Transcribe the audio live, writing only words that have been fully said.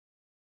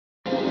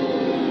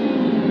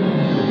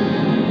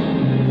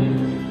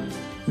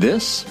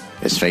This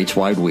is Fate's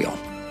Wide Wheel,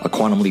 a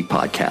Quantum Leap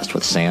podcast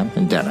with Sam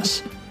and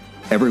Dennis.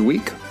 Every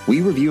week, we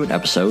review an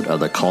episode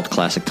of the cult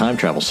classic time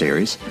travel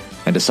series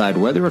and decide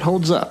whether it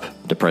holds up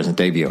to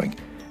present-day viewing,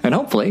 and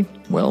hopefully,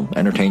 we'll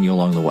entertain you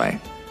along the way.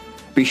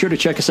 Be sure to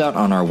check us out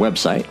on our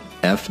website,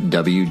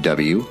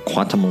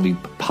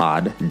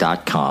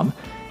 fwwquantumleappod.com,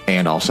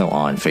 and also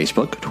on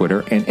Facebook,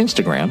 Twitter, and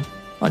Instagram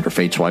under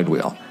Fate's Wide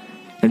Wheel.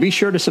 And be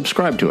sure to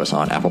subscribe to us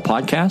on Apple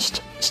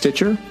Podcasts,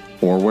 Stitcher,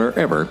 or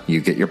wherever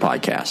you get your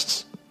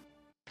podcasts.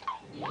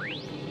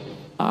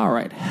 All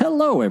right.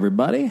 Hello,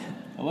 everybody.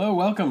 Hello.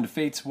 Welcome to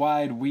Fate's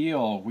Wide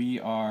Wheel.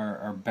 We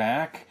are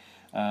back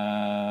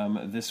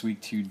this week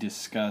to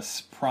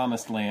discuss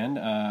Promised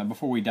Land.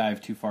 Before we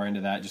dive too far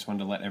into that, just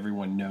wanted to let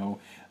everyone know,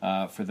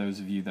 for those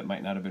of you that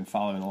might not have been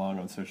following along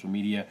on social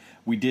media,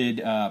 we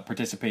did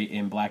participate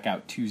in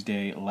Blackout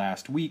Tuesday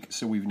last week,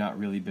 so we've not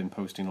really been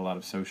posting a lot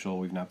of social.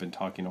 We've not been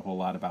talking a whole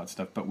lot about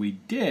stuff, but we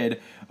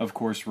did, of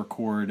course,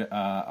 record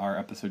our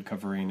episode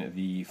covering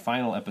the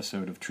final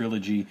episode of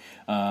Trilogy,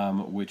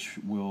 which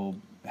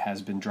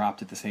has been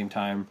dropped at the same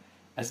time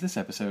as this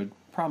episode,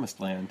 Promised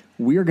Land.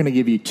 We are going to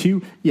give you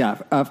two,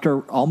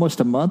 after almost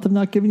a month of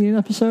not giving you an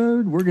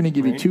episode, we're going to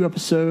give you 2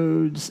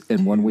 episodes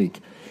in 1 week.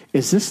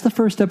 Is this the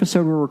first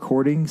episode we're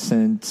recording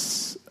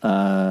since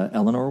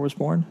Eleanor was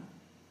born?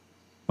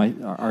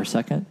 Our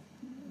second?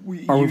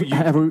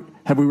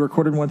 Have we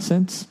recorded one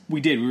since?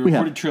 We did. We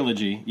recorded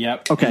Trilogy.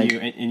 Yep.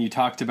 Okay. And you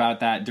talked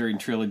about that during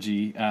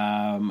Trilogy.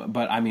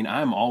 But I mean,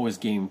 I'm always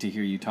game to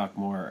hear you talk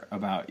more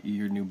about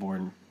your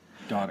newborn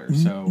daughter.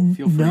 So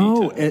feel free.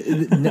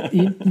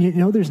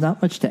 There's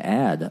not much to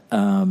add.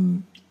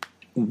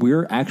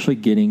 We're actually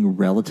getting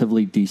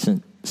relatively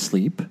decent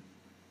sleep,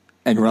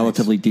 and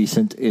relatively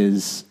decent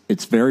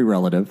it's very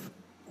relative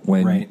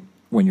when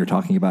you're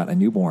talking about a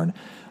newborn,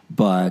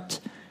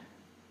 but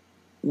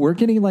we're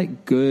getting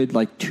good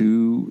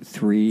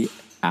 2-3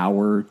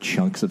 hour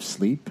chunks of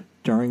sleep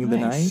during the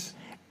night,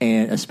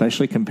 and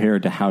especially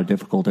compared to how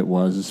difficult it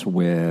was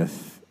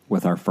with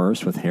our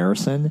first, with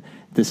Harrison,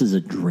 this is a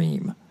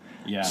dream.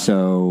 Yeah.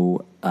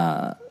 So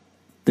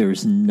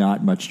there's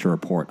not much to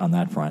report on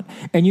that front.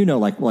 And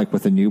like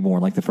with a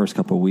newborn, the first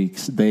couple of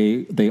weeks,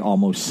 they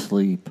almost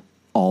sleep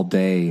all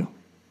day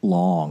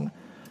long.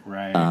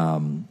 Right.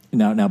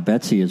 Now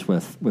Betsy is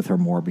with her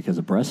more because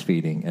of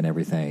breastfeeding and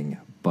everything,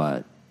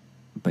 but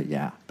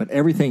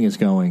everything is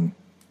going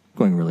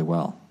really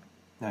well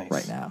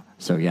right now.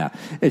 So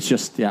it's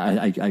just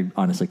I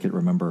honestly can't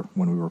remember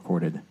when we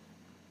recorded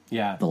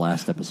the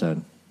last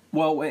episode.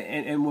 Well,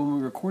 and when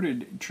we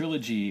recorded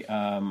Trilogy,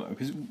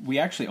 because we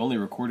actually only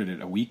recorded it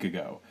a week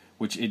ago,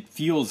 which it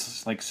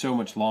feels like so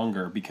much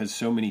longer because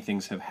so many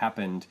things have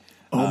happened.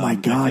 Oh my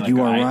God,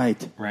 you are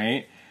right.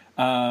 Right?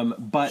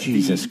 But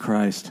Jesus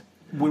Christ.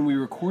 When we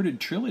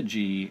recorded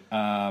Trilogy,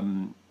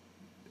 and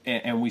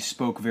we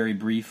spoke very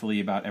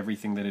briefly about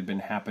everything that had been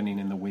happening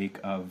in the wake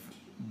of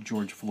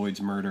George Floyd's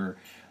murder,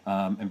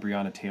 and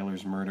Breonna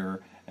Taylor's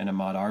murder, and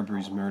Ahmaud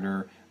Arbery's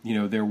murder,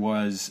 there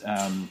was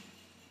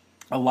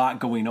a lot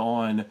going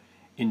on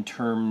in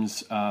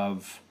terms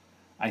of,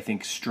 I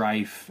think,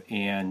 strife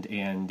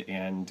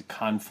and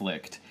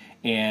conflict.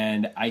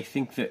 And I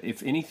think that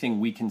if anything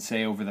we can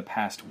say over the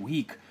past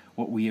week,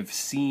 what we have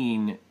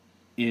seen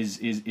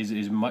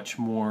is much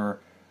more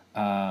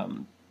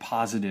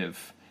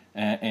positive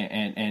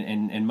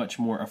and much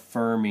more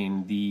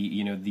affirming.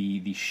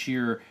 The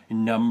sheer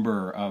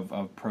number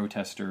of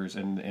protesters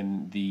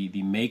and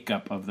the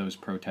makeup of those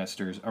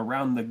protesters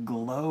around the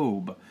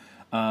globe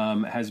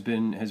has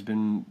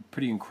been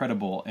pretty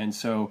incredible. And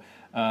so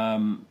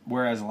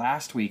whereas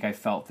last week I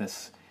felt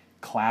this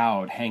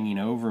cloud hanging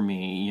over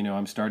me,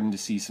 I'm starting to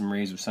see some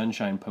rays of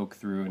sunshine poke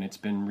through, and it's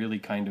been really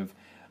kind of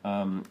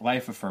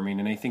life affirming.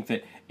 And I think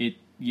that it,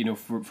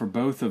 for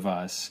both of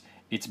us,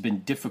 it's been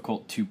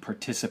difficult to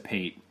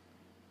participate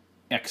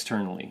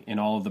externally in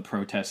all of the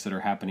protests that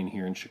are happening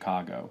here in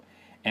Chicago.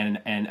 And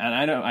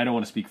I don't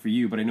want to speak for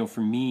you, but I know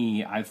for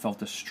me, I've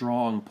felt a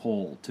strong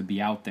pull to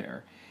be out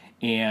there.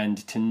 And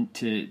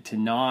to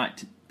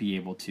not be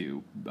able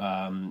to,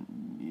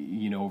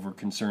 over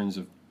concerns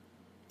of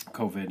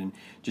COVID and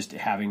just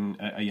having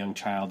a young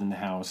child in the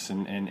house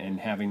and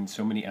having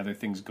so many other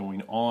things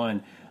going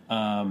on,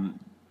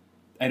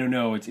 I don't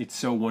know. It's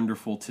so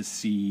wonderful to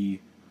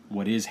see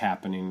what is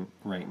happening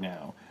right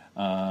now,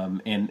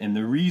 and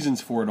the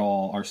reasons for it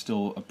all are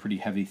still a pretty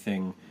heavy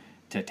thing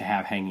to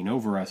have hanging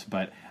over us.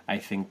 But I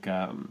think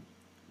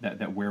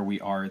that where we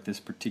are at this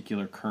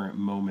particular current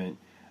moment.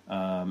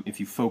 If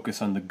you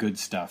focus on the good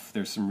stuff,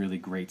 there's some really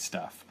great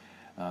stuff.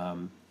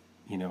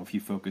 If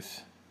you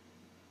focus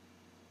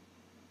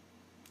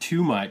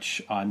too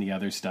much on the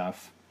other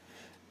stuff,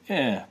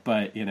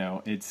 but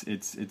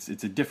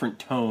it's a different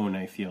tone,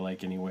 I feel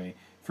like, anyway,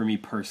 for me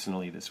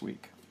personally this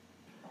week.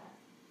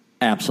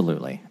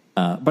 Absolutely.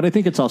 But I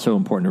think it's also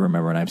important to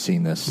remember, and I've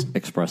seen this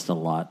expressed a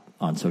lot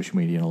on social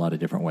media in a lot of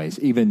different ways,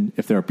 even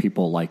if there are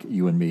people like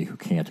you and me who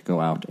can't go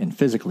out and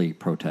physically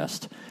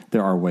protest,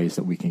 there are ways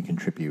that we can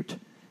contribute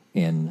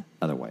in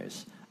other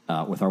ways.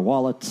 With our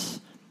wallets,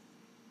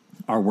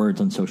 our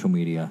words on social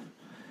media,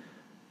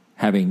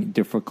 having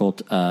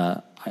difficult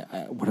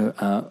what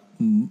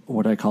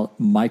I call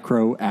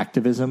micro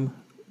activism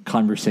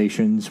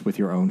conversations with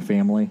your own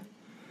family.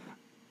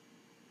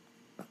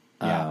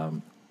 Yeah.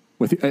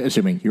 With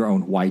assuming your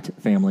own white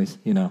families,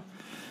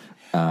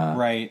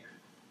 Right.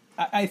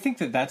 I think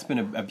that's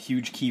been a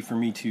huge key for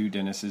me too,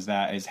 Dennis, is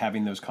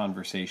having those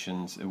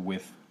conversations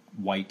with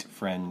white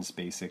friends,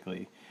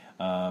 basically.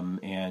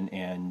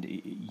 And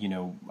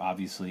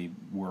obviously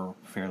we're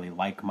fairly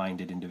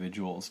like-minded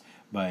individuals,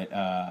 but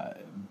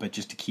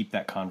just to keep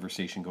that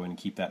conversation going and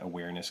keep that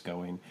awareness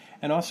going.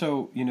 And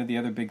also, the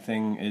other big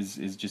thing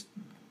is just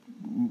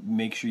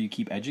make sure you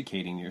keep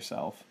educating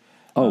yourself.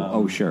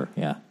 Sure.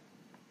 Yeah.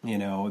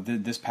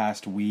 This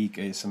past week,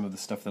 some of the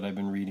stuff that I've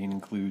been reading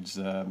includes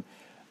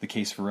The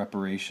Case for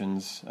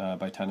Reparations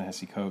by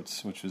Ta-Nehisi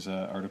Coates, which was an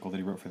article that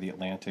he wrote for The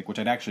Atlantic, which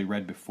I'd actually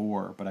read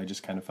before, but I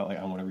just kind of felt like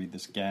I want to read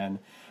this again.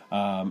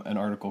 An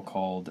article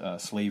called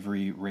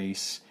Slavery,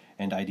 Race,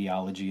 and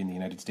Ideology in the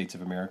United States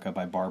of America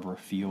by Barbara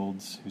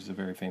Fields, who's a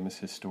very famous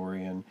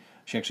historian.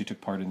 She actually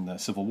took part in the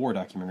Civil War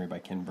documentary by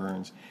Ken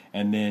Burns.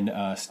 And then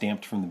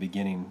Stamped from the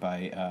Beginning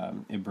by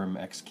Ibram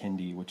X.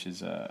 Kendi, which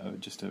is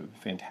just a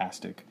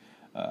fantastic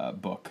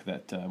book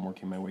that I'm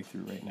working my way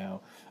through right now.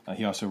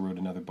 He also wrote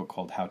another book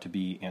called How to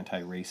Be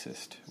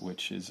Anti-Racist,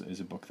 which is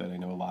a book that I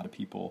know a lot of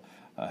people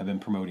have been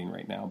promoting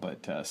right now,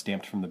 but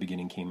Stamped from the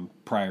Beginning came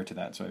prior to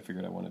that, so I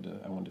figured I wanted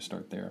to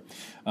start there.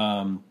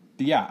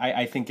 But yeah,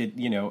 I think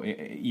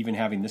even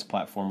having this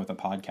platform with a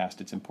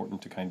podcast, it's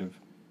important to kind of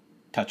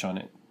touch on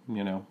it,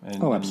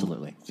 And,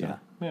 absolutely.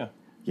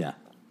 Yeah.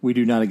 We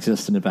do not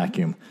exist in a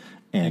vacuum.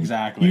 And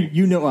exactly.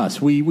 You know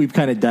us. We've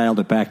kind of dialed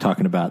it back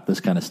talking about this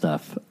kind of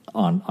stuff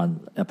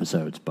on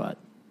episodes, but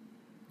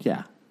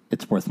yeah,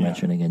 it's worth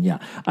mentioning. And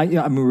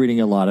I'm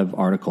reading a lot of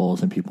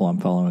articles and people I'm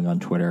following on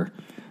Twitter.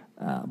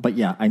 But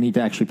yeah, I need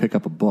to actually pick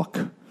up a book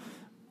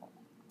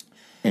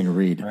and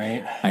read.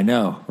 Right. I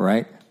know,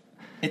 right?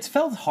 It's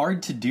felt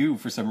hard to do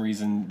for some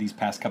reason these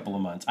past couple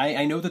of months.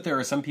 I know that there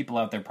are some people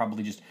out there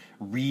probably just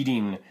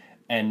reading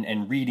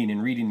and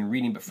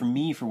reading. But for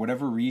me, for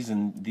whatever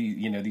reason,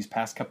 these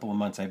past couple of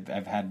months,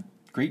 I've had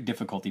great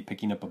difficulty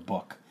picking up a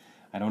book.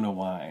 I don't know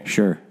why.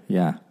 Sure.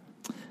 Yeah.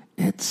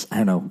 It's, I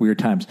don't know, weird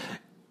times.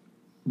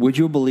 Would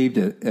you have believed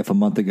it if a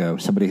month ago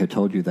somebody had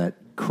told you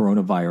that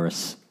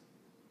coronavirus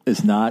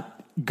is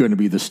not going to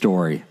be the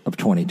story of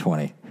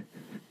 2020?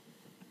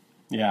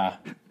 Yeah.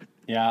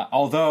 Yeah,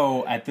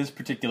 although at this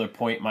particular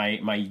point,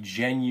 my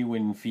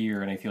genuine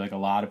fear, and I feel like a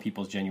lot of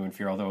people's genuine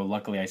fear, although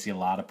luckily I see a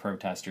lot of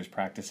protesters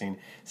practicing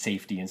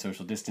safety and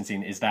social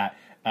distancing, is that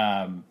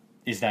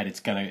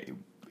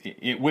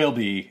it will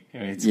be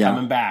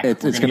coming back. We're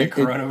going to get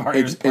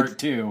coronavirus part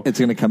 2. It's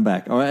going to come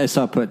back. I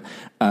saw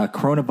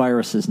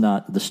coronavirus is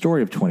not the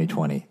story of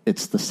 2020;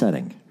 it's the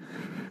setting.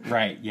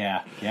 Right.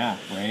 Yeah.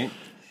 Right.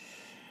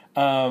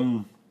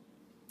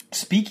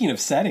 Speaking of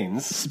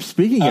settings,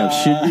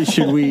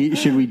 should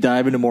we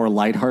dive into more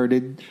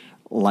lighthearted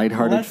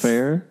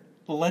fare?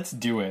 Let's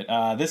do it.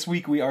 This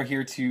week we are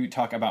here to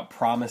talk about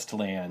Promised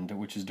Land,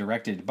 which is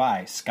directed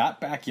by Scott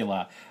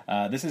Bakula.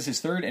 This is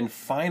his third and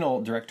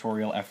final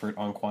directorial effort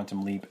on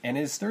Quantum Leap, and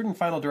his third and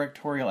final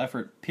directorial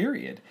effort.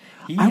 Period.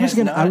 I was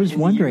going to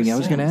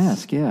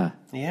ask. Yeah.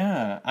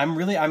 Yeah.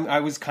 I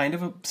was kind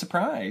of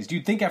surprised.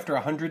 You'd think after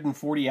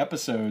 140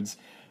 episodes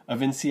of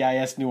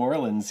NCIS New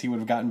Orleans, he would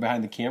have gotten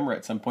behind the camera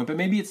at some point, but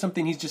maybe it's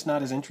something he's just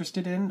not as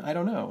interested in. I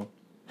don't know.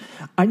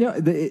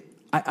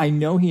 I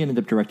know he ended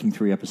up directing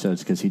 3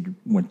 episodes because he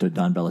went to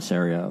Don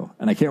Belisario,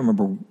 and I can't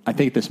remember. I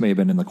think this may have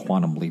been in the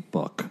Quantum Leap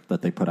book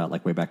that they put out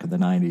like way back in the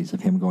 90s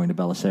of him going to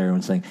Belisario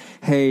and saying,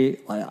 "Hey,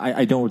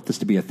 I don't want this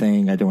to be a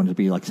thing. I don't want it to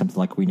be like something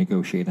like we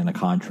negotiate in a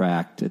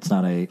contract. It's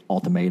not a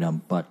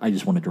ultimatum, but I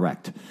just want to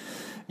direct."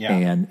 Yeah.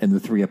 And the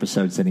 3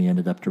 episodes that he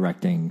ended up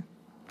directing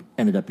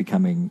ended up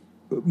becoming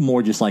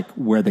more just like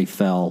where they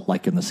fell,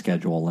 like in the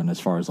schedule, and as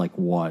far as like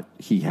what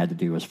he had to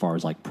do as far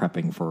as like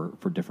prepping for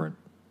different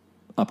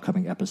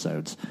upcoming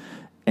episodes.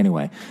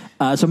 Anyway,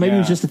 so maybe it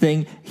was just a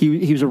thing.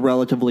 He was a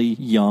relatively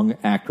young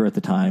actor at the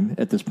time,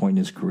 at this point in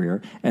his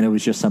career, and it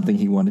was just something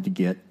he wanted to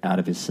get out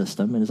of his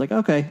system. And it's like,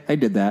 okay, I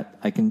did that.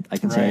 I can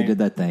say I did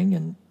that thing,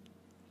 and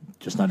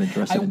just not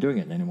interested in doing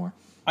it anymore.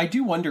 I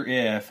do wonder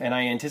if, and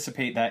I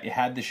anticipate that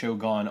had the show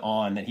gone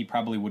on, that he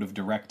probably would have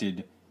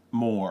directed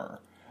more.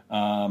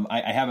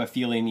 I have a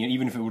feeling,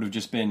 even if it would have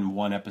just been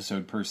 1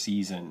 episode per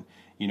season,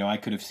 I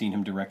could have seen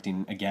him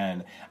directing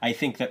again. I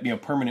think that,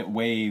 Permanent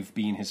Wave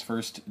being his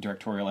first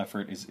directorial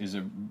effort is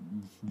a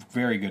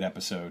very good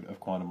episode of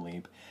Quantum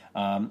Leap.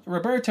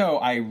 Roberto,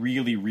 I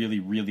really,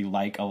 really, really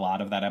like a lot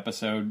of that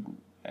episode.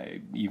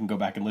 You can go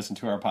back and listen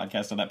to our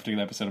podcast on that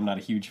particular episode. I'm not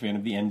a huge fan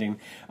of the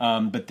ending.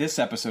 But this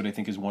episode I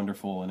think is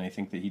wonderful, and I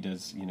think that he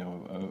does,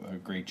 a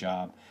great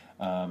job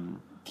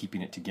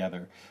keeping it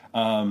together.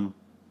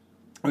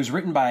 It was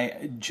written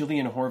by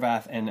Gillian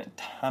Horvath and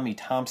Tommy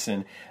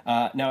Thompson.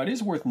 Now, it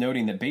is worth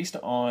noting that based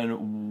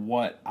on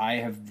what I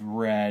have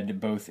read,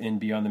 both in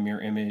Beyond the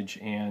Mirror Image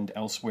and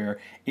elsewhere,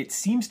 it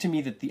seems to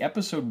me that the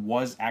episode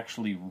was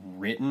actually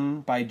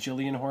written by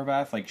Gillian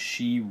Horvath. Like,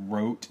 she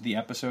wrote the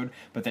episode,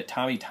 but that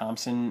Tommy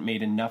Thompson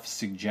made enough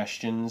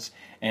suggestions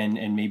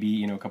and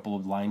maybe, a couple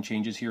of line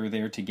changes here or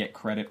there to get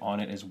credit on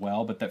it as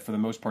well. But that for the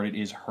most part, it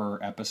is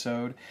her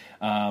episode.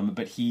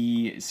 But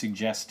he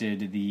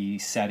suggested the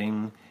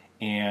setting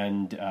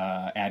and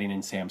adding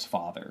in Sam's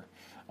father,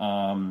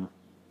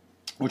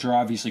 which are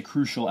obviously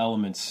crucial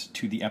elements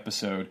to the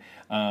episode.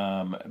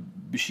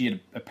 She had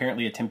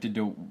apparently attempted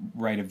to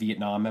write a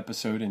Vietnam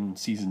episode in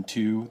season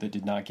 2 that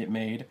did not get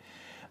made.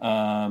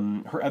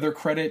 Her other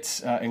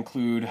credits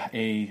include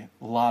a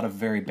lot of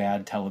very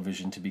bad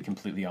television, to be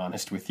completely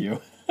honest with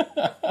you.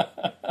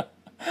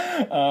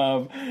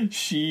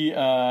 She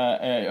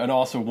and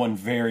also one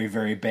very,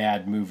 very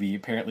bad movie.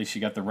 Apparently she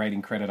got the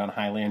writing credit on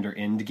Highlander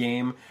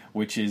Endgame,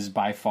 which is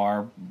by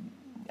far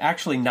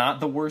actually not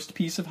the worst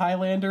piece of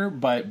Highlander,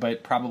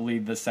 but probably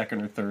the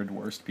second or third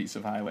worst piece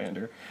of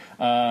Highlander.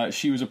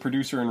 She was a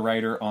producer and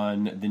writer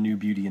on the new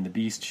Beauty and the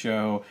Beast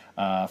show,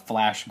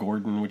 Flash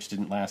Gordon, which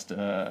didn't last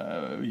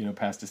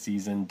past a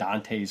season,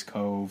 Dante's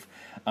Cove.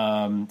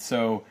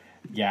 So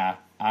yeah,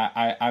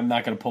 I'm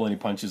not going to pull any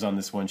punches on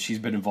this one. She's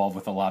been involved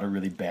with a lot of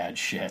really bad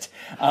shit.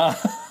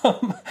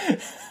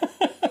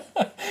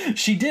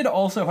 She did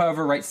also,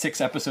 however, write 6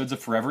 episodes of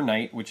Forever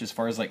Knight, which, as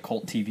far as like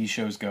cult TV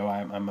shows go,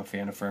 I'm a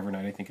fan of Forever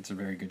Knight. I think it's a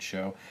very good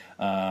show.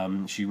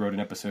 She wrote an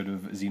episode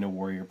of Xena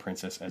Warrior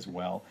Princess as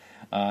well.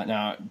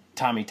 Now,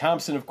 Tommy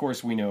Thompson, of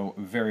course, we know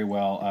very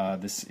well.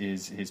 This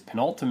is his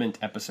penultimate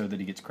episode that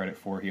he gets credit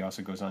for. He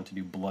also goes on to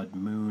do Blood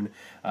Moon.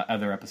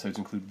 Other episodes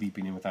include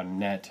Leaping In Without a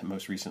Net,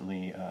 most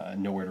recently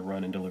Nowhere to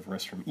Run and Deliver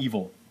Us from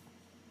Evil.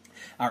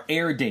 Our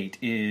air date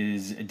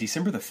is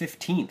December the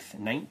 15th,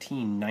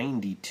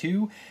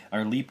 1992.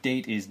 Our leap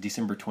date is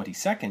December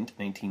 22nd,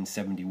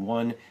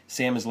 1971.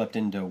 Sam has leapt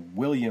into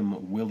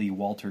William Willie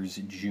Walters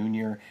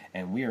Jr.,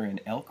 and we are in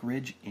Elk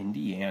Ridge,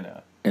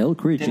 Indiana.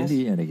 Elk Ridge, Dennis?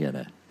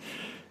 Indiana.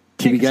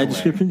 TV guide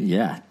description?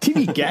 Yeah.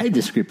 TV guide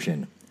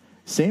description.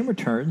 Sam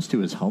returns to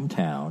his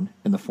hometown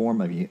in the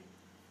form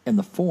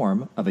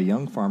of a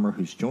young farmer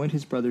who's joined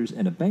his brothers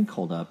in a bank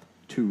holdup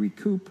to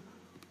recoup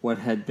what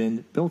had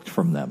been bilked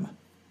from them.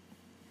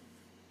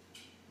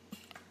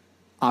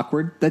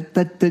 Awkward.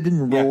 That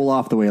didn't roll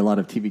off the way a lot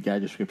of TV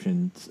guide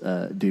descriptions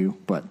do,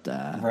 but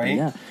right?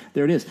 Yeah,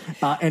 there it is.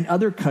 In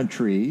other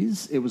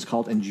countries, it was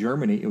called, in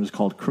Germany, it was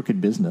called Crooked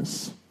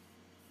Business.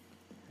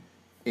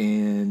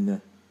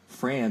 In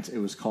France, it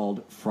was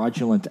called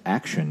Fraudulent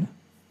Action.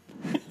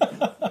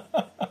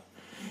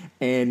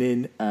 And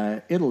in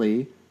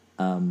Italy,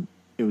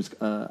 it was,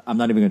 I'm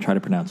not even going to try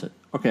to pronounce it.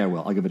 Okay, I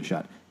will. I'll give it a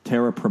shot.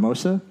 Terra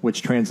Promosa,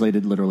 which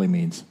translated literally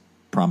means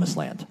Promised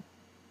Land.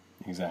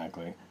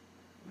 Exactly.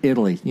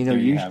 Italy.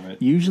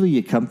 Usually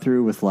you come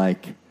through with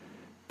like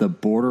the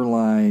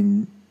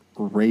borderline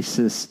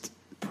racist,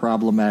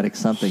 problematic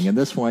something. And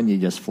this one, you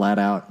just flat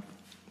out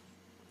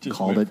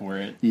called it.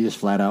 You just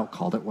flat out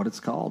called it what it's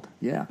called.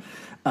 Yeah.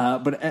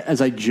 But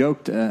as I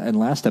joked in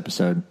last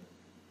episode,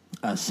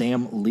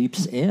 Sam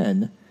leaps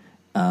in,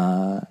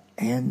 and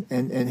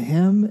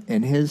him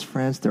and his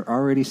friends, they're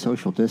already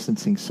social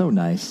distancing. So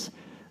nice.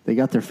 They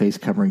got their face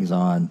coverings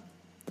on,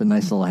 the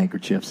nice little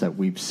handkerchiefs that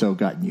we've so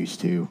gotten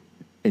used to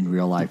in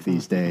real life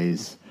these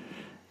days.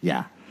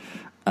 Yeah.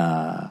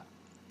 But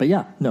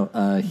yeah, no,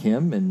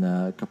 him and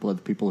a couple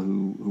other people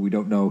who we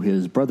don't know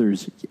his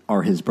brothers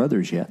are his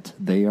brothers yet.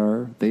 They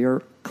are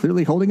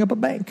clearly holding up a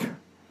bank.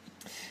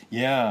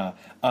 Yeah.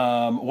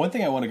 One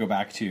thing I want to go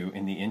back to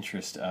in the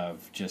interest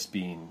of just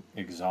being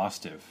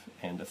exhaustive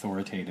and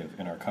authoritative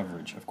in our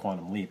coverage of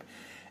Quantum Leap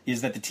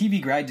is that the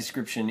TV guide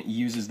description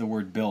uses the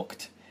word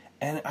bilked.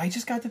 And I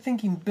just got to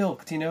thinking,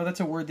 bilked, that's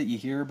a word that you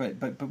hear, but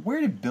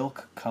where did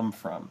bilk come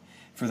from?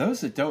 For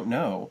those that don't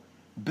know,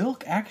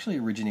 bilk actually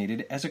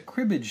originated as a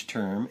cribbage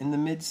term in the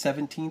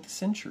mid-17th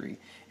century.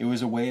 It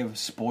was a way of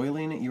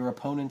spoiling your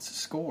opponent's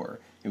score.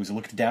 It was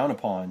looked down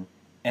upon,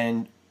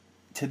 and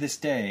to this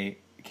day,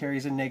 it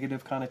carries a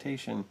negative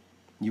connotation.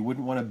 You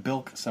wouldn't want to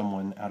bilk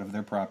someone out of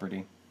their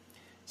property.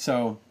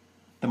 So,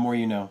 the more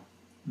you know.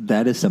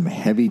 That is some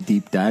heavy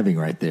deep diving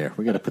right there.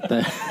 We got to put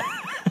that...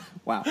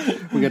 Wow.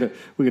 We got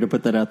to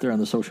put that out there on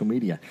the social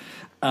media.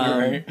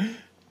 Right.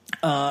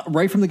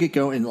 Right from the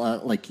get-go, and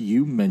like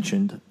you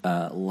mentioned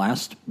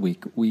last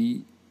week,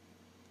 we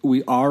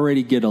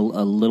already get a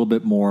little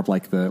bit more of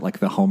like the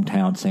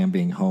hometown Sam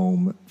being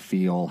home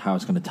feel, how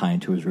it's going to tie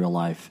into his real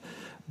life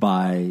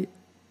by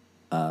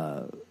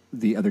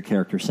the other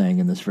character saying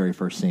in this very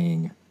first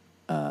scene.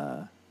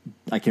 I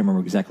can't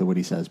remember exactly what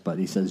he says, but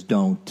he says,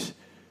 "Don't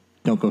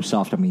go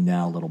soft on me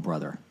now, little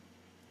brother."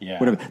 Yeah.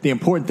 Whatever. The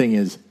important thing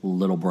is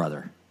little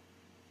brother.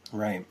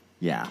 Right.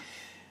 Yeah.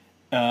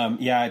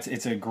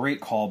 It's a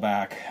great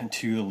callback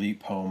to The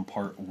Leap Home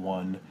Part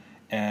 1.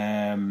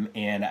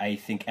 And I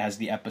think as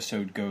the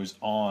episode goes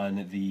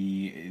on,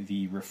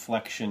 the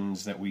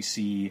reflections that we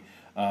see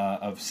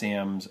of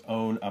Sam's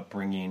own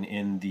upbringing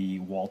in the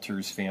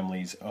Walters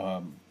family's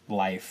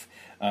life,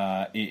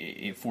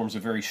 it forms a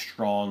very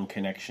strong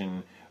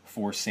connection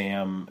for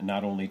Sam,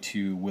 not only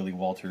to Willie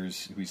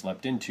Walters, who he's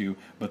leapt into,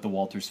 but the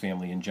Walters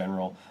family in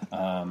general.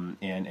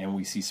 And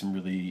we see some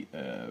really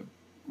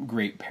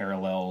great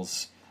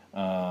parallels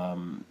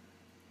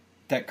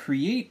that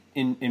create,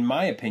 in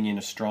my opinion,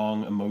 a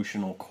strong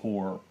emotional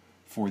core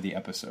for the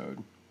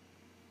episode.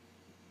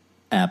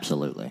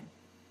 Absolutely.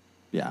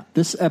 Yeah.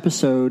 This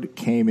episode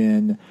came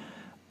in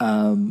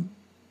a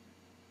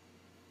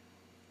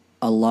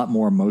lot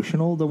more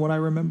emotional than what I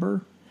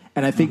remember.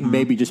 And I think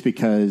maybe just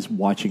because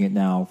watching it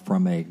now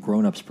from a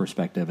grown-up's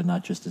perspective and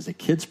not just as a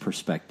kid's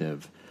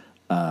perspective,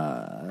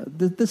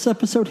 this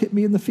episode hit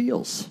me in the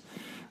feels.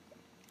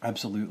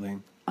 Absolutely.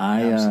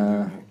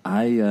 Yeah.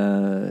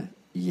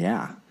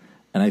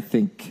 And I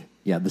think,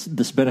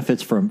 this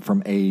benefits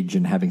from age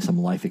and having some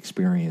life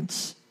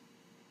experience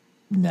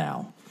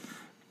now.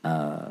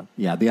 The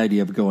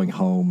idea of going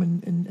home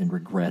and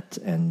regret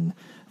and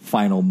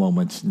final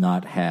moments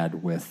not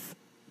had with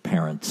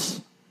parents.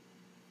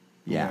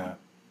 Yeah.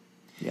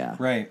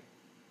 Right.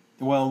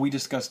 Well, we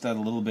discussed that a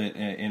little bit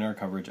in our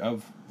coverage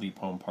of Leap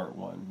Home Part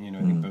 1.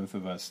 I think both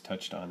of us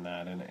touched on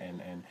that.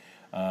 And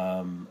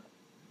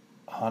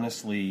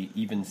honestly,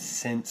 even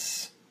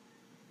since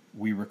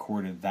we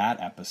recorded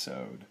that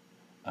episode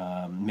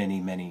many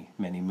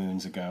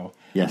moons ago,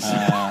 yes,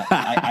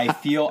 I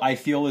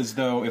feel as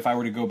though if I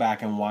were to go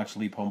back and watch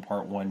Leap Home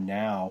Part 1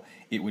 now,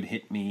 it would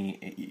hit me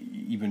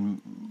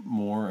even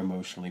more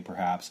emotionally,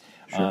 perhaps.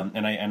 Sure.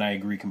 And I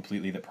agree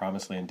completely that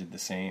Promised Land did the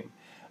same.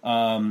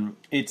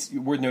 It's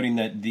worth noting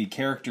that the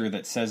character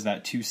that says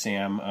that to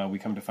Sam, we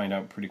come to find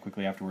out pretty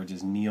quickly afterwards,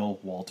 is Neil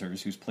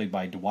Walters, who's played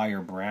by Dwyer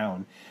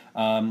Brown.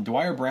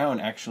 Dwyer Brown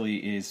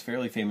actually is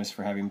fairly famous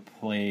for having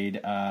played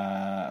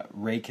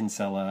Ray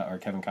Kinsella, or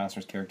Kevin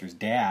Costner's character's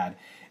dad,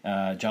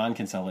 John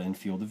Kinsella, in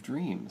Field of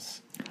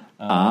Dreams.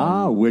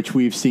 Which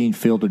we've seen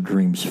Field of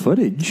Dreams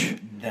footage.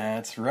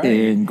 That's right.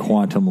 In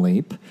Quantum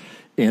Leap,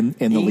 in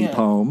the Leap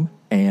Home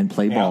and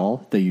Play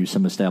Ball, they use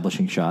some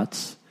establishing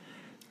shots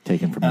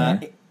taken from there.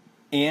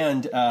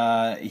 And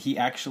he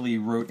actually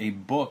wrote a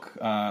book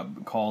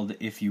called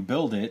If You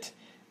Build It,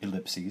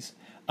 ellipses.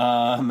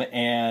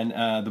 And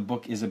the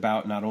book is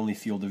about not only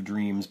Field of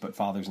Dreams, but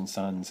fathers and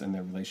sons and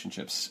their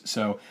relationships.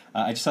 So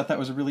I just thought that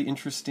was a really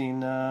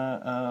interesting,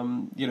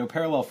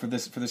 parallel for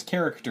this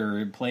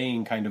character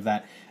playing kind of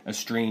that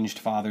estranged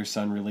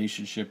father-son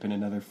relationship in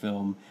another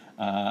film,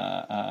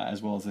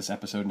 as well as this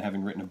episode, and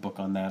having written a book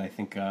on that, I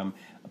think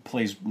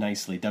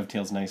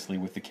dovetails nicely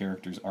with the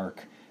character's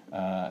arc.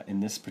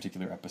 In this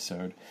particular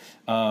episode,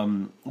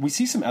 we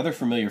see some other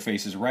familiar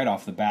faces right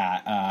off the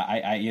bat.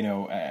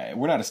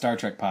 We're not a Star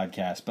Trek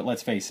podcast, but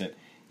let's face it,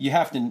 you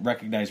have to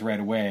recognize right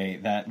away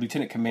that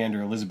Lieutenant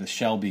Commander Elizabeth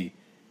Shelby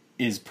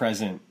is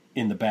present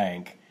in the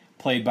bank,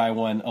 played by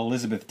one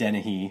Elizabeth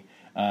Dennehy.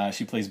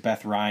 She plays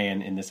Beth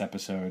Ryan in this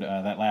episode.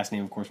 That last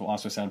name, of course, will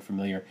also sound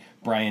familiar.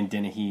 Brian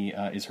Dennehy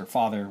was her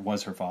father.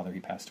 He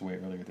passed away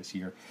earlier this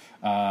year.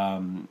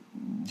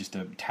 Just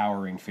a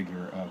towering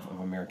figure of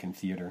American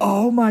theater.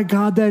 Oh, my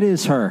God, that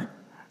is her.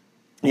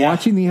 Yeah.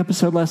 Watching the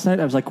episode last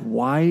night, I was like,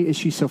 why is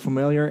she so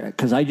familiar?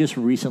 Because I just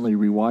recently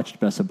rewatched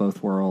Best of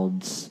Both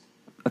Worlds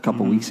a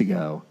couple weeks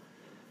ago.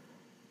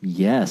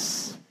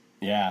 Yes.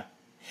 Yeah.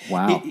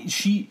 Wow.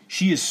 She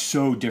is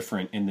so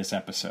different in this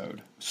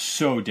episode.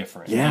 So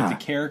different. Yeah. Like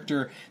the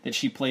character that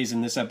she plays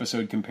in this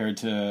episode compared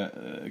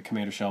to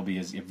Commander Shelby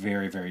is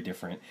very, very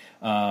different.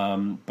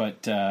 Cool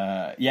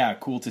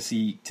to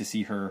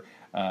see her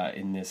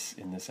in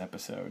this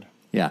episode.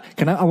 Yeah.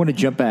 I want to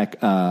jump back.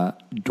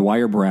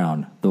 Dwyer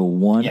Brown, the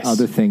one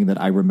other thing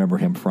that I remember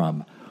him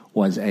from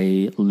was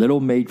a little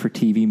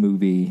made-for-TV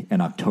movie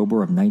in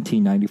October of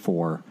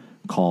 1994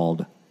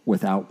 called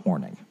Without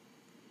Warning.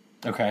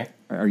 Okay.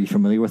 Are you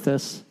familiar with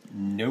this?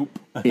 Nope.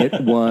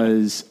 It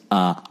was,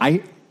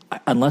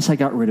 unless I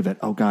got rid of it.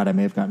 Oh God, I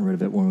may have gotten rid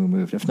of it when we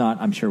moved. If not,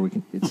 I'm sure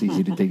it's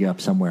easy to dig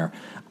up somewhere.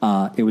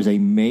 It was a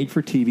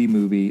made-for-TV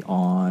movie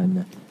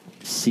on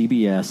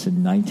CBS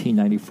in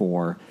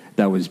 1994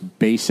 that was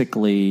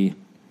basically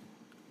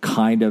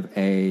kind of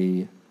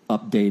a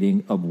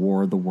updating of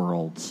War of the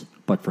Worlds,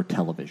 but for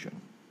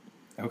television.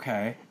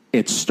 Okay.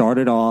 It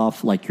started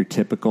off like your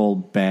typical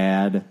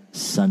bad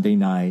Sunday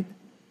night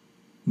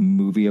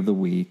movie of the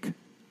week,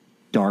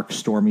 dark,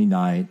 stormy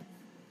night,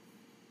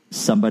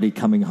 somebody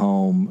coming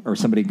home or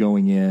somebody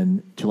going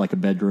in to like a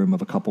bedroom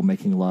of a couple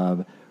making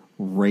love,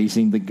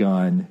 raising the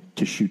gun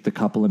to shoot the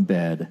couple in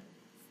bed.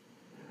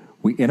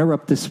 We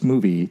interrupt this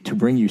movie to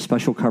bring you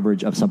special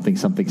coverage of something.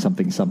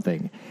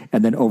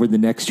 And then over the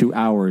next 2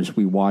 hours,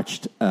 we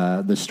watched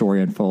the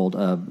story unfold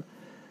of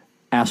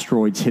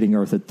asteroids hitting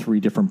Earth at 3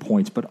 different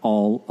points, but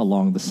all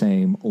along the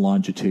same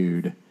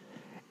longitude.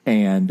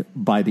 And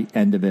by the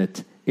end of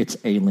it, it's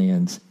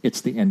aliens,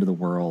 it's the end of the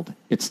world,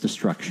 it's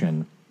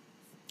destruction.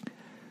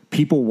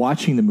 People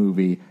watching the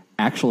movie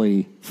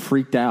actually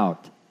freaked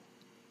out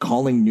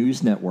calling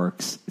news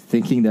networks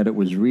thinking that it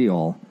was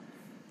real,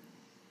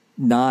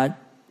 not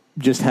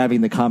just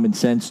having the common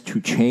sense to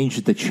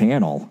change the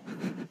channel.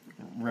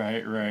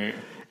 Right.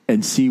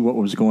 And see what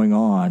was going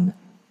on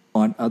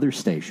other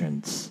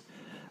stations.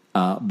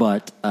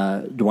 But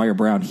Dwyer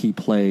Brown, he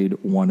played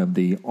one of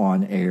the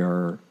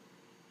on-air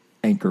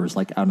anchors,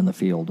 like out in the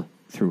field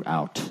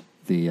throughout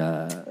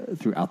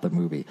the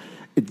movie.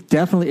 It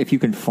definitely, if you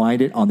can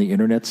find it on the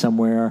internet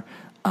somewhere,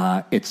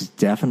 it's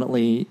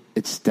definitely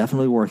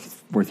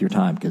worth your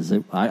time, because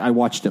I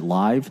watched it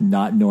live,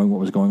 not knowing what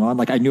was going on.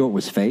 Like, I knew it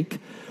was fake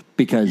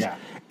because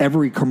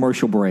every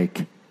commercial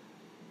break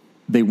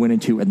they went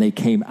into and they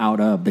came out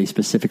of, they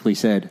specifically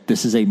said,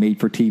 this is a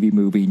made-for-TV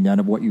movie. None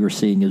of what you are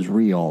seeing is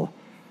real.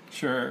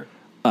 Sure.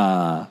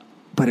 But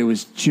it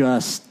was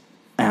just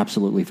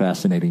absolutely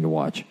fascinating to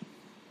watch.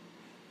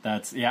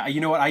 You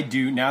know what, I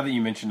do, now that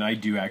you mentioned, I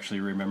do actually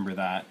remember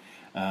that.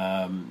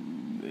 I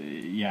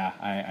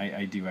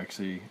do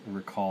actually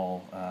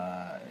recall,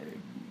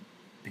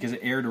 because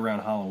it aired around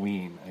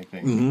Halloween, I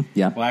think. Mm-hmm,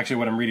 yeah. Well, actually,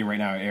 what I'm reading right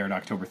now, it aired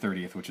October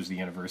 30th, which was the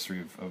anniversary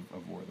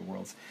of War of the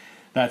Worlds.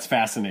 That's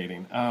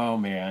fascinating. Oh,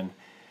 man.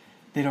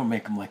 They don't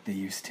make them like they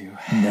used to.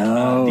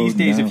 No. These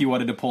days, if you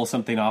wanted to pull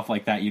something off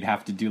like that, you'd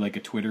have to do like a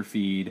Twitter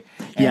feed.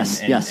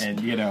 Yes.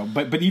 And you know,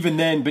 but even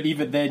then,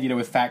 you know,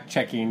 with fact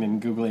checking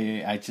and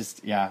Googling,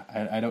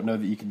 I don't know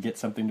that you could get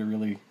something to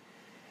really.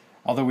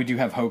 Although we do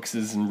have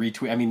hoaxes and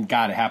retweet. I mean,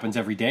 God, it happens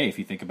every day if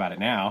you think about it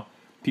now.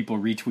 People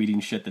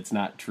retweeting shit that's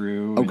not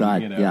true. Oh,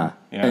 God, you know, yeah.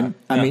 And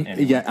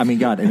anyway. I mean,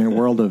 God, in a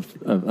world of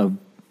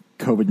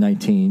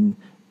COVID-19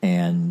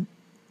 and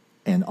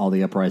all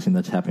the uprising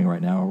that's happening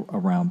right now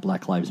around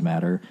Black Lives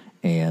Matter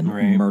and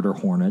murder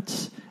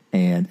hornets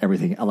and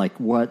everything, like,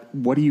 what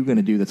are you going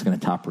to do that's going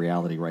to top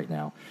reality right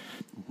now?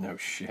 No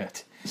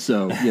shit.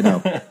 So, you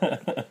know.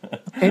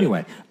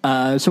 Anyway,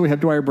 so we have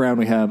Dwyer Brown,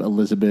 we have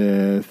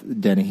Elizabeth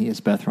Dennehy as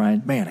Beth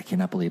Ryan. Man, I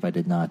cannot believe I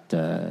did not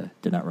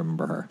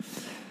remember her.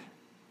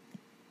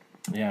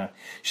 Yeah,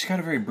 she's got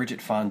a very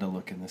Bridget Fonda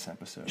look in this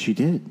episode. She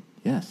did,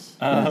 yes.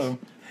 Yes.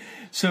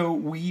 So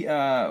we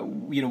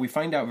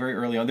find out very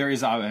early on. There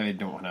is, I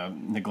don't want to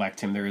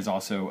neglect him. There is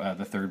also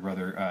the third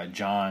brother,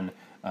 John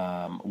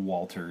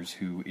Walters,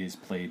 who is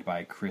played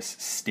by Chris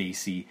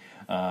Stacy.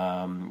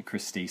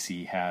 Chris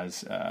Stacy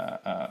has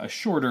a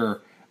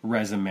shorter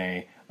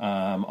resume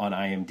on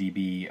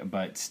IMDb,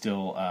 but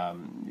still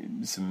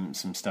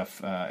some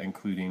stuff,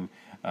 including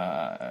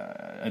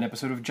an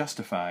episode of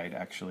Justified,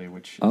 actually,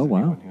 which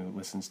anyone who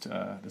listens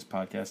to this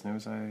podcast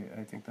knows.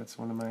 I think that's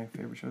one of my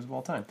favorite shows of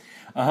all time.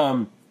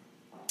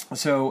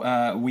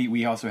 So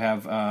we also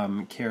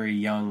have Carrie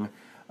Young,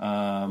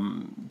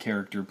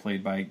 character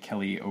played by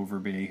Kelly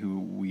Overbay, who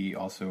we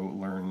also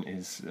learn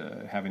is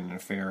having an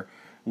affair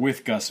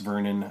with Gus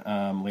Vernon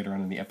later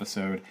on in the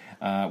episode.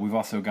 We've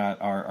also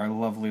got our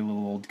lovely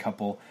little old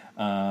couple,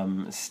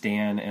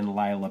 Stan and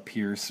Lila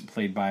Pierce,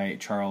 played by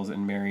Charles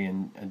and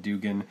Marion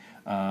Dugan.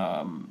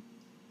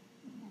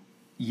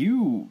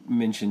 You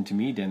mentioned to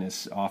me,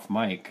 Dennis, off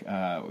mic,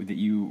 that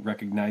you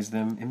recognize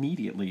them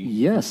immediately.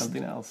 Yes, from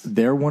something else.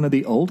 They're one of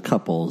the old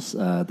couples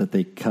that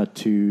they cut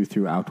to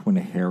throughout When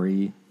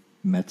Harry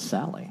Met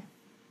Sally.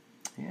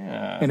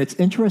 Yeah, and it's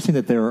interesting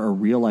that they're a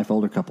real life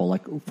older couple.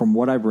 Like, from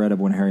what I've read of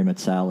When Harry Met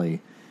Sally,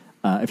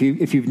 if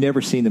you've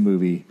never seen the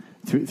movie,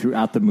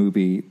 throughout the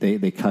movie,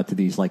 they cut to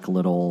these like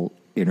little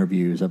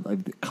interviews of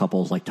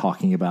couples, like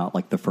talking about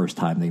like the first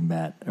time they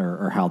met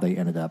or how they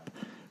ended up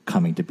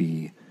coming to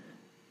be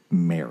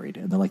married.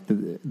 And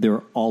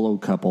they're all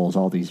old couples,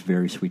 all these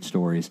very sweet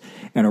stories.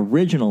 And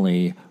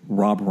originally,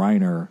 Rob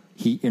Reiner,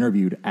 he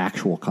interviewed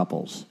actual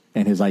couples.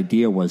 And his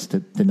idea was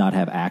to not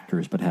have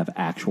actors, but have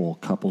actual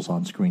couples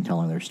on screen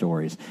telling their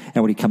stories.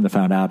 And what he come to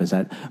find out is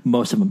that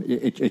most of them,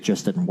 it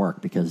just didn't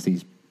work, because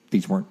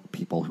these weren't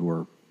people who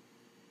were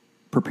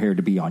prepared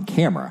to be on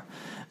camera.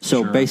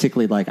 So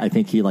basically, like, I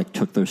think he like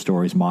took those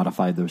stories,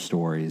 modified those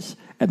stories,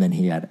 and then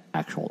he had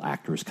actual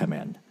actors come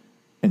in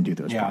and do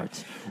those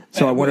parts.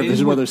 So I wonder if this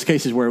is one of those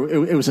cases where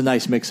it was a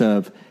nice mix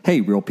of,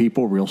 hey, real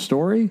people, real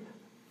story,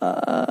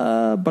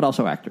 but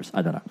also actors.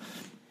 I don't know.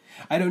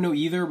 I don't know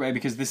either,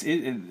 because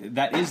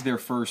that is their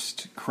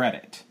first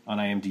credit on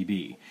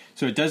IMDb.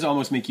 So it does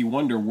almost make you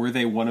wonder, were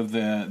they one of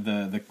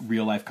the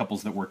real life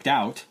couples that worked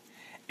out,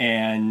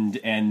 and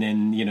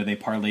then, you know, they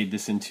parlayed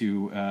this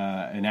into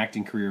an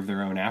acting career of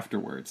their own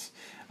afterwards.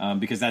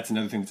 Because that's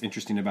another thing that's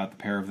interesting about the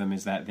pair of them,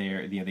 is that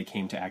they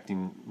came to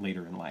acting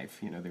later in life.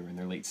 You know, they were in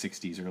their late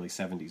 60s, early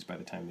 70s by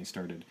the time they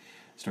started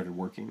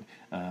working.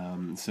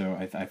 So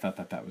I thought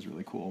that was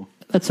really cool.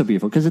 That's so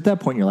beautiful, because at that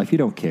point in your life, you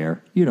don't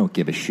care. You don't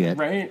give a shit.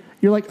 Right.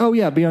 You're like, oh,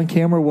 yeah, be on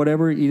camera,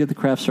 whatever, eat at the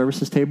craft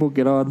services table,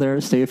 get on there,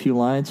 say a few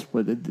lines.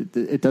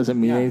 It doesn't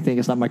mean anything.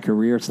 It's not my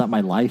career. It's not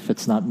my life.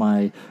 It's not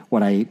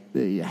what I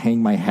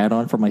hang my hat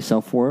on for my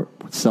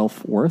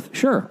self-worth.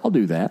 Sure, I'll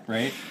do that.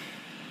 Right.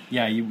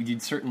 Yeah, you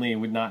certainly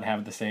would not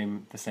have the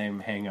same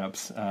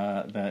hang-ups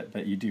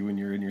that you do when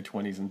you're in your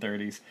 20s and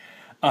 30s.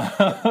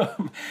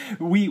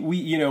 We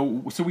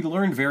so we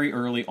learned very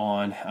early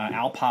on.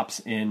 Al pops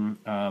in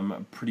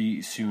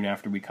pretty soon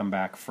after we come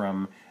back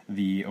from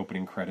the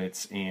opening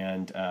credits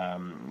and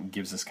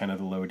gives us kind of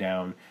the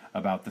lowdown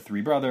about the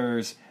three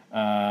brothers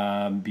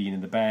being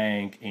in the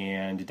bank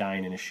and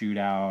dying in a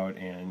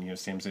shootout, and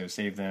Sam's there to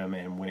save them.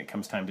 And when it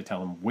comes time to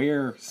tell him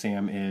where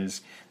Sam is,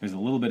 there's a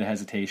little bit of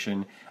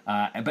hesitation.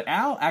 But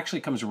Al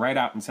actually comes right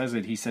out and says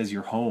it. He says,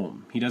 "You're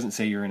home." He doesn't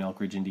say you're in Elk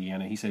Ridge,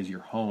 Indiana. He says,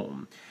 "You're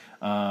home."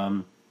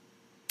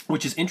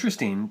 Which is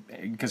interesting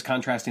because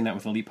contrasting that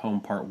with Leap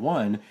Home Part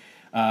 1,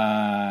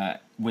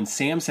 when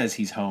Sam says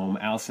he's home,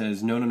 Al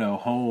says, no,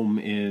 home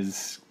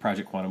is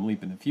Project Quantum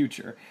Leap in the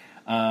future.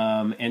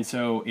 And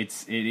so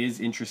it is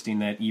interesting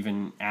that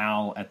even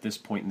Al at this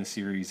point in the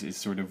series is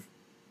sort of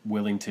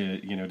willing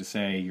to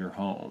say you're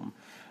home.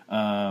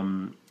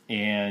 And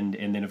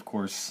then of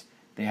course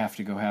they have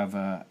to go have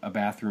a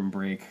bathroom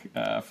break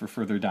for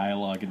further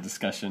dialogue and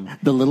discussion.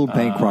 The little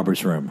bank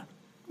robber's room.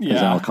 As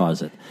Al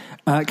calls it.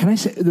 Can I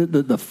say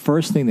the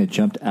first thing that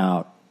jumped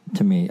out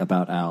to me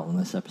about Al in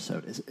this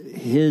episode is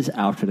his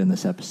outfit in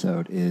this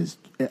episode is,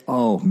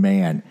 oh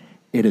man,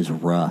 it is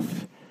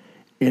rough.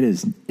 It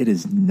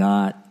is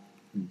not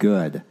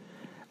good.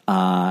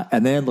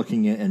 And then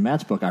looking in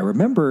Matt's book, I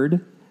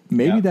remembered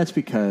maybe that's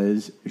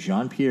because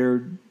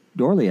Jean-Pierre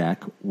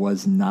Dorliac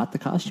was not the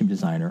costume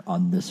designer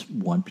on this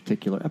one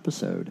particular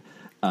episode.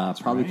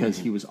 Probably because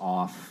he was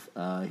off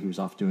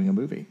doing a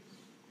movie.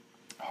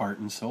 Heart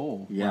and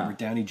Soul, Robert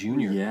Downey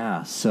Jr.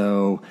 Yeah,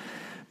 so,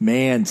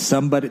 man,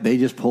 they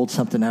just pulled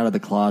something out of the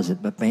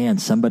closet, but, man,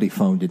 somebody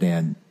phoned it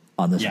in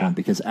on this one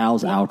because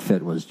Al's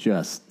outfit was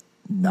just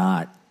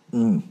not,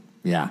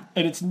 yeah.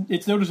 And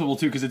it's noticeable,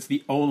 too, because it's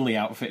the only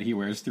outfit he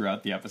wears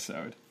throughout the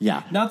episode.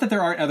 Yeah. Not that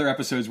there aren't other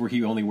episodes where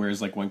he only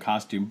wears, like, one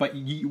costume, but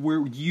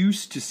we're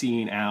used to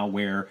seeing Al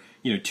wear,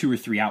 2 or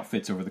 3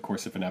 outfits over the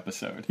course of an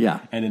episode. Yeah.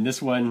 And in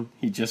this one,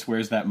 he just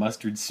wears that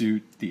mustard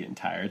suit the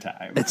entire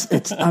time.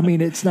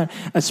 It's not,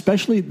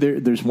 especially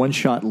there's one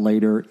shot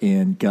later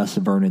in Gus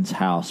Vernon's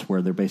house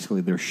where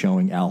they're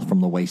showing Al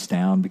from the waist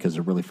down because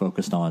they're really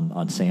focused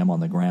on Sam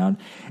on the ground.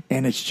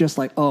 And it's just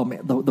like, oh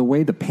man, the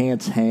way the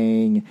pants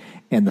hang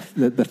and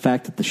the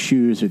fact that the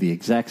shoes are the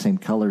exact same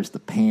color as the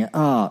pants.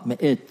 Oh man,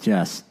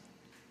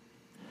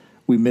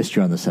 we missed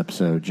you on this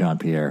episode,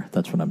 Jean-Pierre.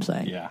 That's what I'm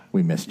saying. Yeah.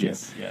 We missed you.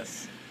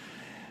 Yes.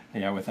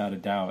 Yeah, without a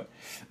doubt.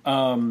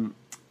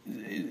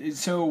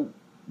 So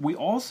we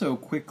also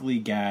quickly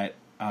get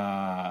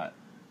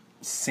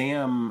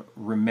Sam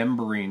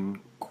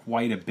remembering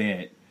quite a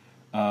bit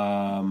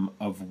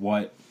of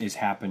what is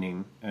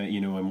happening,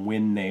 and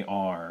when they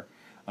are,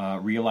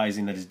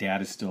 realizing that his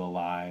dad is still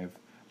alive,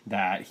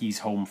 that he's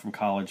home from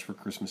college for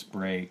Christmas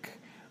break,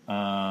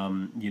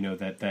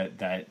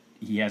 that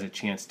he has a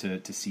chance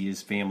to see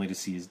his family, to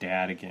see his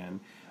dad again.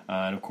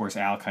 And of course,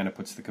 Al kind of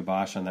puts the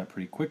kibosh on that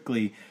pretty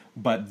quickly.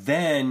 But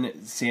then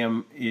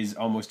Sam is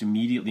almost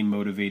immediately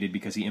motivated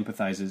because he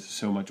empathizes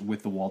so much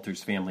with the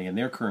Walters family and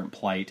their current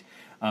plight,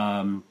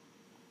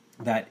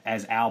 that,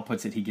 as Al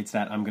puts it, he gets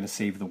that "I'm going to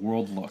save the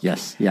world" look.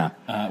 Yes, yeah.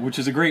 Which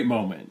is a great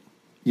moment.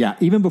 Yeah,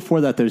 even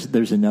before that,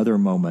 there's another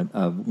moment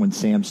of when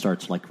Sam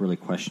starts like really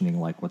questioning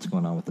like what's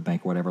going on with the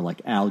bank or whatever.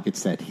 Like Al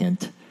gets that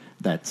hint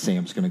that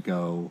Sam's going to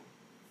go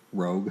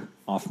rogue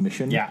off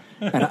mission. Yeah,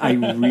 and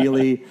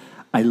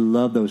I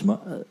love those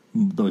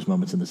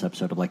moments in this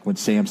episode of like when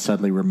Sam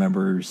suddenly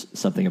remembers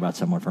something about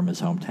someone from his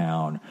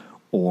hometown,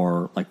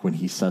 or like when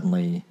he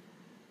suddenly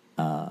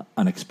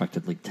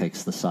unexpectedly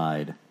takes the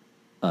side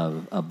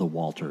of the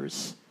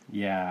Walters.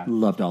 Yeah,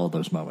 loved all of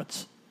those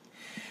moments.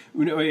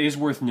 It is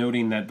worth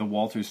noting that the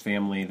Walters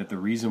family, that the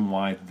reason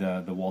why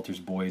the Walters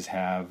boys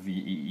have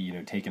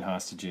taken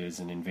hostages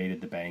and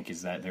invaded the bank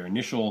is that their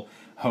initial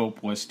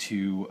hope was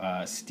to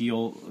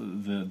steal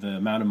the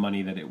amount of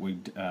money that it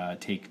would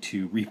take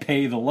to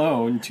repay the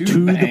loan to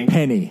the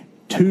bank.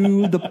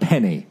 To the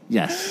penny,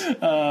 yes.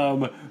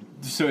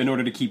 So in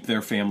order to keep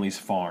their family's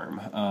farm,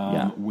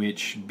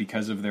 which,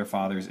 because of their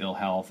father's ill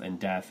health and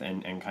death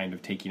and kind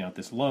of taking out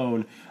this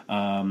loan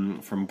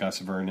from Gus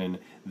Vernon,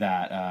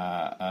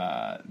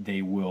 that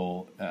they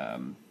will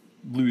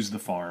lose the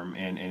farm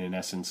and in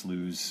essence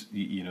lose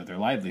their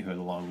livelihood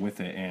along with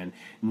it. And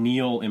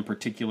Neil in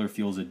particular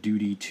feels a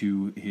duty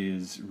to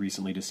his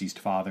recently deceased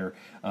father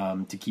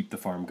to keep the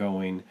farm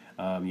going.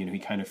 He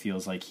kind of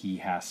feels like he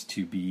has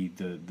to be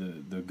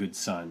the good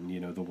son,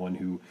 the one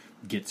who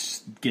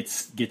gets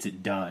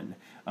it done.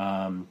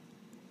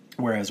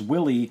 Whereas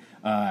Willie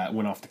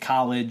went off to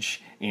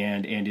college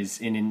and is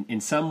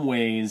in some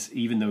ways,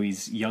 even though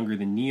he's younger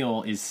than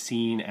Neil, is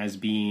seen as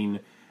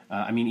being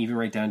even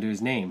right down to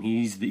his name.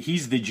 He's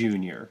the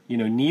junior.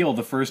 Neil,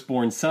 the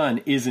firstborn son,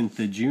 isn't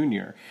the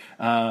junior.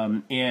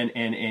 And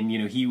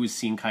he was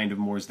seen kind of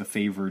more as the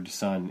favored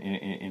son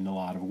in a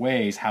lot of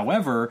ways.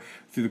 However,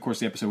 through the course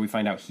of the episode, we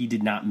find out he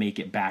did not make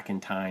it back in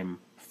time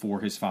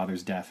for his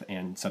father's death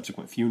and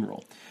subsequent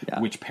funeral,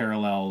 which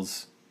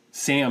parallels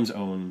Sam's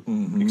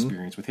own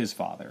experience with his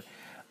father.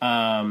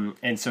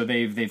 And so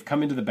they've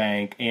come into the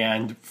bank,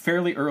 and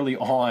fairly early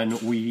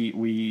on,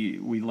 we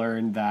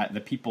learned that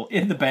the people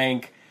in the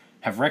bank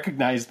have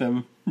recognized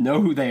them,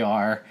 know who they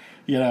are.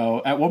 You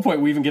know, at one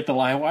point we even get the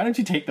line, "Why don't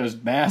you take those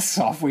masks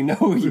off? We know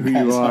who you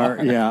guys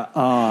are."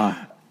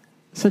 Yeah,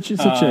 such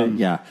a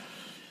yeah.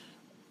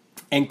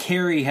 And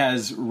Carrie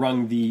has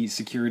rung the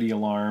security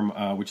alarm,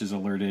 which has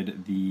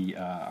alerted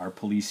our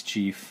police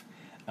chief.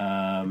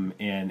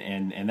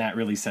 And that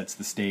really sets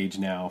the stage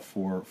now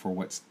for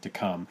what's to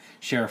come.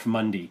 Sheriff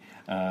Mundy,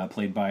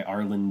 played by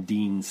Arlen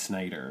Dean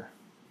Snyder.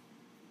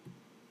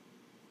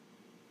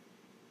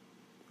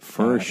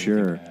 For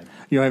sure.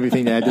 You don't have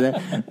anything to add to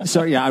that?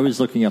 So, yeah, I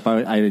was looking up.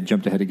 I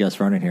jumped ahead of Gus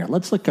Vernon here.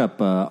 Let's look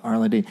up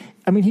Arlen Dean.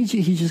 I mean, he's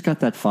just got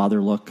that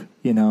father look,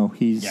 you know.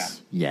 He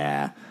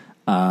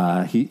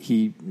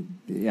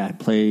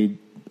played...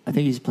 I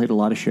think he's played a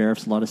lot of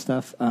sheriffs, a lot of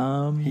stuff.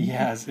 He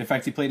has. In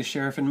fact, he played a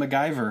sheriff in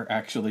MacGyver,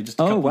 actually, just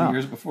a couple of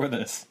years before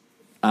this.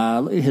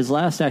 His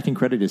last acting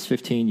credit is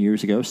 15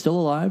 years ago. Still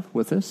alive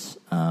with us.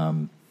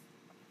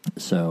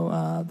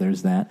 So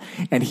there's that.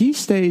 And he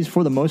stays,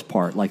 for the most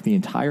part, like the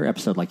entire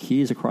episode, like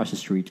he is across the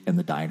street in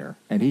the diner.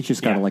 And he's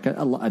just got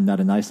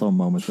a nice little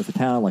moments with the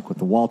town, like with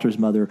the Walters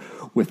mother,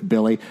 with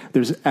Billy.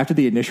 After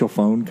the initial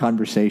phone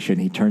conversation,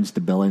 he turns to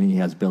Billy and he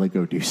has Billy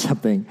go do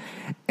something.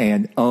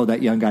 And,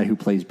 that young guy who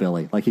plays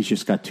Billy, like he's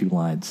just got 2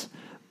 lines.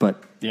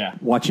 But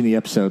watching the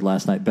episode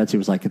last night, Betsy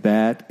was like,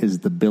 that is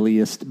the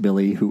billiest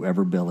Billy who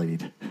ever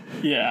billied.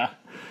 Yeah.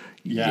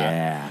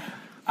 Yeah.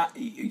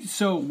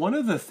 So one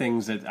of the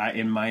things that,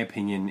 in my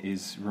opinion,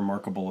 is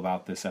remarkable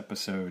about this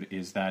episode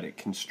is that it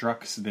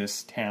constructs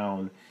this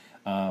town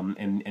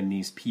and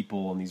these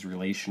people and these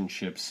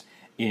relationships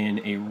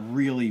in a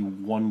really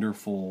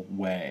wonderful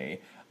way,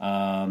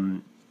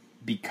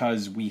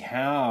 because we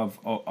have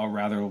a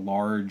rather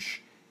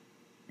large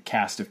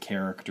cast of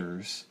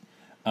characters,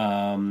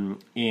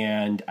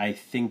 and I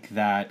think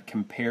that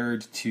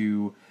compared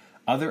to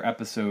other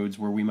episodes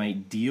where we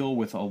might deal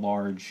with a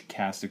large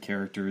cast of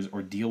characters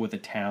or deal with a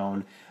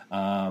town,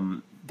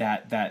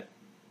 that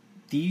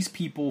these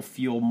people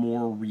feel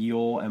more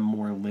real and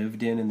more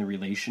lived in, and the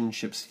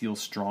relationships feel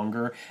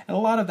stronger. And a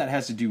lot of that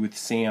has to do with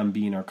Sam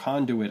being our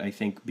conduit, I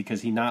think,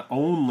 because he not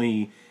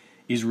only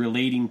is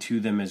relating to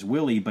them as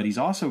Willie, but he's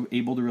also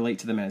able to relate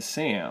to them as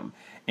Sam.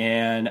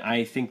 And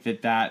I think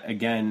that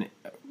again,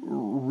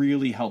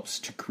 really helps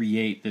to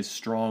create this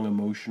strong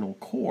emotional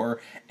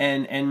core,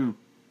 and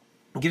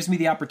gives me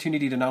the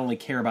opportunity to not only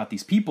care about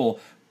these people,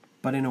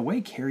 but in a way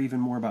care even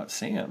more about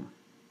Sam.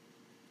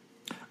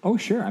 Oh,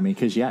 sure. I mean,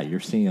 because, you're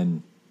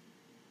seeing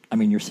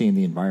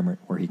the environment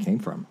where he came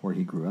from, where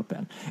he grew up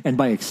in. And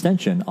by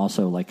extension,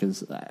 also, I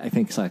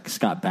think like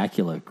Scott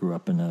Bakula grew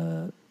up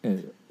in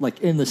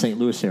in the St.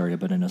 Louis area,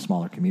 but in a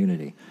smaller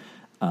community.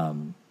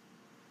 And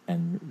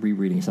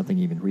rereading something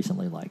even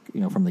recently,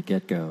 from the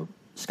get-go,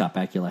 Scott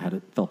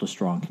Bakula felt a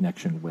strong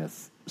connection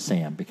with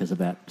Sam because of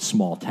that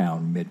small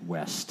town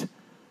Midwest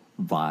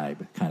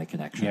vibe kind of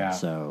connection. Yeah.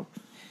 So,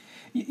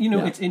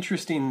 it's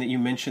interesting that you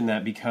mentioned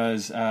that,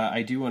 because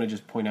I do want to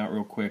just point out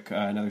real quick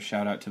another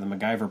shout out to the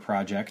MacGyver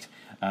Project,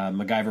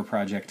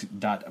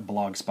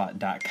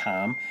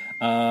 MacGyverproject.blogspot.com.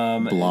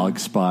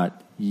 Blogspot,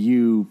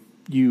 you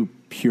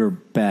pure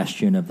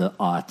bastion of the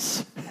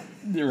aughts.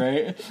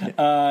 Right.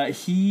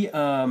 He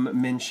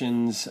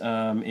mentions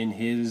in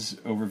his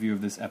overview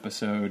of this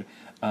episode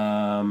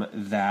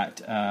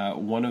that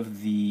one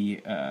of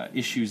the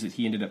issues that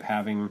he ended up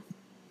having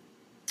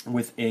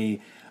with this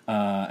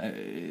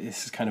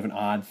is kind of an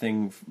odd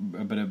thing,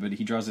 but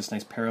he draws this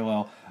nice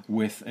parallel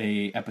with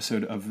a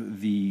episode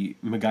of the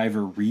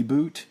MacGyver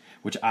reboot,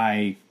 which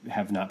I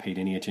have not paid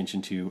any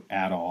attention to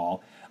at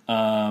all.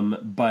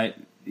 But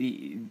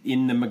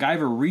in the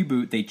MacGyver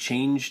reboot, they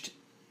changed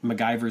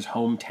MacGyver's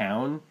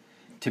hometown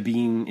to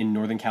being in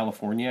Northern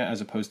California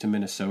as opposed to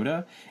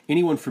Minnesota.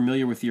 Anyone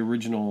familiar with the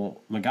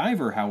original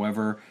MacGyver,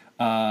 however,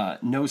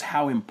 knows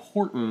how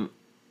important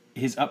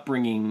his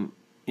upbringing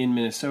in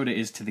Minnesota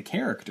is to the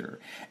character.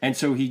 And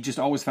so he just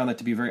always found that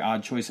to be a very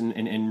odd choice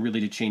and really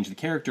to change the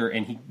character.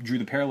 And he drew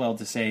the parallel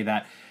to say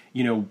that,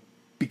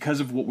 because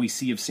of what we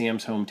see of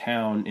Sam's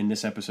hometown in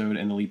this episode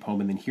and the Leap Home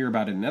and then hear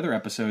about it in other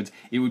episodes,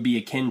 it would be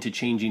akin to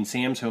changing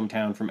Sam's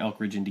hometown from Elk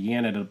Ridge,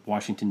 Indiana to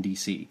Washington,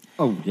 D.C.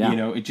 Oh,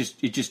 yeah. It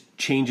just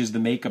changes the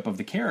makeup of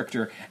the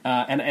character.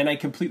 And I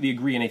completely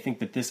agree. And I think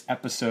that this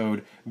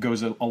episode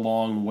goes a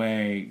long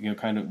way,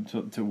 kind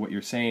of to what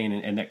you're saying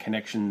and that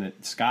connection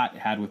that Scott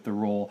had with the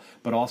role,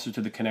 but also to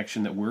the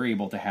connection that we're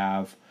able to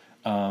have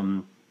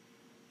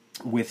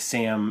with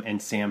Sam,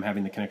 and Sam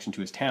having the connection to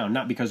his town,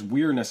 not because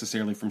we're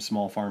necessarily from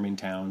small farming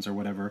towns or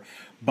whatever,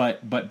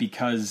 but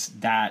because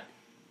that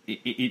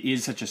it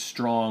is such a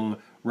strong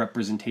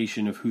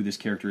representation of who this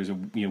character is,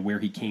 where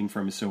he came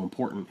from is so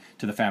important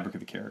to the fabric of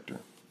the character.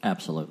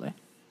 Absolutely.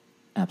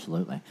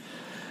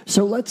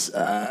 So let's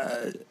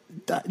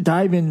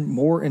dive in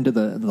more into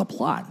the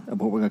plot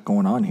of what we got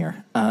going on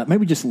here.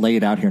 Maybe just lay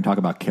it out here and talk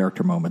about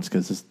character moments,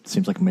 because this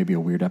seems like maybe a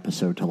weird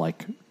episode to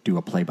do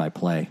a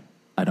play-by-play.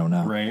 I don't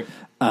know. Right.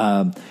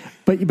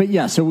 But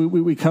yeah, so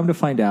we come to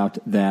find out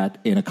that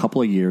in a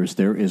couple of years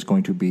there is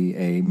going to be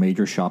a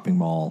major shopping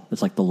mall.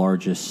 It's like the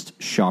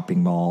largest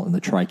shopping mall in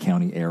the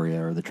Tri-County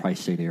area or the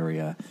Tri-State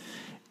area.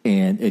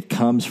 And it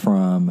comes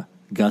from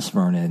Gus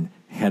Vernon,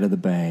 head of the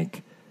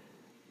bank,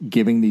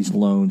 giving these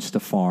loans to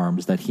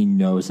farms that he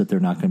knows that they're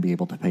not going to be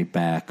able to pay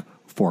back,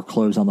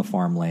 foreclose on the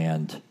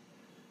farmland,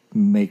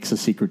 makes a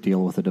secret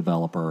deal with a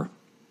developer,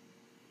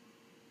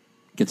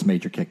 gets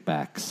major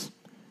kickbacks,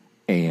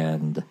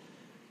 and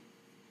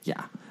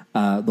yeah.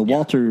 The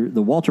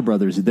Walter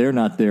brothers, they're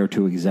not there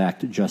to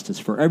exact justice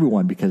for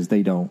everyone because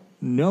they don't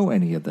know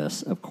any of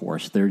this, of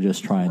course. They're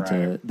just trying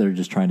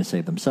to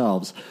save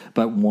themselves.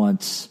 But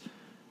once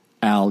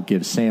Al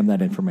gives Sam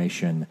that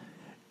information,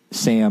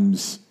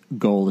 Sam's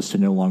goal is to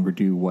no longer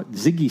do what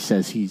Ziggy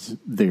says he's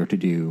there to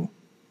do,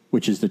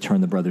 which is to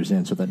turn the brothers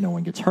in so that no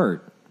one gets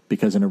hurt.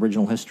 Because in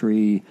original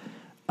history,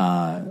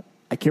 I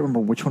can't remember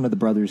which one of the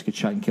brothers gets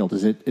shot and killed.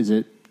 Is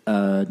it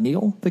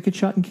Neil that gets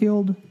shot and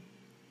killed?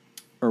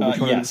 Or which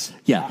one? Yes.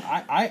 Yeah.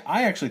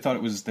 I actually thought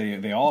it was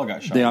they all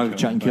got shot. They all got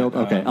shot and killed?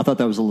 Okay. I thought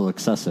that was a little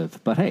excessive,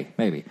 but hey,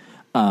 maybe.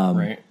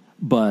 Right.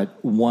 But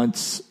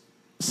once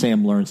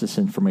Sam learns this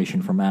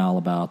information from Al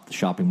about the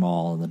shopping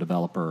mall and the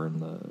developer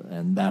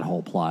and that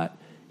whole plot,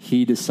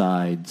 he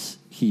decides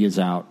he is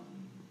out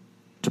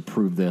to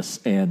prove this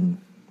and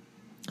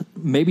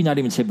maybe not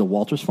even save the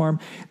Walters farm.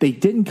 They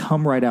didn't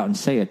come right out and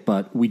say it,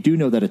 but we do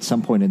know that at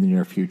some point in the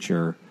near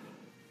future,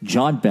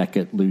 John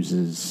Beckett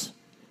loses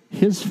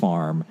his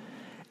farm.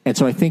 And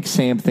so I think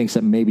Sam thinks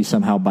that maybe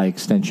somehow by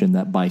extension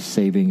that by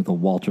saving the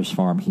Walters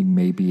farm, he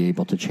may be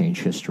able to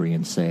change history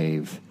and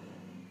save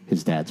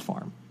his dad's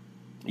farm.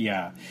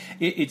 Yeah,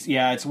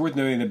 it's worth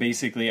noting that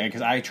basically,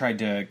 because I tried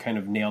to kind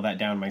of nail that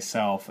down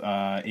myself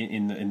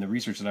in the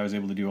research that I was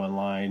able to do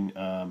online,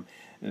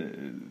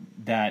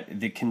 that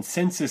the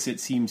consensus, it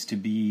seems to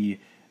be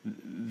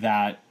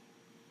that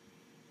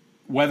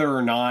whether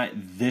or not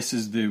this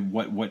is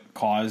what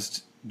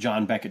caused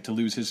John Beckett to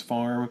lose his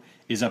farm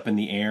is up in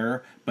the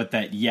air, but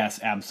that yes,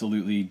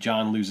 absolutely,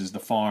 John loses the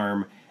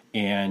farm,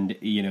 and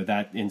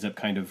that ends up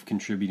kind of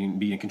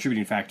being a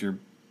contributing factor,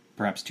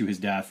 perhaps to his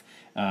death,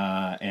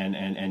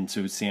 and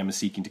so Sam is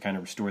seeking to kind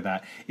of restore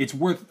that. It's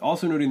worth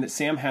also noting that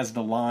Sam has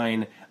the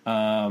line,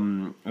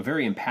 a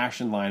very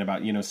impassioned line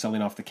about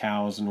selling off the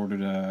cows in order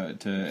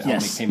to help make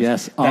payments.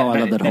 Yes. I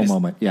love that whole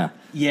moment.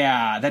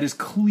 Yeah, that is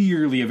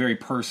clearly a very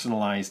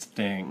personalized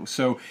thing.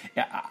 So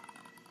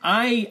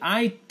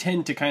I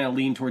tend to kind of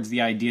lean towards the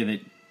idea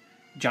that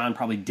John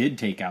probably did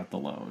take out the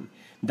loan.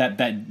 That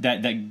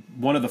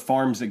one of the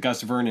farms that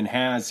Gus Vernon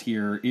has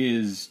here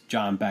is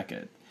John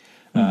Beckett.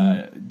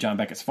 John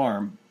Beckett's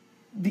farm.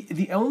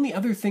 The only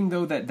other thing,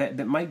 though,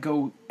 that might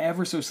go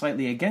ever so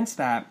slightly against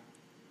that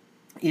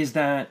is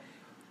that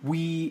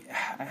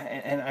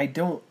I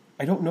don't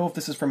know if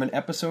this is from an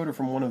episode or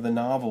from one of the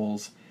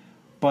novels,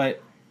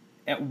 but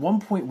at one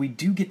point we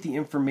do get the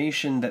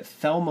information that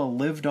Thelma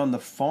lived on the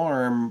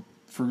farm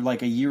for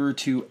like a year or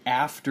two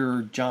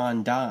after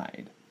John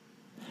died.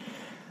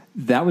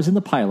 That was in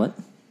the pilot.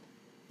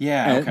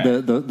 Yeah,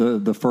 okay.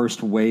 The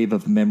first wave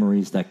of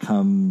memories that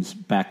comes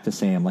back to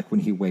Sam, like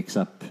when he wakes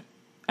up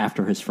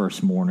after his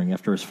first morning,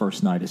 after his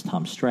first night as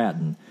Tom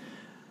Stratton.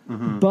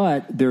 Mm-hmm.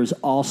 But there's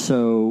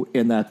also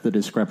in that the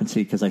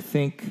discrepancy, because I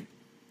think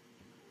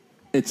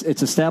it's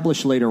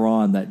established later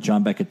on that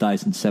John Beckett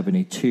dies in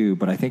 1972,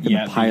 but I think in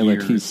the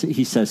pilot he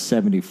says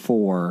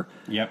 1974.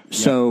 Yep.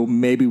 So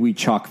maybe we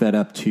chalk that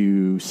up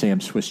to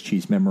Sam's Swiss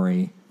cheese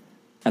memory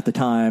at the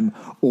time,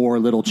 or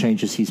little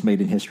changes he's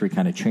made in history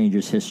kind of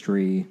changes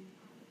history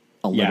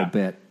a little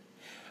bit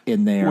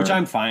in there, which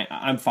I'm fine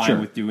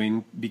with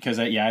doing, because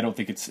I don't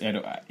think it's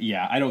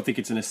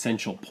an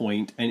essential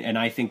point, and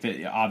I think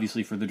that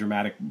obviously for the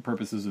dramatic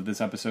purposes of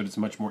this episode, it's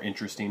much more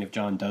interesting if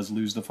John does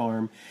lose the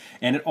farm,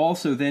 and it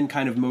also then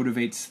kind of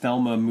motivates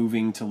Thelma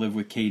moving to live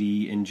with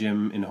Katie and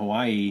Jim in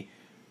Hawaii,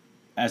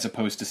 as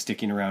opposed to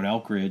sticking around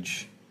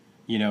Elkridge.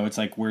 It's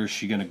like, where's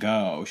she going to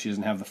go? She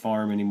doesn't have the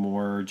farm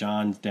anymore.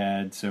 John's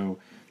dead, so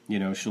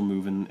she'll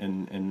move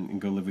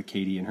and go live with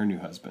Katie and her new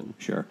husband.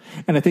 Sure.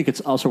 And I think it's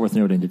also worth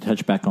noting to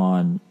touch back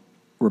on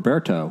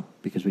Roberto,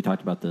 because we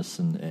talked about this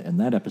in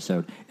that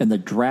episode. In the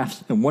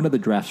drafts, in one of the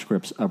draft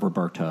scripts of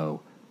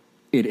Roberto,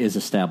 it is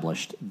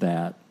established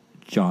that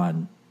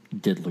John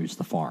did lose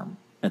the farm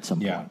at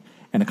some point.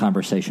 And a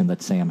conversation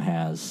that Sam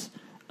has,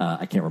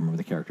 I can't remember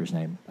the character's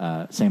name,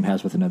 Sam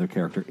has with another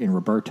character in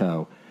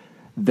Roberto,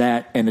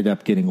 that ended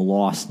up getting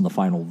lost in the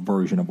final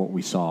version of what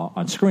we saw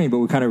on screen. But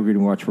we kind of agreed to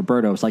watch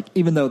Roberto. It's like,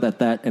 even though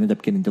that ended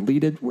up getting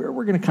deleted,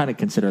 we're going to kind of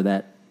consider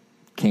that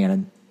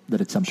canon,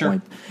 that at some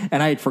point.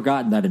 And I had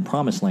forgotten that in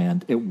Promised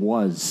Land, it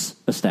was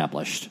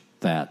established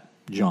that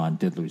John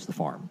did lose the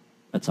farm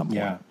at some point.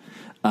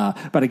 Yeah.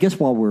 But I guess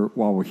while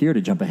we're here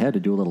to jump ahead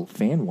to do a little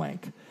fan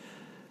wank,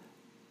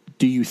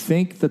 do you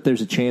think that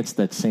there's a chance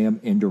that Sam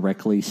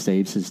indirectly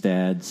saves his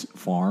dad's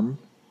farm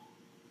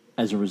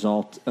as a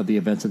result of the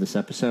events of this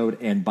episode,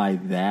 and by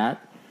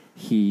that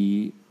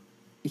he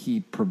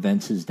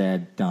prevents his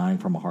dad dying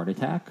from a heart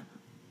attack?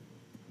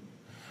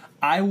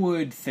 I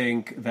would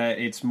think that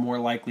it's more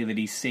likely that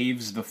he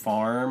saves the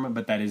farm,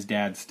 but that his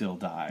dad still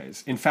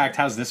dies. In fact,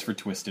 how's this for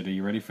twisted? Are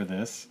you ready for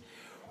this?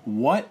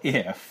 What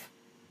if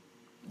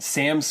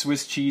Sam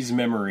Swiss Cheese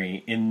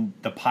memory in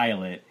the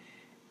pilot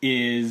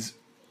is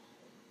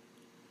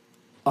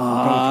both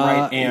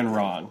right and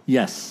wrong?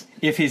 Yes.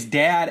 If his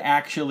dad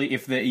actually,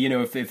 if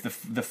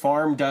the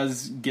farm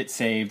does get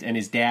saved and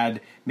his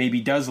dad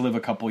maybe does live a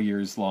couple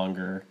years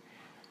longer,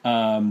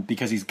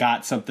 because he's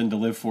got something to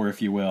live for,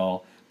 if you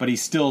will, but he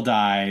still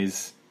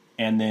dies,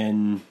 and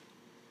then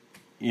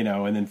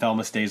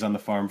Thelma stays on the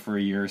farm for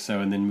a year or so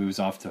and then moves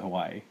off to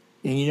Hawaii.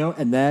 And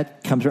and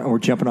that comes around, we're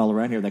jumping all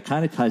around here, that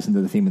kind of ties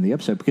into the theme of the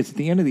episode, because at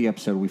the end of the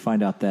episode we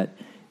find out that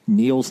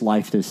Neil's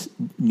life is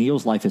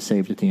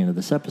saved at the end of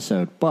this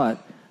episode,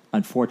 but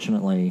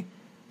unfortunately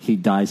he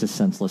dies a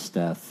senseless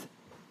death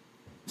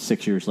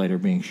 6 years later,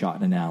 being shot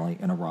in an alley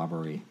in a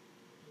robbery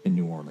in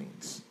New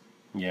Orleans.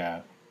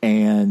 Yeah.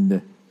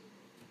 And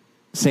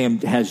Sam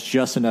has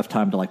just enough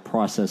time to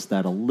process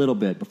that a little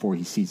bit before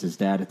he sees his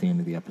dad at the end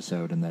of the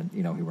episode, and then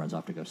he runs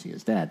off to go see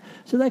his dad.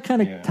 So that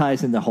kind of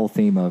ties in the whole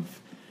theme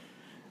of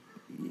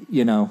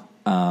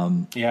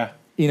because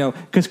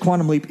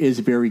Quantum Leap is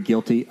very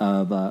guilty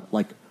of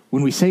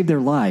when we save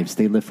their lives,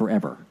 they live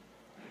forever.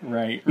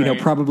 Right.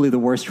 Probably the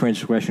worst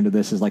transgression to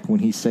this is when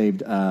he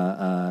saved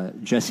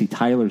Jesse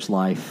Tyler's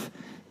life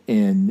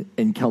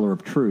in Color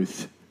of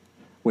Truth,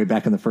 way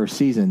back in the first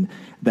season,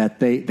 that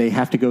they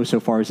have to go so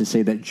far as to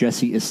say that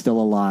Jesse is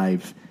still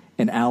alive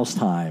in Al's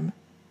time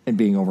and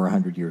being over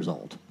 100 years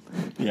old.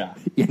 Yeah.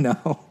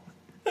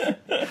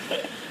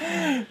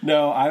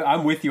 No,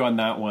 I'm with you on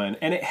that one,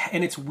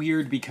 and it's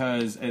weird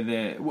because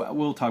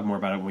we'll talk more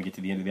about it when we get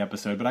to the end of the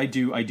episode. But I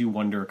do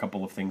wonder a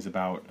couple of things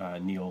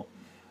about Neil,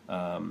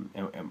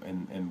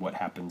 and what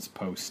happens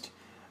post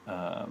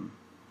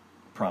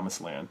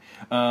Promised Land.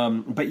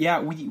 But yeah,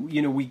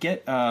 we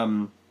get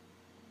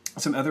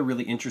some other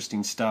really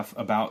interesting stuff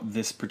about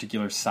this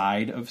particular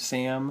side of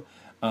Sam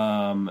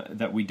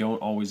that we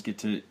don't always get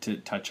to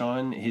touch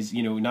on. His,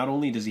 not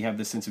only does he have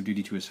this sense of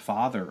duty to his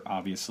father,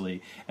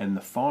 obviously, and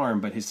the farm,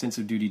 but his sense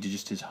of duty to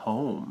just his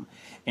home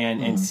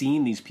and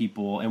seeing these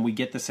people. And we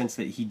get the sense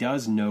that he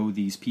does know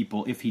these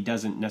people if he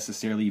doesn't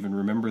necessarily even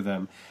remember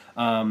them.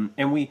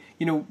 And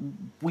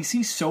we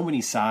see so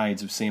many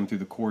sides of Sam through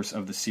the course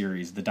of the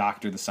series: the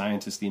doctor, the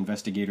scientist, the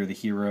investigator, the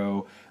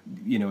hero,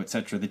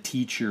 etc., the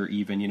teacher,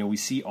 even. We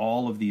see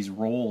all of these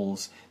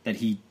roles that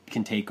he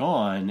can take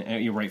on,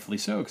 rightfully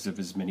so, because of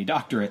his many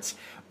doctorates.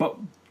 But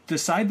the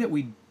side that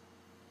we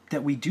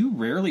do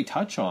rarely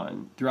touch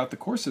on throughout the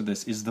course of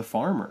this is the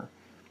farmer.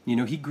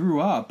 He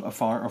grew up a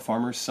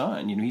farmer's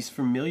son. He's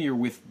familiar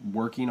with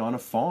working on a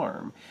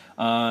farm,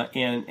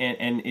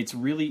 and it's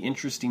really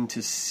interesting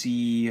to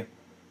see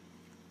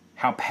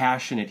how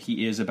passionate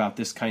he is about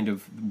this kind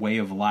of way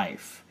of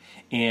life.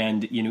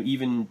 And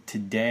even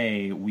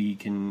today, we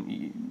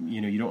can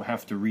you don't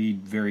have to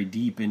read very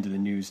deep into the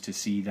news to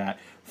see that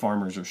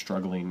farmers are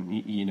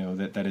struggling.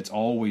 That it's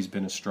always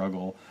been a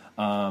struggle,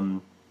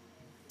 and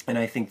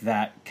I think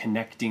that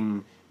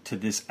connecting to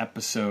this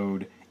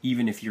episode,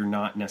 even if you're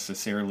not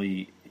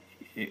necessarily,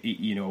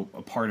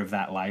 a part of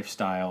that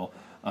lifestyle,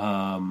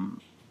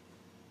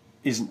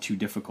 isn't too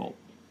difficult.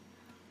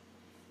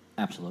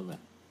 Absolutely.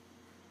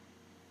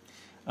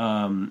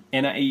 And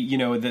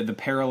the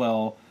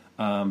parallel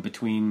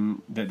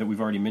between that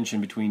we've already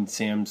mentioned between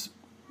Sam's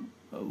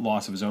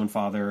loss of his own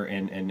father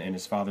and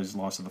his father's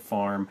loss of the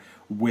farm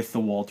with the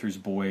Walters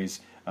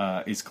boys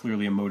is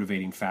clearly a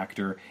motivating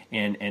factor,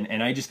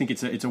 and I just think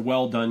it's a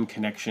well done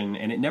connection,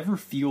 and it never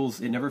feels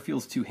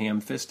too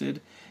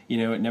ham-fisted.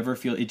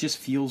 It just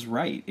feels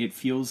right. It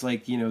feels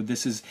like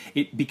this is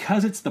it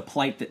because it's the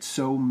plight that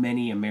so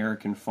many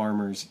American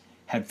farmers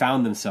had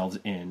found themselves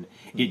in.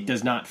 It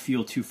does not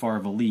feel too far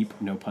of a leap,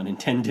 no pun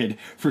intended,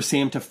 for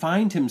Sam to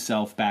find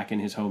himself back in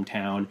his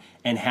hometown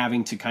and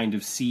having to kind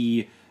of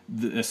see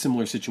a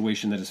similar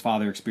situation that his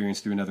father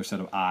experienced through another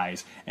set of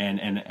eyes.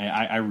 And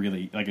I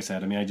really, like I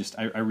said,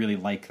 I really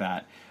like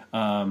that.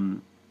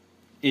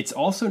 It's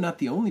also not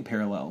the only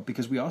parallel,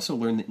 because we also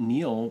learned that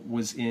Neil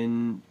was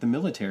in the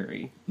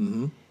military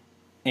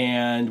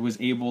and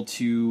was able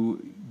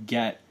to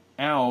get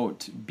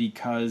out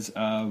because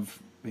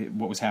of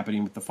what was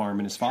happening with the farm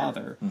and his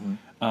father,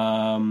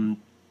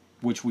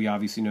 which we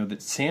obviously know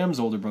that Sam's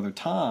older brother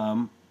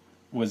Tom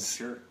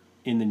was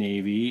in the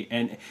Navy,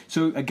 and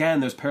so again,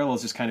 those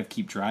parallels just kind of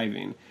keep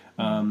driving.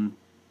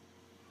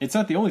 It's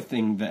not the only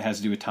thing that has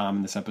to do with Tom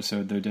in this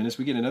episode, though, Dennis.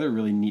 We get another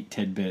really neat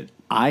tidbit.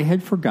 I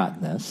had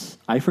forgotten this.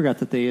 I forgot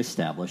that they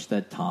established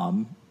that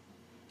Tom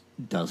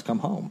does come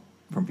home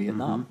from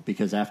Vietnam,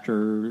 because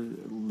after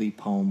Leap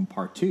Home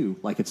Part 2,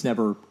 it's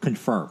never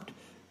confirmed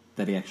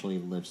that he actually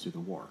lives through the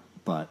war.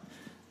 But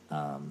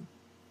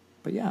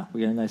yeah, we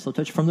get a nice little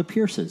touch from the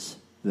Pierces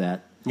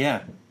that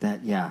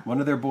one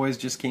of their boys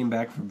just came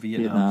back from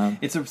Vietnam.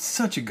 It's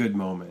such a good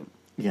moment.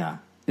 Yeah,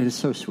 it is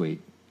so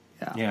sweet.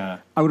 Yeah.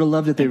 I would have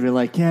loved it. They were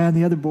like, and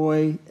the other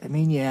boy,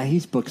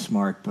 he's book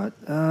smart, but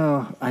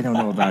I don't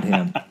know about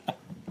him.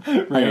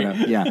 Right. I don't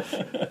know. Yeah.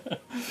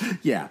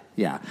 Yeah.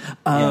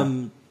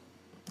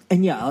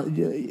 And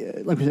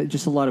like I said,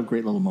 just a lot of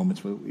great little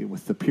moments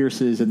with the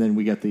Pierces, and then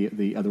we got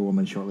the other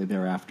woman shortly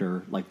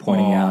thereafter, like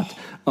pointing out,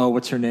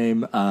 what's her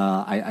name?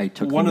 I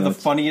took one of the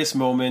funniest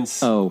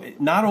moments.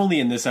 Not only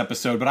in this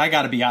episode, but I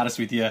got to be honest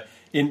with you,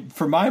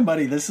 for my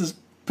money, this is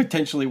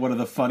potentially one of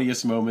the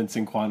funniest moments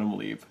in Quantum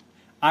Leap.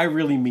 I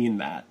really mean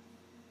that.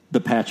 The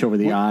patch over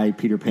the eye,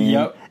 Peter Pan.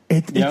 Yep.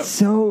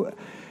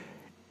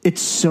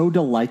 It's so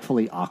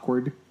delightfully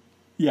awkward.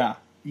 Yeah.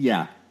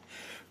 Yeah.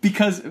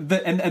 Because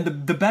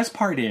the best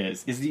part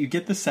is that you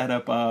get the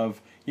setup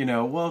of,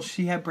 well,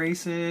 she had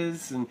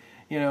braces and,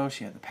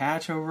 she had the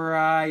patch over her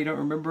eye. You don't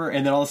remember.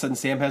 And then all of a sudden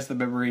Sam has the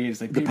memory.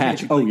 It's like, the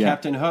patch. Oh, yeah.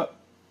 Captain Hook.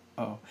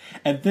 Oh.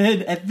 And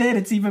then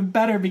it's even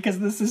better because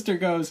the sister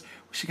goes,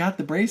 well, she got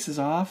the braces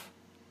off.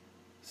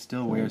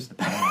 Still wears the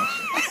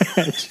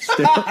patch.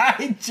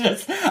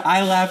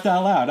 I laughed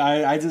out loud.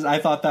 I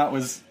thought that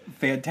was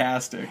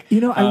fantastic.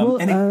 I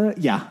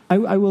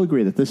will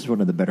agree that this is one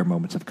of the better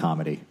moments of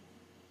comedy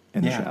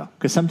in the show,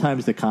 because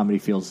sometimes the comedy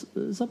feels a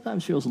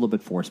little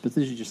bit forced, but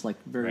this is just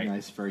like very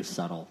nice, very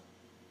subtle.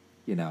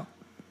 Put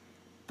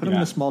them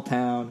in a small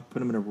town, put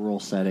them in a rural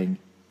setting.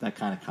 That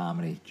kind of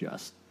comedy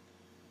just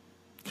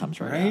comes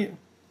right out.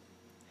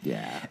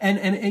 Yeah, and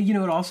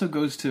it also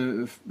goes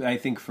to, I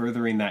think,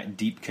 furthering that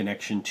deep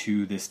connection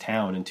to this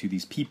town and to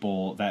these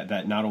people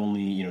that not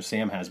only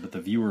Sam has, but the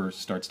viewer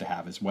starts to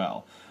have as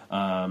well.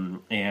 I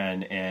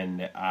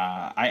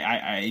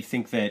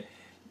think that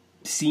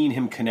seeing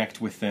him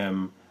connect with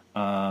them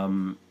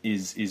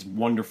is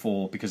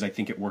wonderful, because I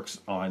think it works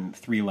on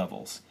three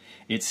levels.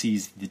 It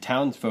sees the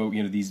townsfolk,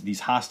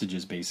 these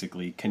hostages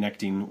basically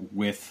connecting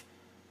with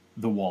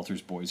the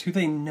Walters boys, who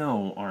they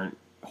know aren't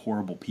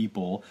horrible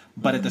people,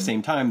 but at the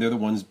same time they're the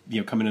ones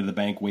coming into the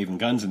bank waving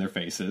guns in their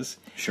faces.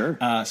 Sure.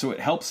 So it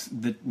helps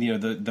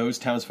those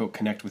townsfolk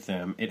connect with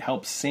them. It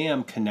helps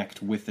Sam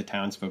connect with the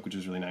townsfolk, which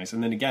is really nice.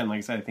 And then again, like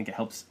I said, I think it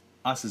helps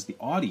us as the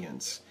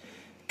audience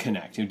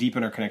connect,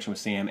 deepen our connection with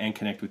Sam and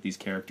connect with these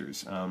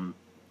characters.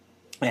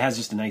 It has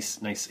just a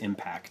nice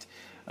impact.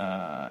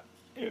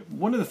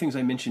 One of the things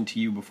I mentioned to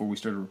you before we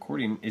started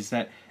recording is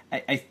that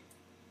I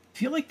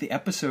feel like the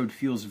episode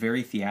feels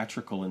very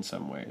theatrical in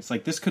some ways.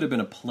 Like this could have been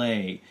a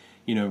play,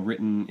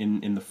 written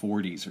in the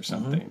 40s or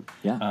something.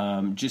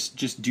 Yeah.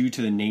 Just due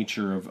to the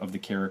nature of the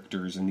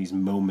characters and these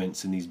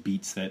moments and these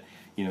beats that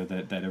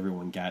that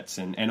everyone gets,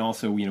 and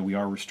also we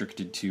are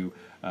restricted to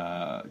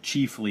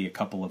chiefly a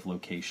couple of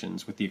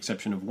locations, with the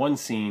exception of one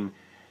scene,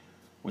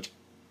 which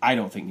I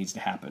don't think needs to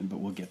happen, but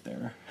we'll get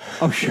there.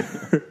 Oh,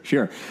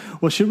 sure.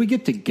 Well, should we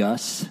get to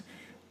Gus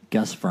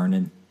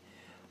Vernon?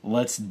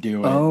 Let's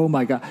do it. Oh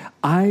my God!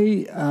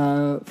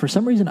 For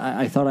some reason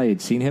I thought I had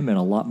seen him in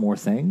a lot more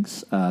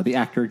things. The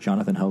actor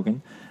Jonathan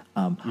Hogan.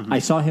 I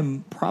saw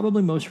him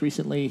probably most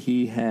recently.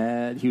 He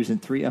was in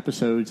 3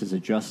 episodes as a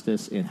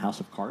justice in House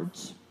of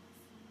Cards.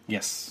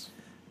 Yes,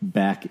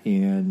 back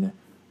in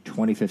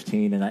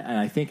 2015, and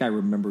I think I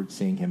remembered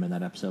seeing him in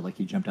that episode. Like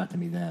he jumped out to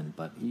me then,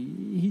 but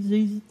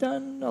he's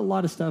done a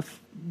lot of stuff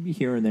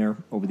here and there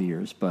over the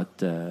years.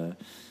 But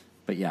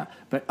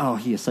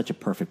he is such a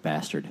perfect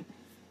bastard.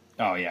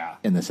 Oh yeah,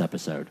 in this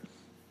episode.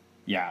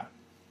 Yeah,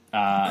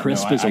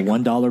 crisp as a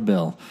 $1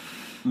 bill.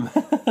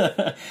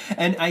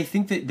 And I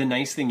think that the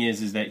nice thing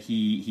is that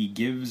he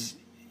gives,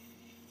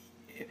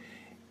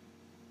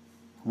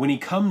 when he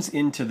comes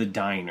into the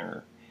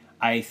diner,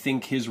 I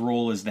think his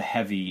role as the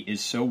heavy is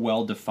so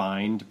well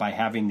defined by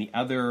having the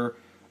other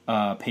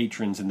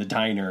patrons in the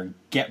diner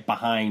get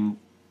behind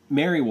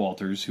Mary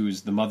Walters, who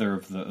is the mother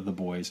of the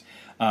boys,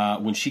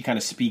 when she kind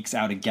of speaks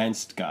out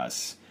against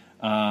Gus.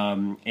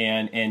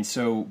 And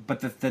so,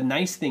 but the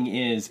nice thing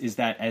is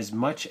that as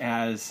much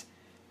as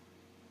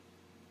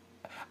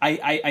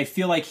I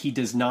feel like he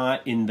does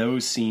not, in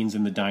those scenes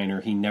in the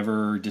diner, he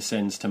never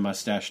descends to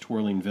mustache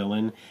twirling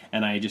villain,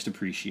 and I just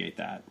appreciate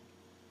that.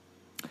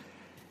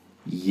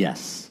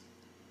 Yes.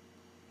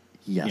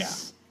 Yeah.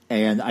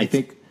 And I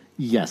think,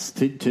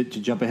 to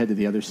jump ahead to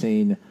the other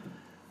scene,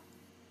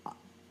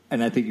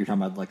 and I think you're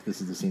talking about, like, this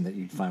is the scene that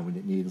you'd find when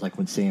it needs, like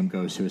when Sam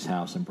goes to his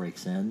house and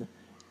breaks in.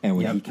 And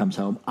when he comes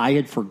home, I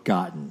had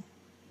forgotten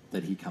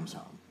that he comes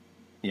home.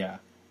 Yeah.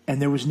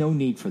 And there was no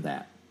need for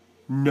that.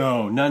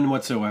 No, none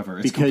whatsoever.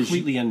 It's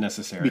completely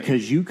unnecessary.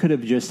 Because you could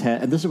have just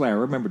had, and this is why I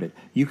remembered it,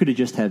 you could have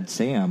just had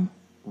Sam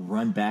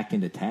run back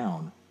into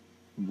town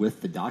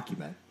with the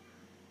document,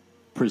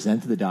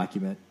 present the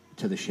document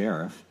to the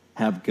sheriff,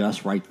 have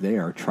Gus right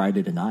there try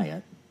to deny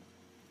it.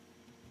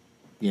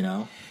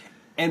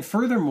 And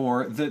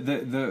furthermore,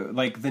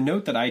 the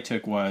note that I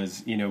took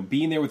was,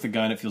 being there with the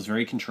gun, it feels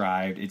very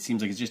contrived. It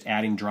seems like it's just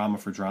adding drama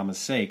for drama's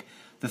sake.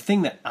 The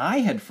thing that I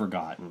had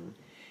forgotten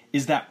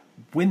is that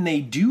when they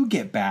do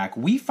get back,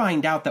 we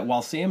find out that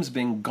while Sam's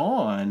been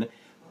gone,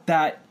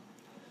 that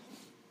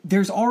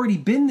there's already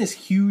been this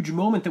huge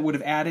moment that would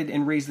have added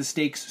and raised the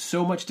stakes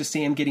so much to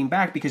Sam getting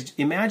back. Because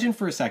imagine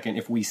for a second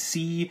if we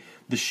see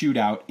the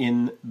shootout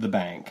in the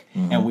bank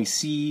and we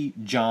see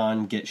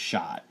John get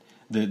shot,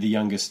 the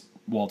youngest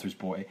Walter's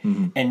boy.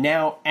 And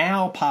now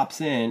Al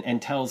pops in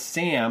and tells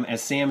Sam,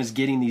 as Sam is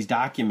getting these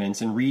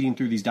documents and reading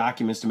through these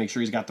documents to make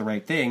sure he's got the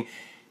right thing,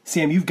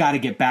 Sam, you've got to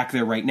get back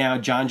there right now.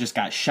 John just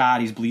got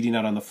shot. He's bleeding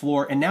out on the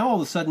floor. And now all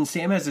of a sudden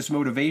Sam has this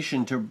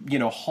motivation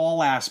to,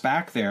 haul ass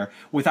back there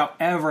without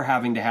ever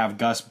having to have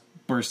Gus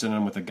burst in on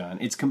him with a gun.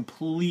 It's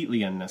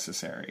completely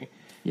unnecessary.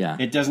 Yeah.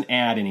 It doesn't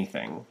add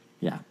anything.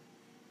 Yeah.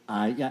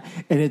 And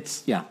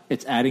it's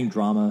adding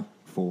drama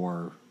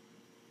for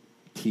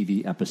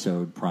TV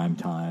episode,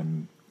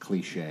 primetime,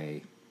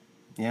 cliche.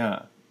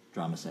 Yeah.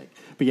 Drama's sake.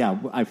 But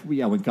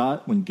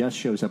when Gus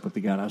shows up with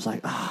the gun, I was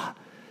like,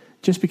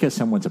 just because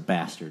someone's a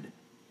bastard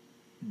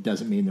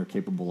doesn't mean they're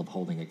capable of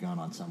holding a gun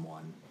on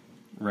someone.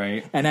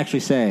 Right. And actually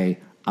say,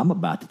 I'm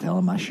about to tell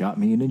him I shot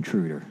me an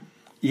intruder.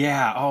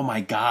 Yeah. Oh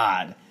my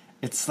God.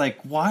 It's like,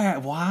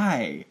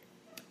 why?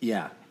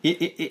 Yeah.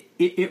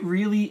 It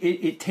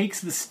really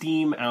takes the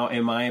steam out,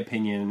 in my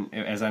opinion,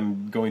 as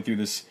I'm going through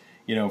this,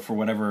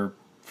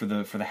 for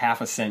the half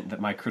a cent that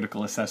my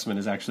critical assessment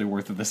is actually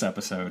worth of this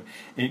episode.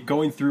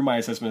 Going through my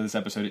assessment of this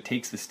episode, it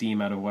takes the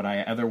steam out of what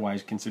I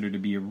otherwise consider to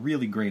be a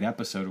really great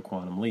episode of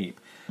Quantum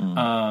Leap.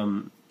 I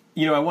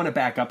want to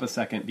back up a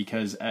second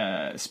because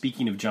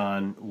speaking of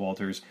John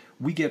Walters,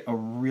 we get a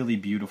really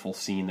beautiful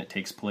scene that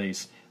takes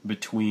place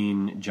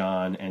between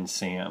John and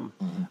Sam.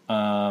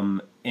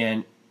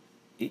 And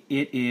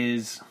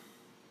it's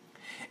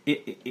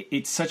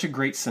such a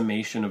great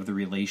summation of the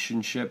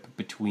relationship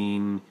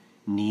between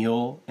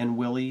Neil and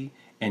Willie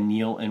and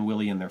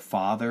their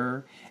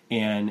father.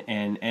 And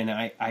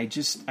I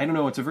don't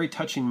know, it's a very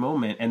touching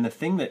moment. And the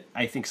thing that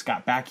I think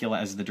Scott Bakula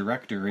as the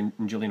director and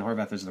Gillian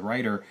Horvath as the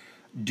writer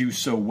do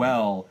so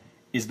well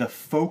is the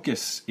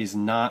focus is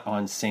not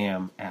on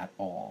Sam at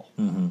all.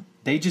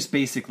 They just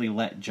basically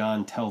let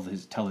John tell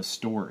his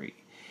story.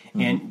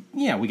 And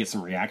we get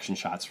some reaction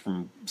shots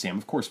from Sam.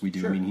 Of course we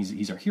do. Sure. I mean,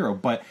 he's our hero,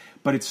 but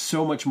it's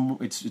so much more.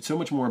 It's so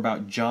much more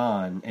about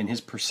John and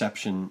his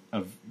perception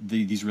of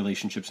these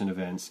relationships and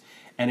events.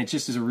 And it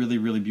just is a really,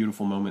 really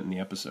beautiful moment in the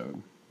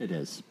episode. It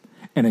is.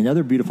 And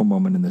another beautiful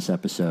moment in this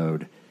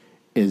episode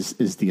is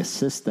the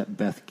assist that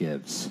Beth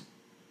gives.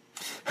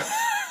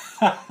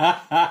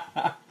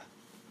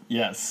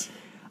 Yes,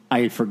 I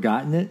had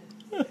forgotten it,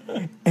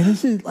 and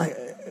this is like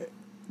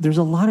there's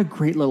a lot of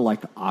great little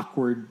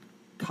awkward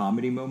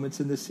comedy moments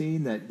in the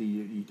scene that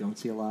you don't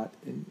see a lot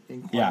in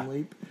Quantum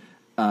Leap.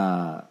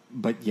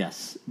 But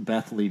yes,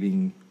 Beth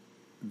leaving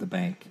the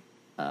bank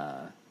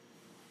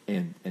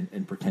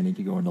and pretending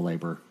to go into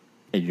labor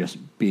and just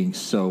being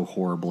so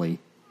horribly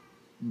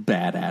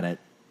bad at it.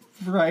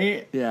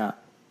 Right? Yeah.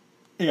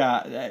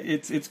 Yeah,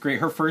 it's great.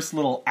 Her first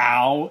little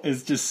ow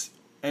is just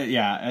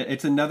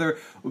it's another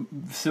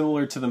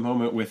similar to the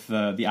moment with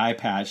the eye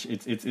patch.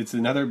 It's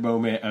another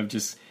moment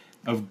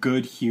of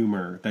good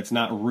humor that's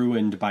not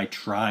ruined by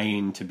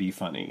trying to be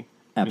funny.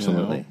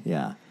 Absolutely,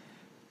 yeah.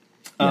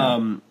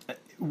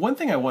 One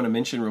thing I want to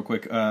mention real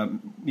quick,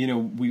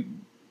 we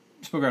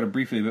spoke about it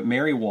briefly, but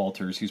Mary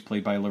Walters, who's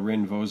played by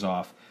Lorin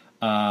Vozoff,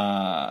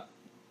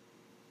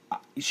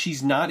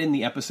 she's not in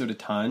the episode a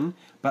ton,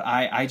 but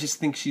I just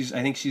think she's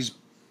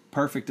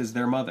perfect as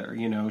their mother.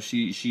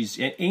 She's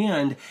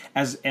and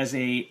as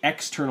a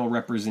external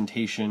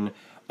representation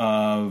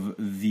of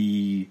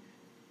the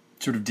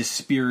sort of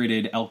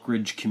dispirited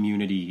Elkridge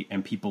community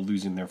and people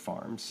losing their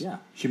farms. Yeah.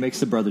 She makes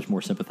the brothers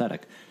more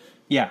sympathetic.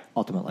 Yeah.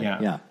 Ultimately.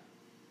 Yeah.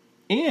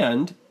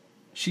 And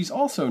she's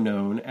also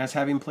known as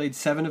having played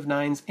Seven of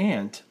Nine's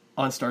aunt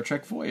on Star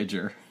Trek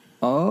Voyager.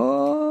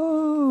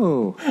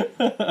 Oh.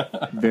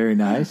 Very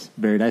nice.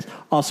 Very nice.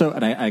 Also,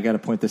 and I got to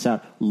point this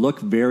out, look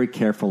very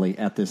carefully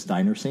at this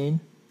diner scene.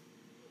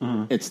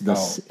 Mm-hmm. It's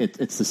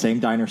the same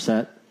diner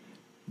set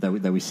that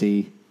we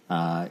see.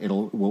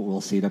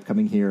 We'll see it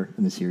upcoming here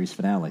in the series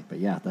finale. But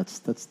yeah, that's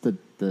the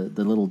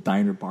little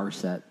diner bar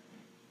set.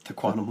 The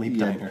Quantum Leap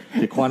diner.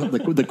 The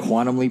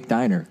Quantum Leap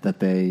diner that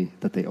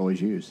they always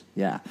use.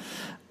 Yeah.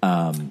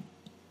 But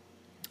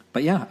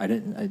yeah,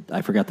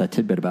 I forgot that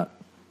tidbit about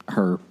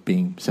her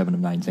being Seven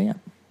of Nine's aunt.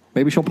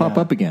 Maybe she'll pop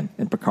up again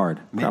in Picard.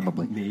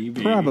 Probably.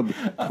 Maybe.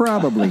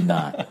 Probably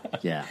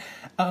not. Yeah.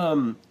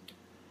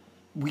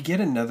 We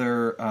get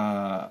another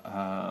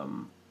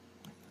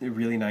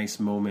really nice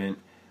moment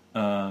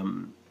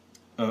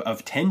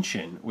of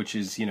tension, which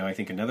is, I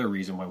think another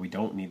reason why we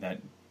don't need that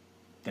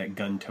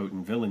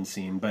gun-toting villain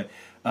scene, but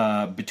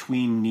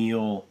between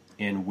Neil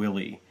and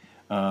Willie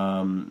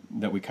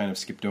that we kind of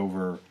skipped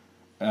over,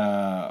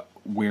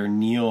 where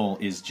Neil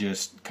is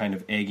just kind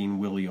of egging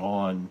Willie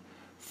on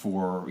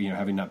for,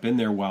 having not been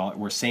there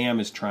where Sam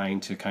is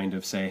trying to kind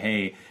of say,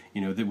 hey,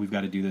 that we've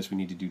got to do this, we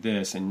need to do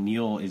this. And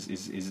Neil is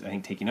I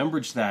think, taking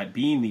umbrage to that,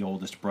 being the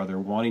oldest brother,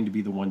 wanting to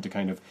be the one to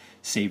kind of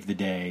save the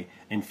day,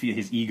 and feel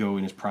his ego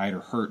and his pride are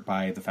hurt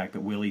by the fact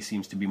that Willie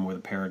seems to be more the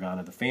paragon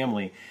of the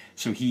family.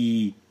 So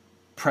he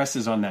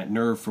presses on that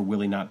nerve for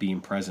Willie not being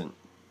present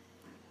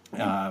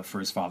for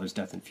his father's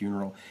death and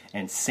funeral.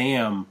 And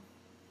Sam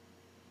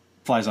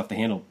flies off the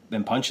handle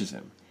and punches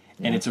him.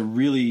 Yeah. And it's a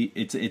really,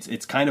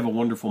 it's kind of a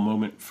wonderful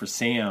moment for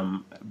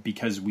Sam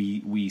because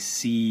we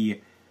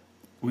see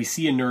we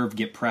see a nerve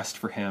get pressed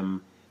for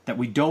him that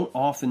we don't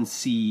often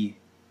see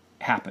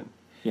happen.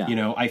 Yeah. You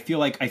know, I feel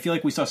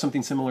like we saw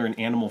something similar in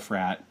Animal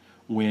Frat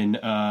when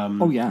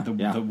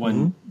the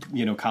one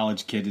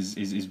college kid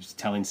is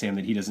telling Sam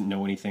that he doesn't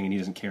know anything and he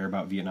doesn't care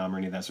about Vietnam or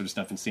any of that sort of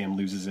stuff, and Sam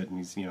loses it and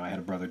he's I had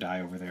a brother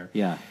die over there.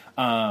 Yeah.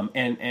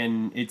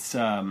 And it's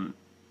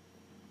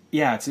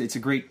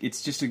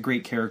it's just a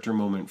great character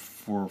moment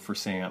for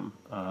Sam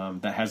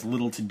that has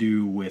little to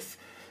do with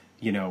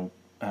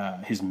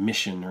his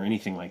mission or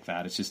anything like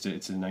that. It's just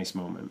it's a nice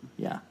moment.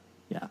 Yeah.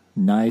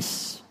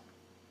 Nice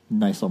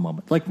little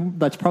moment. Like,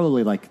 that's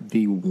probably like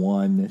the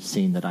one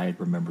scene that I had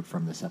remembered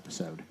from this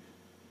episode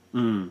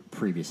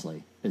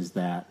previously, is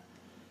that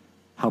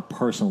how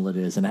personal it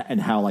is,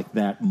 and how like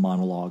that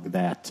monologue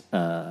that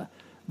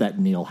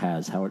Neil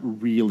has, how it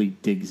really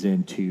digs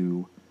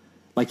into,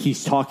 like,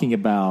 he's talking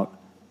about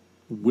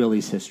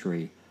Willie's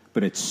history,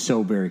 but it's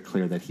so very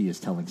clear that he is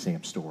telling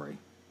Sam's story.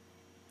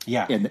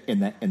 Yeah. In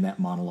that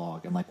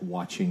monologue, and like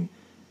watching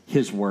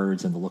his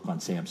words and the look on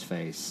Sam's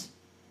face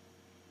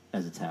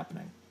as it's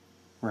happening.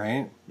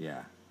 Right.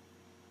 Yeah.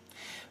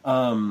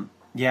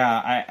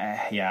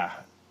 Yeah.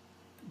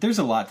 There's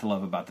a lot to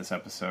love about this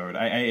episode.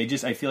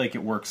 I feel like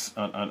it works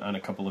on a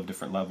couple of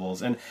different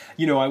levels. And,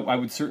 I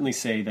would certainly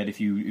say that if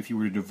you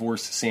were to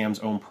divorce Sam's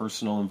own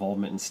personal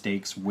involvement and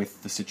stakes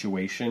with the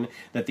situation,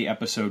 that the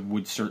episode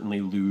would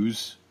certainly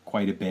lose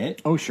quite a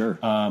bit. Oh, sure.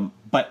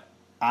 But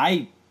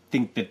I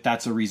think that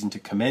that's a reason to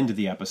commend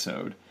the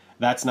episode.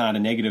 That's not a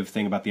negative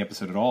thing about the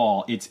episode at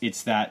all.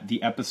 It's that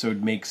the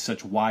episode makes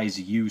such wise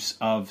use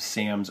of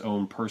Sam's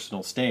own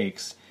personal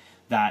stakes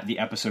that the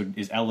episode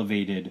is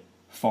elevated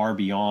far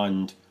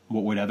beyond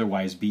what would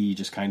otherwise be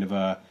just kind of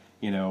a,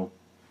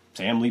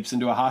 Sam leaps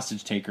into a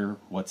hostage taker.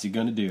 What's he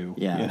going to do?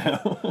 Yeah.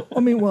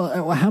 I mean,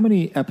 how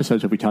many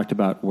episodes have we talked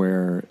about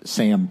where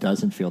Sam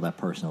doesn't feel that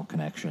personal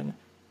connection?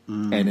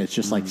 And it's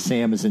just like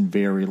Sam is in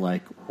very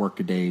like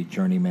workaday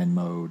journeyman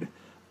mode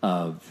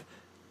of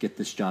get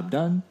this job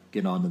done,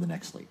 get on to the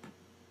next leap.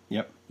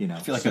 Yep. I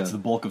feel like that's the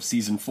bulk of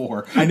season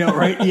 4. I know,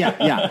 right?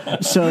 Yeah.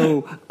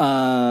 So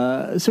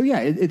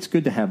it's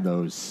good to have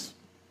those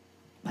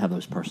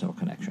personal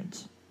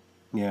connections.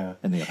 Yeah.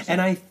 In the episode.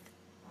 And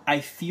I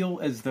feel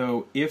as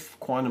though if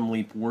Quantum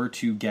Leap were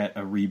to get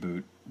a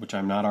reboot, which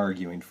I'm not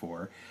arguing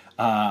for,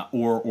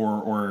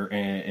 or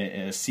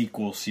a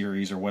sequel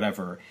series or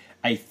whatever,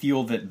 I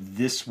feel that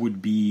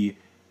we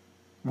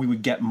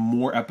would get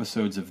more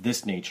episodes of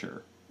this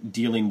nature,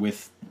 dealing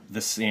with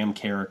the Sam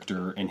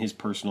character and his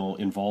personal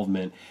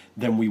involvement,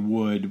 than we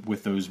would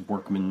with those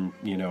workmen,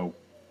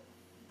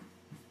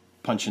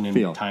 punching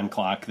in time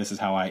clock. This is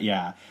how I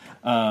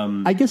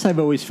guess I've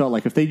always felt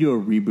like if they do a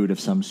reboot of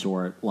some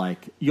sort,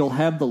 like, you'll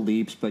have the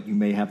leaps, but you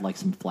may have like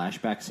some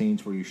flashback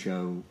scenes where you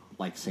show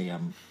like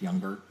Sam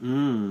younger.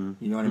 You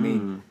know what I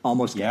mean?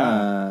 Almost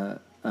a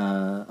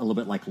little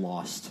bit like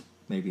Lost,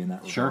 maybe, in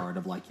that regard,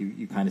 of like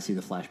you kind of see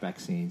the flashback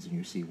scenes and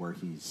you see where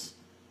he's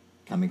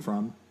coming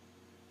from.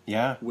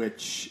 Yeah.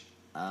 Which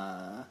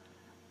I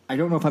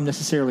don't know if I'm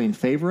necessarily in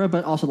favor of,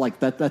 but also like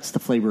that's the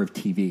flavor of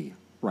TV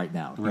right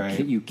now.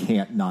 Right. You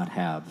can't not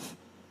have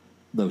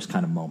those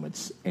kind of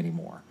moments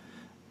anymore.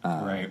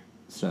 Right.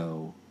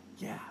 So,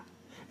 yeah.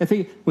 I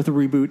think with a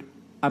reboot,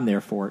 I'm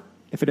there for it.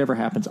 If it ever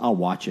happens, I'll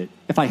watch it.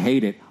 If I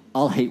hate it,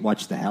 I'll hate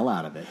watch the hell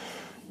out of it.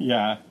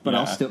 Yeah. But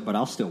I'll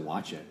still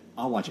watch it.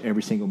 I'll watch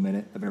every single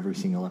minute of every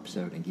single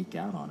episode and geek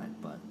out on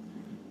it. But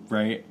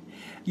right.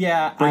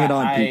 Yeah. Bring it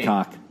on,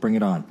 Peacock. Bring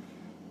it on.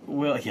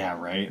 Well, yeah,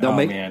 right.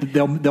 Man.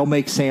 They'll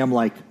make Sam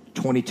like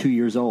 22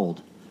 years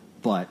old,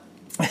 but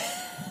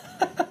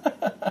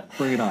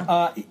bring it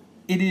on.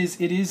 It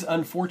is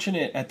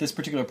unfortunate at this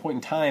particular point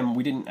in time.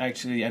 We didn't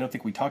actually. I don't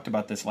think we talked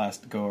about this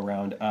last go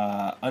around.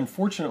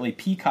 Unfortunately,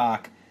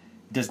 Peacock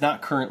does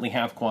not currently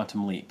have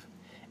Quantum Leap,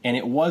 and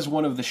it was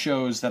one of the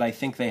shows that I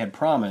think they had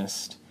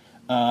promised.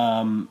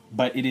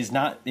 But it is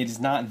not. It is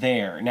not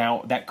there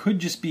now. That could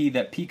just be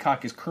that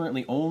Peacock is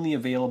currently only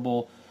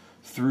available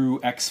through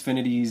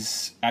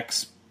Xfinity's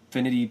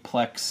Xfinity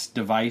Plex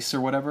device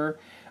or whatever.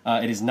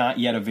 It is not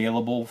yet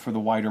available for the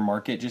wider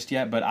market just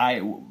yet, but I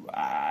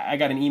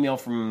got an email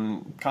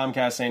from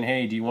Comcast saying,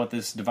 hey, do you want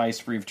this device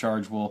free of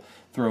charge? We'll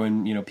throw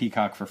in,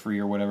 Peacock for free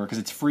or whatever, because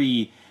it's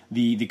free.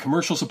 The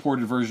commercial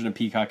supported version of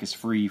Peacock is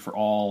free for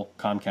all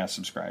Comcast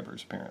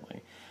subscribers,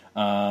 apparently.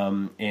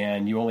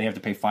 And you only have to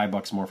pay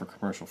 $5 more for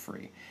commercial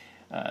free.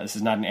 This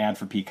is not an ad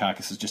for Peacock.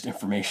 This is just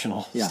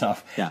informational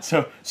stuff. Yeah.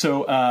 So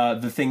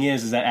the thing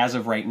is that as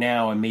of right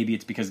now, and maybe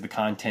it's because the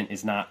content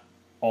is not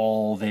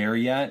all there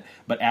yet,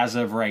 but as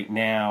of right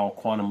now,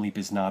 Quantum Leap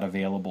is not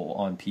available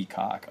on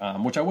Peacock,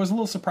 which I was a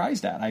little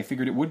surprised at. I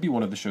figured it would be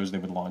one of the shows they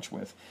would launch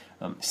with.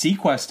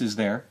 Sequest is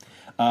there.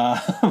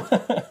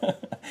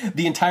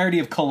 The entirety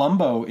of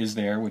Columbo is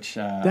there, which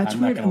I'm not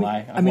going to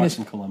lie. I'm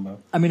watching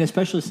Columbo. I mean,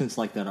 especially since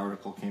like that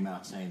article came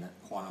out saying that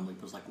Quantum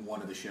Leap was like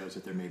one of the shows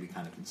that they're maybe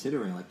kind of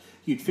considering. Like,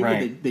 you'd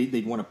figure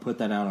they'd want to put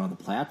that out on the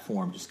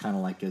platform, just kind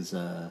of like as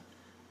a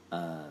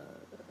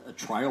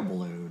trial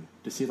balloon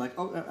to see like,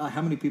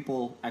 how many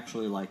people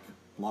actually like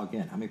log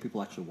in? How many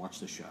people actually watch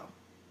the show?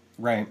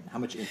 Right. How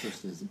much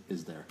interest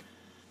is there?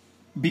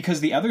 Because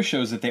the other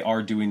shows that they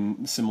are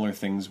doing similar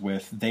things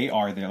with, they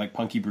are there, like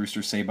Punky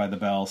Brewster, Saved by the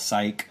Bell,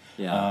 Psych.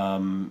 Yeah.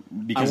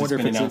 Because I wonder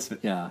it's been announced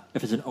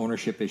if it's an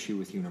ownership issue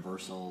with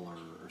Universal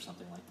or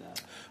something like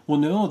that. Well,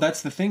 no,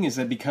 that's the thing, is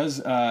that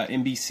because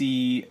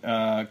NBC,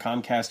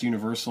 Comcast,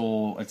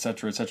 Universal, et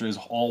cetera, is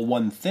all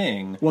one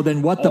thing. Well,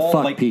 then what the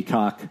fuck,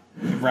 Peacock?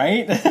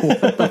 Right?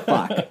 What the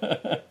fuck?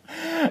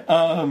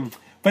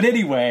 But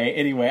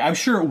anyway, I'm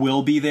sure it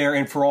will be there,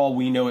 and for all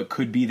we know, it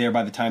could be there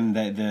by the time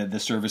that the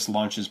service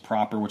launches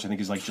proper, which I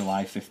think is like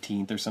July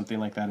 15th or something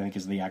like that. I think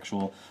is the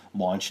actual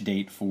launch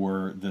date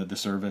for the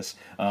service,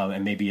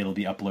 and maybe it'll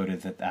be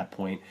uploaded at that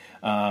point.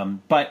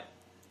 But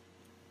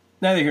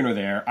neither here nor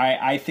there.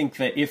 I think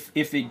that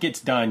if it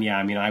gets done, yeah,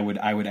 I mean, I would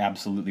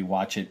absolutely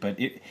watch it, but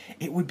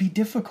it would be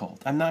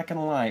difficult. I'm not going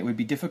to lie, it would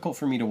be difficult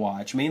for me to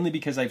watch, mainly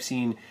because I've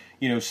seen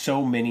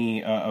so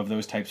many of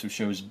those types of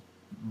shows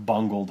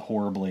bungled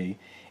horribly,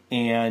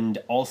 and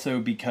also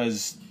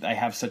because I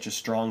have such a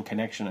strong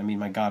connection. I mean,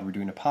 my God, we're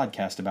doing a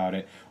podcast about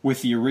it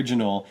with the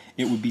original.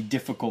 It would be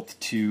difficult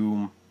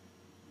to,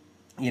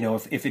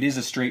 if it is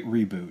a straight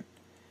reboot,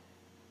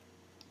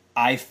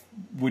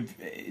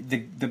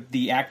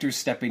 the actors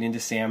stepping into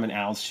Sam and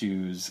Al's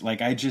shoes,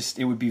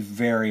 it would be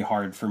very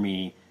hard for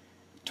me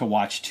to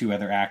watch two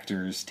other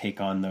actors take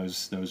on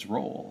those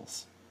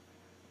roles.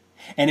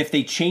 And if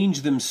they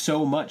change them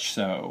so much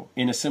so,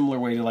 in a similar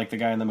way to like the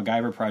guy on the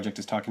MacGyver project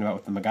is talking about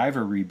with the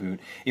MacGyver reboot,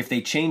 if they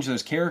change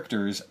those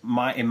characters,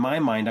 in my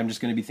mind, I'm just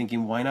going to be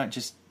thinking, why not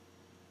just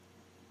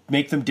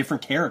make them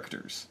different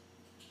characters?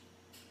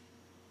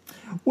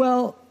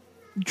 Well,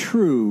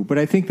 true, but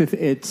I think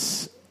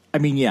that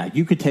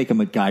you could take a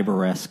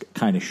MacGyver-esque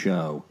kind of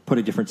show, put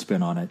a different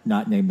spin on it,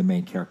 not name the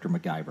main character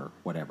MacGyver,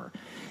 whatever.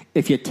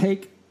 If you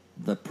take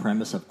the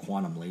premise of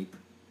Quantum Leap,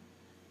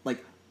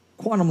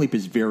 Quantum Leap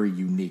is very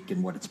unique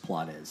in what its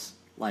plot is.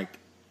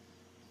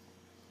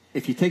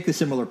 If you take the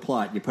similar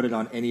plot, you put it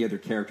on any other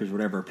characters,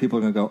 whatever, people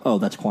are going to go, "Oh,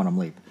 that's Quantum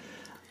Leap."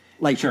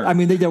 Sure. I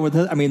mean, they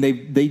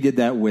did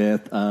that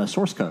with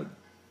Source Code,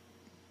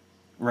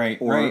 right?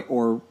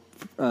 Or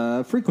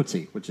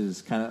Frequency, which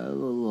is kind of a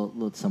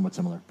little somewhat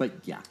similar. But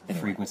yeah,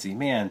 anyway. Frequency,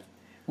 man.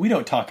 We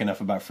don't talk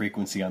enough about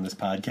Frequency on this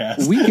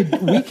podcast. We could,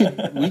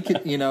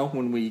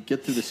 when we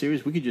get through the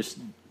series, we could just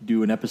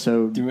do an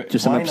episode,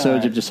 some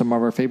episodes of just some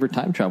of our favorite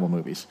time travel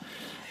movies.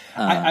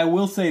 I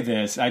will say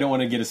this. I don't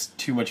want to get us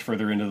too much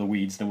further into the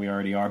weeds than we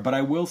already are, but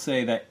I will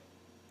say that,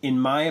 in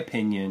my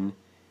opinion,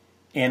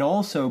 and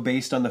also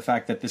based on the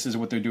fact that this is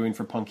what they're doing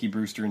for Punky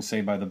Brewster and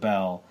Saved by the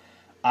Bell,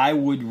 I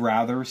would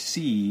rather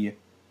see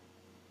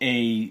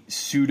a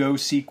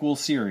pseudo-sequel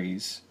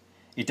series.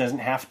 It doesn't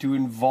have to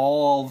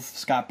involve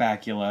Scott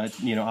Bakula.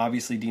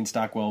 Obviously Dean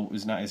Stockwell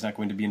is not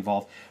going to be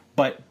involved.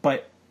 But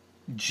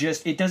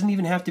just, it doesn't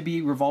even have to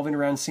be revolving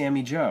around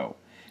Sammy Joe.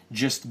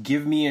 Just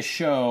give me a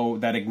show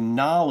that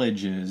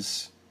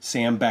acknowledges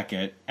Sam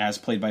Beckett as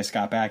played by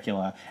Scott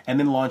Bakula and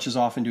then launches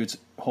off into its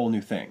whole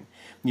new thing.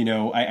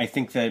 I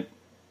think that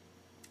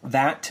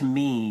to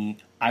me,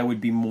 I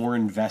would be more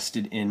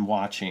invested in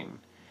watching.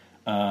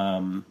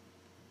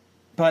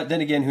 But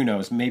then again, who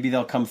knows? Maybe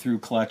they'll come through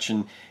clutch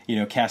and,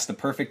 cast the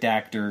perfect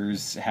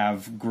actors,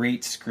 have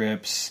great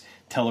scripts,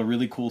 tell a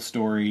really cool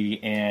story,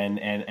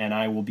 and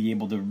I will be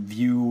able to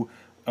view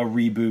a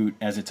reboot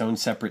as its own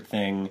separate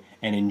thing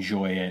and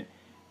enjoy it.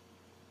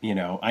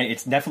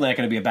 It's definitely not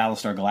going to be a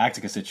Battlestar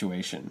Galactica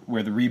situation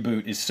where the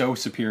reboot is so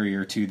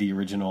superior to the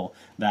original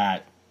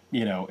that,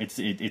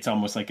 it's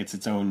almost like it's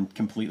its own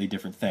completely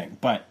different thing.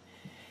 But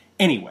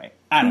anyway,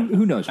 I don't know.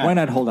 Who knows? Why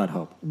not hold out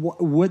hope?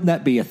 Wouldn't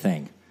that be a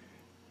thing?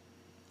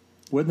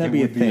 Wouldn't that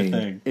be a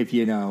thing if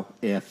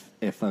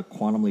if a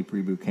Quantum Leap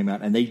reboot came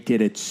out and they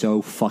did it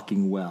so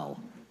fucking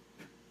well?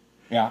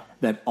 Yeah.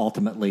 That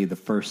ultimately the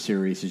first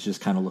series is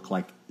just kind of look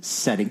like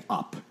setting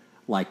up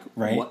like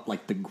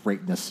the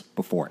greatness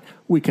before it.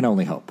 We can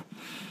only hope.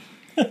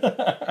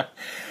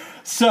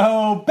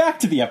 So back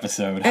to the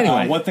episode.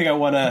 Anyway, one thing I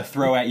want to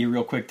throw at you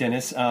real quick,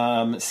 Dennis.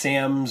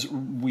 Sam's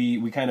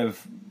we kind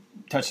of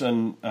touched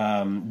on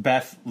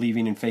Beth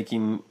leaving and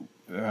faking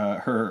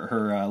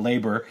her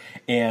labor,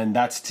 and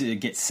that's to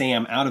get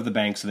Sam out of the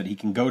bank so that he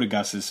can go to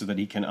Gus's, so that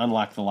he can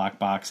unlock the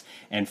lockbox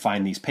and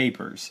find these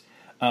papers.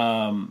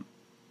 The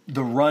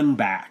run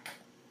back.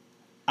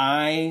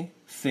 I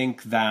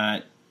think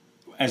that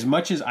as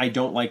much as I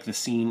don't like the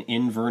scene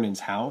in Vernon's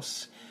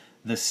house,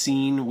 the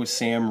scene with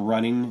Sam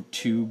running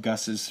to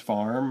Gus's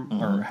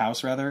farm, or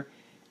house rather,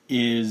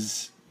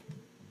 is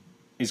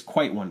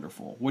quite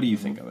wonderful. What do you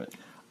think of it?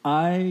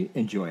 I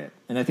enjoy it,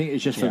 and I think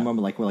it's just for a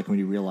moment, like when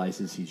he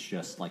realizes he's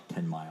just like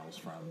 10 miles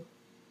from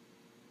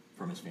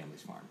his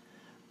family's farm,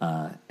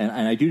 and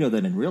I do know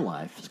that in real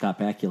life, Scott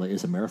Bakula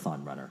is a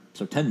marathon runner,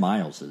 so 10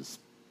 miles is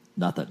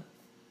nothing.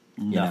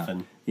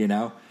 Nothing,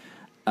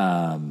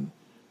 and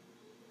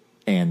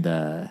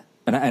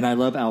I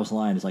love Al's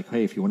line. It's like,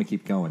 hey, if you want to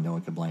keep going, no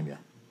one can blame you.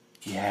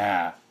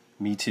 Yeah,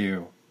 me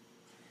too.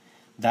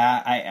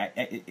 That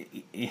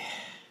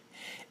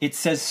it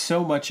says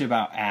so much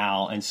about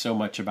Al and so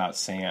much about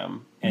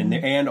Sam,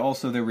 and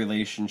also their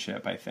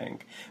relationship, I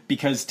think,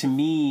 because to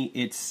me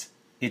it's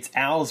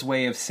Al's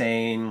way of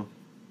saying,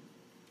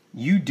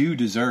 you do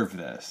deserve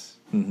this.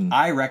 Mm-hmm.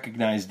 I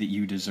recognize that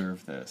you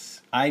deserve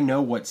this. I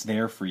know what's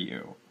there for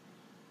you.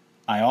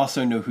 I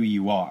also know who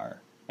you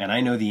are, and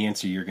I know the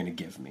answer you're going to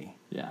give me.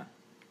 Yeah.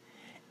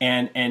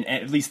 And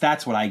at least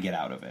that's what I get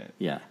out of it.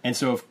 Yeah. And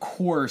so, of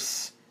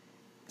course,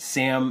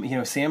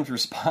 Sam's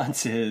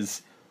response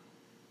is,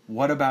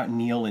 what about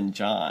Neil and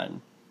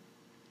John?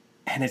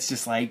 And it's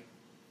just like,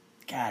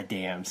 God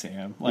damn,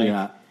 Sam. Like,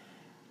 yeah.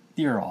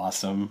 You're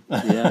awesome.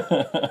 Yeah.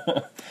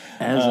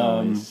 As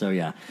always. So,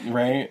 yeah.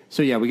 Right?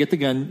 So, yeah, we get the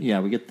gun. Yeah,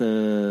 we get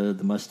the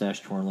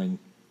mustache twirling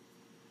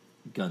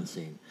gun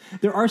scene.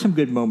 There are some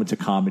good moments of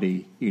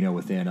comedy,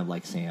 within of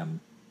like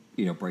Sam,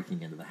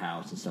 breaking into the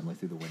house and stumbling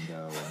through the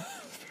window. And,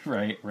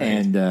 right.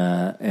 And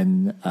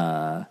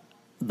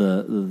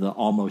the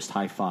almost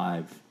high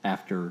five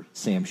after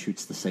Sam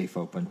shoots the safe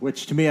open,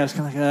 which to me I was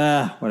kind of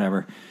like,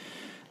 whatever.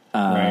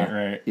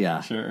 Right.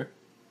 Yeah. Sure.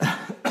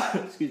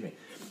 Excuse me.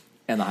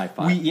 And the high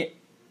five. We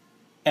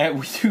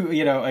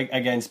do,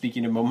 again,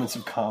 speaking of moments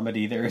of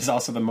comedy, there is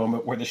also the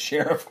moment where the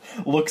sheriff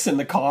looks in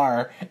the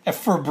car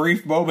for a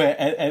brief moment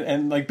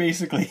and like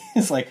basically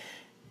is like,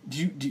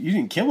 you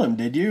didn't kill him,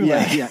 did you? Yeah,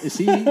 like, yeah. Is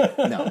he?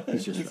 No,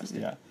 he's just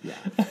arrested. Yeah.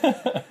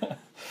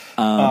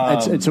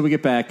 And so we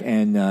get back,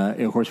 and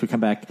of course we come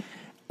back.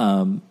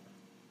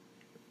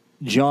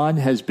 John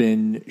has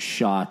been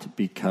shot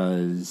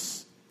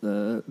because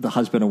the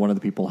husband of one of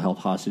the people held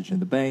hostage in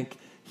the bank.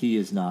 He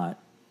is not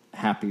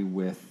happy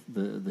with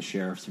the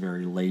sheriff's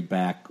very laid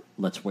back,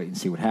 let's wait and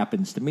see what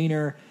happens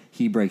demeanor.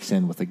 He breaks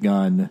in with a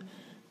gun,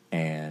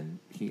 and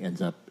he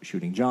ends up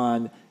shooting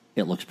John.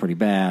 It looks pretty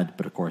bad,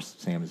 but of course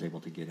Sam is able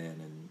to get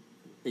in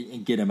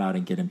and get him out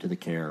and get him to the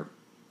care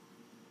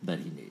that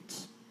he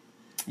needs.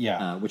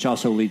 Yeah. Which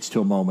also leads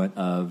to a moment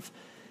of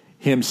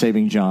him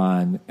saving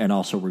John and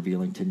also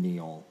revealing to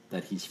Neil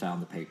that he's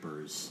found the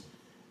papers,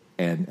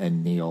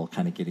 and Neil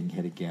kind of getting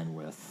hit again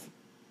with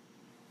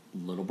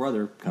little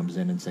brother comes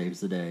in and saves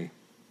the day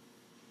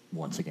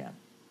once again.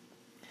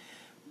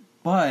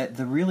 But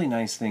the really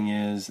nice thing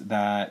is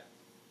that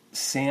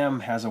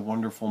Sam has a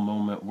wonderful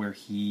moment where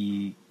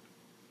he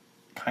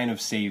kind of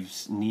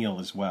saves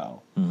Neil as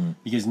well. Mm-hmm.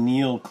 Because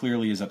Neil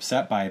clearly is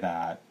upset by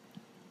that.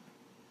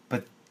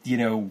 But,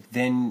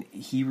 then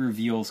he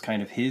reveals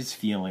kind of his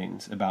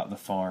feelings about the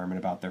farm and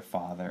about their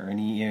father. And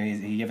he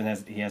even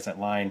has that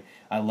line,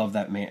 I love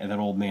that man, that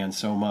old man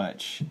so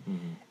much.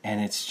 Mm-hmm. And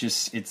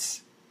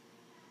it's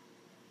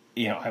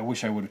I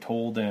wish I would have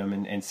told him,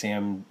 and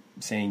Sam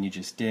saying you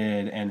just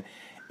did. And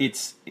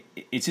it's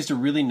just a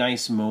really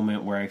nice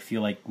moment where I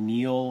feel like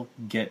Neil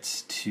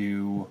gets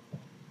to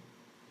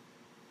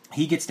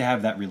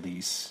have that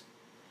release.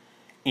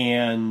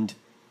 And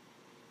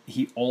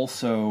he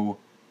also,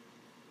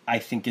 I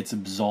think, gets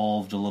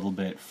absolved a little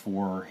bit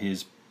for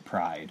his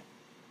pride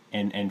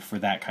and for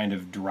that kind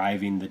of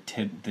driving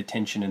the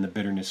tension and the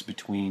bitterness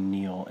between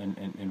Neil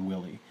and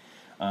Willie.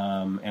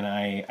 And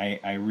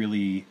I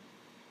really,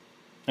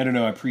 I don't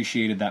know, I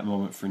appreciated that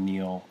moment for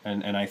Neil,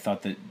 and I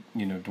thought that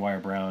Dwyer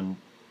Brown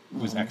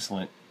was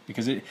excellent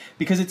because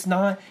it's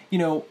not,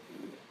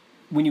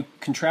 when you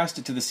contrast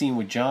it to the scene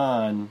with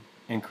John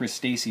and Chris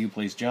Stacy, who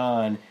plays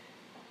John,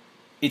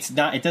 it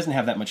doesn't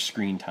have that much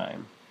screen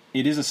time.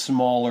 It is a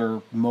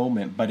smaller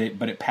moment, but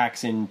it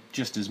packs in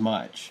just as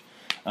much,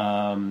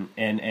 and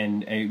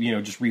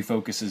just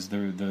refocuses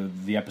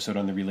the episode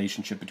on the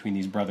relationship between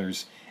these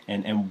brothers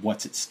and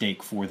what's at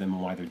stake for them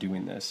and why they're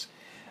doing this.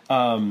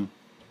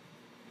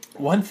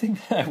 One thing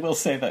that I will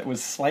say that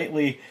was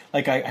slightly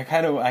like I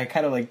kind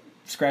of like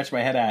scratched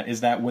my head at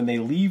is that when they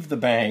leave the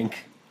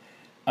bank,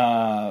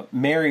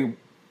 Mary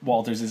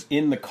Walters is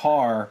in the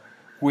car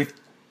with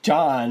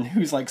John,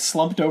 who's like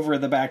slumped over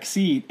in the back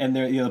seat, and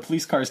the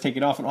police car is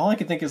taking off, and all I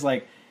can think is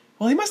like,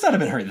 well, he must not have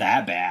been hurt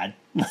that bad.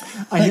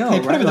 I know, they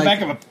put right? him in the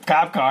back of a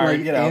cop car, I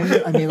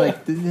mean,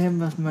 like, didn't they have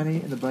enough money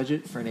in the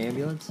budget for an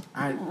ambulance?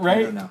 I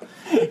don't know.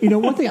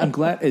 One thing I'm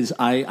glad is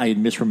I had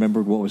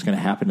misremembered what was going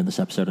to happen in this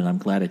episode, and I'm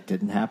glad it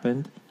didn't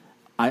happen.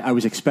 I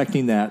was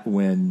expecting that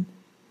when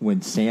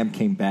Sam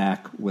came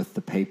back with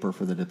the paper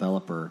for the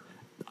developer,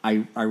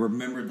 I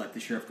remembered like the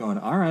sheriff going,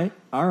 all right,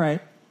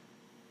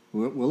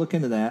 we'll look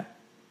into that.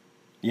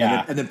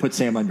 Yeah. And then put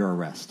Sam under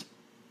arrest.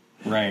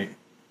 Right.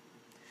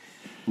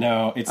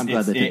 No, I'm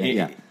glad they did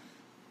that.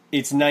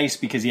 It's nice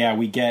because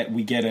we get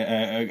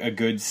a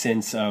good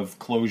sense of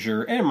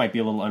closure, and it might be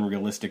a little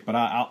unrealistic, but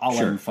I'll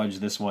let him fudge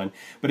this one.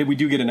 But we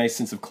do get a nice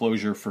sense of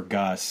closure for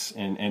Gus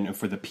and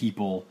for the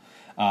people,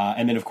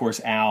 and then of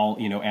course Al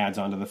adds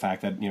on to the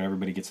fact that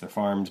everybody gets their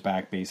farms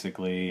back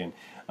basically, and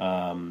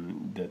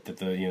that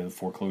the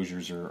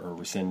foreclosures are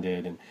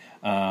rescinded,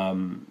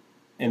 and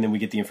then we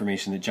get the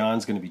information that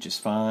John's going to be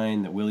just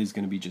fine, that Willie's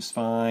going to be just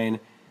fine.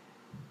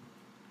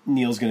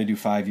 Neil's going to do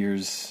 5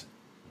 years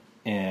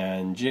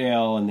in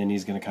jail, and then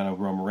he's going to kind of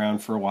roam around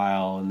for a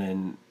while, and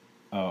then,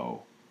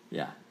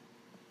 Yeah.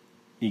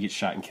 he gets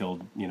shot and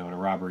killed, in a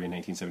robbery in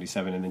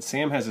 1977. And then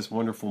Sam has this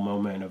wonderful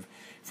moment of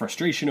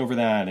frustration over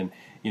that. And,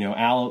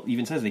 Al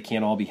even says they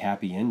can't all be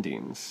happy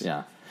endings.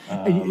 Yeah.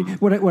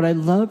 What I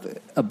love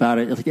about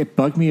it, like it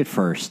bugged me at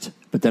first,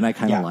 but then I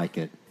kind of like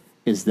it,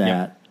 is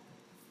that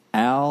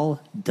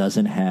Al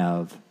doesn't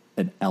have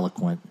an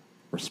eloquent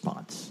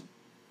response.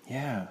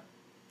 Yeah.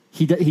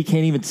 He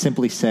can't even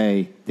simply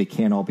say they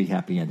can't all be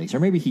happy endings,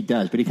 or maybe he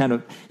does, but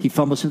he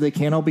fumbles through they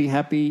can't all be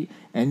happy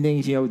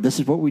endings. This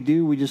is what we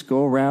do. We just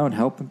go around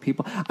helping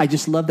people. I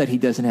just love that he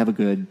doesn't have a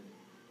good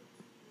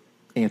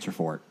answer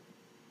for it.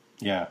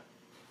 Yeah.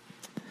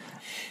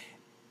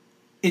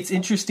 It's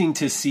interesting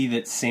to see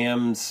that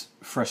Sam's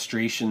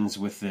frustrations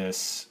with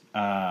this,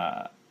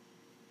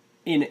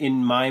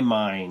 in my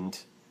mind,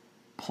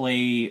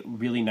 play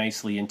really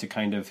nicely into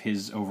kind of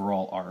his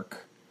overall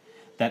arc.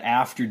 That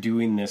after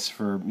doing this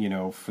for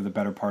the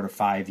better part of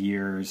 5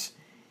 years,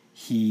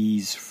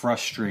 he's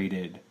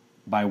frustrated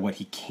by what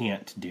he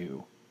can't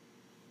do.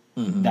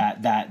 Mm-hmm.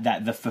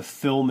 That the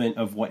fulfillment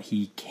of what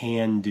he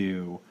can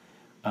do,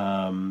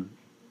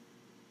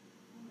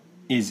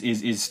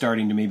 is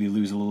starting to maybe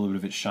lose a little bit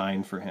of its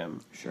shine for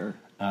him. Sure.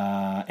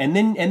 And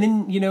then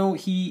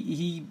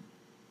he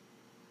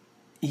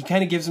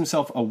kind of gives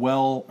himself a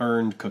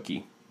well-earned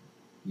cookie.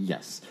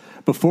 Yes.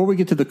 Before we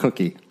get to the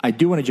cookie, I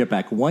do want to jump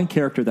back. One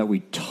character that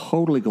we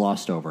totally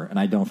glossed over, and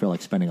I don't feel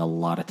like spending a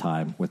lot of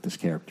time with this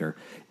character,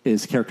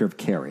 is the character of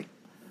Carrie,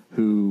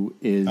 who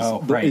is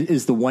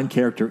the one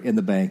character in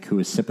the bank who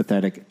is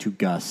sympathetic to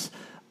Gus.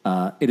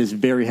 It is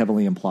very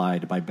heavily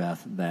implied by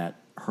Beth that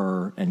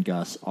her and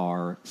Gus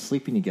are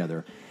sleeping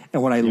together.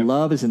 And what I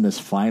love is in this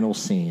final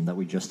scene that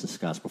we just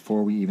discussed,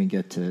 before we even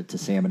get to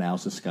Sam and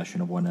Al's discussion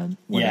of what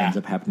ends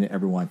up happening to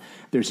everyone,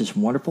 there's this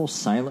wonderful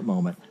silent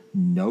moment,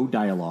 no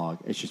dialogue.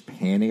 It's just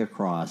panning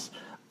across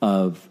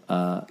of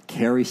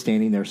Carrie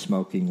standing there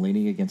smoking,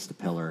 leaning against a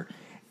pillar,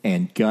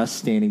 and Gus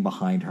standing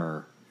behind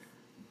her,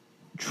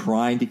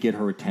 trying to get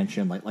her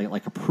attention,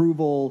 like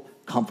approval,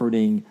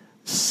 comforting,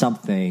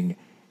 something,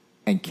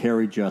 and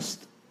Carrie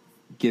just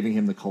giving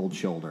him the cold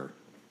shoulder.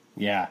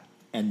 Yeah.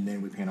 And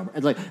then we pan over.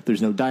 It's like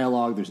there's no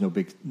dialogue, there's no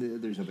big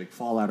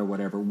fallout or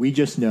whatever. We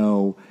just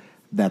know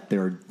that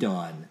they're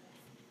done.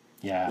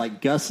 Yeah.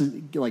 Like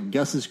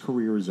Gus's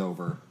career is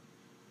over.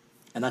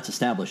 And that's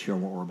established here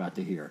in what we're about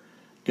to hear.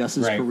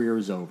 Gus's career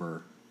is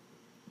over,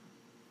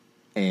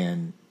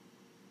 and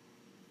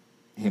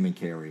him and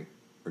Carrie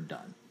are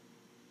done.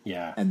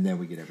 Yeah. And then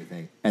we get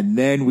everything. And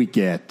then we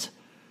get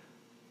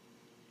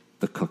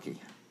the cookie.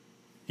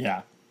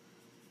 Yeah.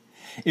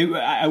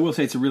 I will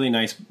say it's a really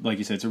nice, like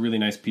you said, it's a really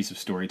nice piece of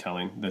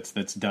storytelling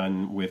that's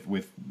done with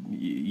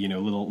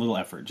little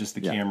effort, just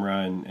the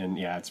camera and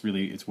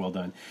it's well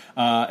done.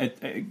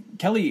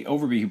 Kelly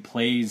Overby, who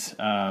plays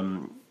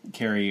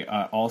Carrie,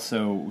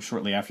 also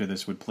shortly after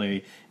this would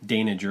play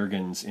Dana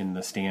Jurgens in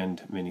the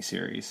Stand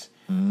miniseries,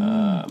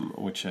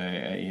 which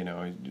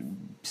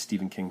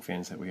Stephen King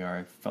fans that we are,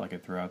 I felt like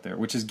I'd throw out there,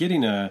 which is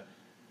getting a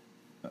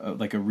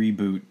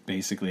reboot,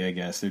 basically. I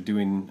guess they're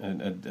doing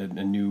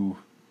a new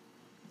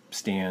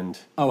Stand.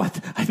 Oh, I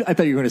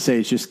thought you were going to say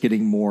it's just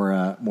getting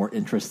more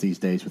interest these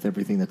days with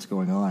everything that's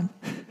going on.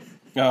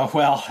 Oh,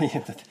 well,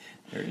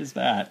 there is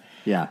that.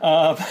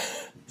 Yeah.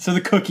 So the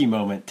cookie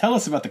moment. Tell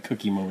us about the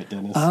cookie moment,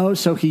 Dennis. Oh,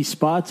 so he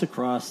spots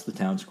across the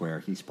town square.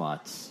 He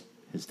spots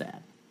his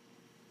dad,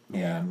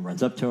 and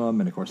runs up to him.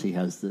 And of course,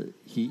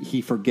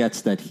 he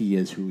forgets that he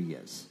is who he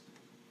is.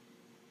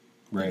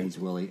 Right. He's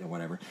Willie and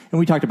whatever. And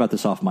we talked about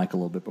this off mic a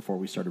little bit before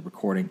we started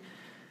recording.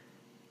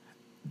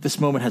 This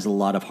moment has a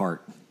lot of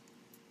heart.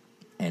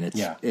 And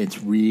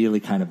it's really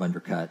kind of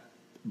undercut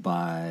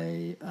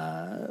by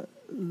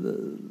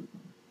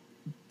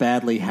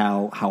badly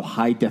how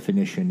high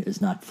definition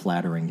is not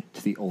flattering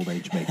to the old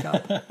age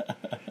makeup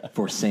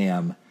for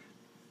Sam,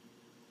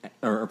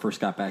 or for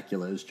Scott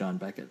Bakula as John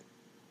Beckett.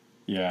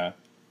 Yeah.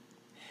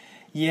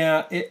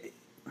 Yeah.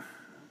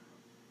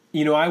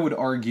 I would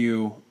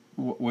argue,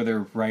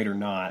 whether right or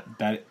not,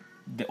 that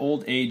the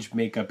old age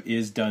makeup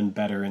is done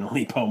better in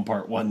Leap Home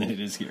Part 1 than it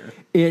is here.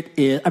 It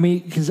is. I mean,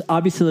 because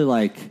obviously,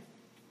 like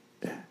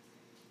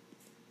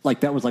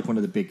that was like one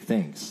of the big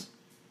things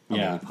on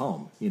Leap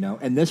Home,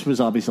 and this was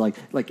obviously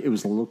like it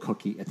was a little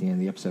cookie at the end of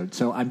the episode.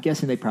 So I'm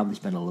guessing they probably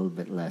spent a little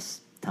bit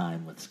less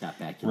time with Scott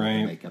Bakula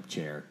in the makeup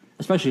chair,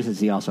 especially since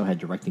he also had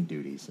directing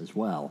duties as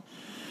well.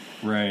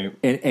 Right.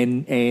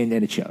 And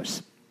it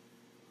shows.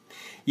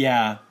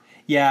 Yeah.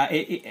 Yeah.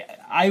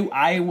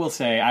 I will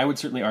say, I would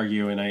certainly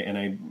argue, and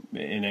I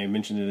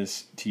mentioned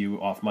this to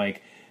you off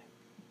mic,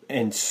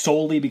 and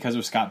solely because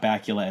of Scott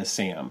Bakula as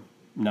Sam.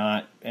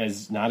 Not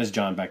as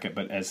John Beckett,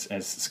 but as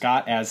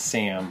Scott as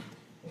Sam,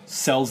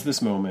 sells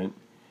this moment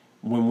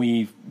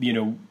when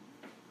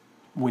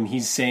when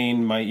he's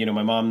saying my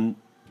mom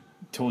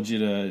told you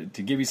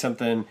to give you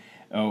something.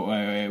 Oh,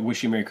 I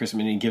wish you a Merry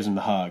Christmas, and he gives him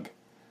the hug.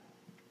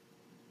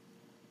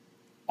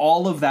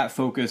 All of that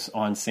focus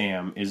on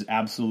Sam is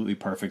absolutely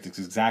perfect. It's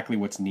exactly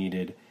what's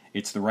needed.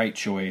 It's the right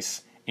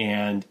choice,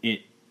 and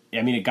it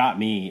got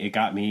me. It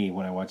got me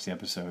when I watched the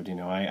episode.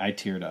 I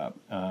teared up.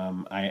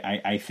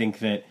 I think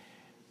that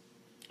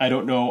I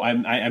don't know.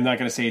 I'm not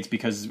going to say it's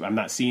because I'm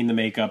not seeing the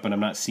makeup and I'm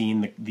not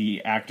seeing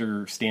the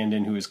actor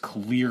stand-in who is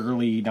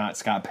clearly not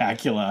Scott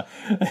Bakula.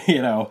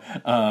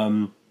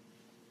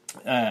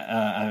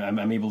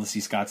 I'm able to see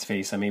Scott's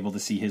face. I'm able to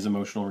see his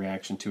emotional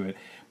reaction to it.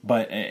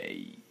 But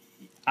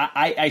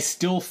I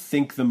still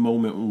think the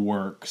moment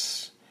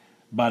works.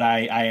 But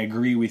I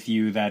agree with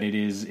you that it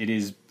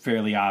is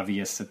fairly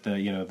obvious that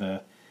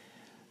the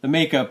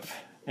makeup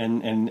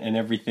and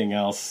everything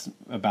else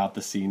about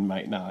the scene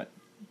might not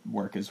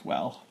work as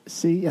well.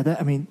 See,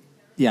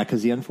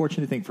 because the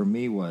unfortunate thing for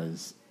me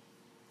was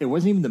it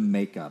wasn't even the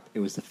makeup; it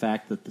was the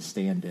fact that the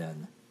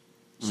stand-in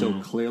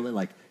so clearly,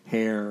 like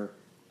hair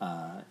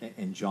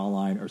and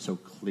jawline, are so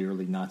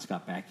clearly not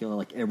Scott Bakula.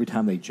 Like every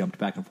time they jumped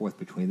back and forth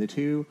between the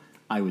two,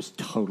 I was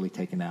totally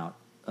taken out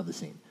of the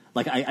scene.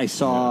 Like I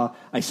saw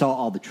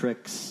all the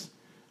tricks,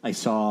 I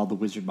saw the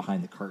wizard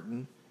behind the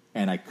curtain,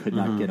 and I could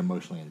not get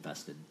emotionally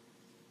invested.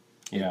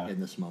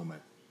 In this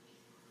moment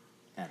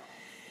at all.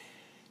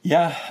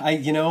 Yeah,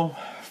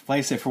 like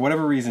I said, for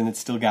whatever reason, it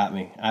still got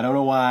me. I don't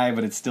know why,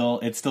 but it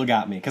still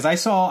got me because I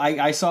saw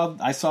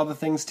the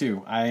things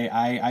too.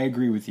 I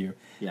agree with you.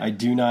 Yeah. I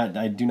do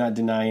not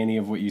deny any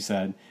of what you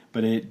said,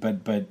 but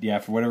yeah,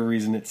 for whatever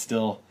reason, it's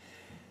still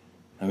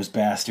those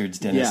bastards,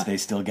 Dennis. Yeah. They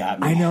still got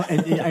me. I know,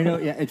 I know.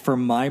 Yeah, and for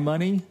my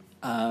money,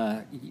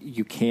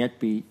 you can't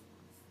beat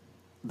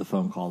the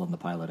phone call in the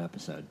pilot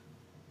episode.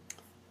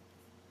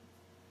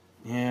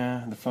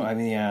 Yeah, the phone. I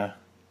mean, yeah.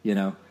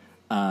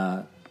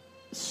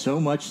 So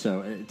much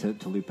so,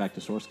 to loop back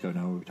to Source Code, I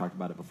know we talked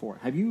about it before.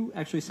 Have you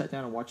actually sat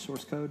down and watched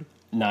Source Code?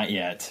 Not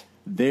yet.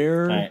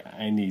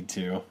 I need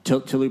to.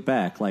 To loop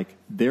back, like,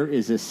 there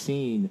is a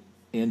scene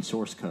in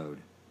Source Code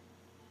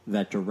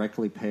that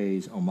directly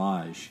pays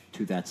homage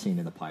to that scene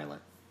in the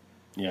pilot.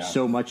 Yeah.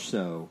 So much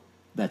so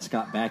that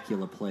Scott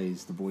Bakula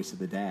plays the voice of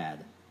the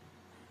dad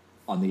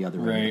on the other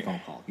end of the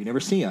phone call. You never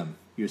see him.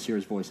 You just hear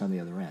his voice on the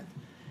other end.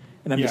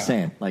 And I'm just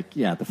saying, like,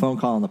 yeah, the phone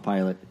call on the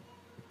pilot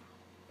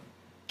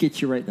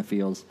gets you right in the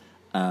feels.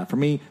 For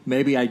me,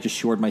 maybe I just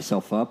shored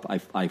myself up.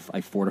 I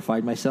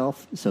fortified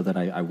myself so that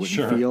I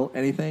wouldn't feel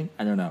anything.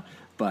 I don't know,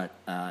 but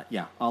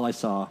all I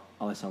saw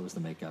was the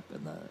makeup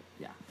and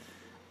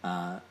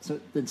so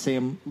then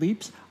Sam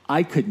leaps.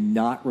 I could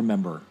not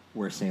remember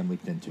where Sam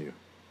leaped into.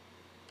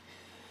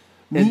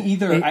 Me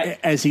either.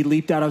 As he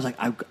leaped out, I was like,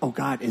 "Oh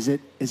God, is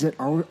it?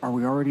 Are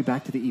we already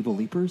back to the evil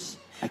leapers?"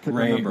 I couldn't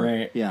remember.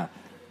 Right. Yeah.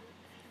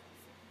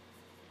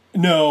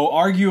 No,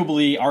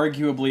 arguably.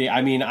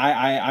 I mean,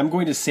 I'm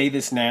going to say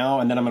this now,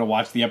 and then I'm going to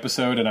watch the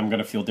episode, and I'm going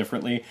to feel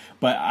differently.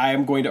 But I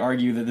am going to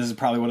argue that this is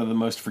probably one of the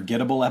most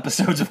forgettable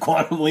episodes of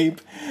Quantum Leap,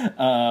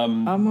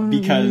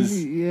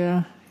 because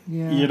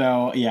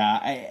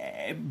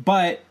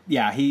but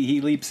yeah,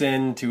 he leaps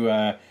into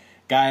a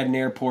guy at an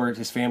airport.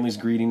 His family's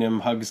greeting him,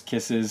 hugs,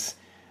 kisses.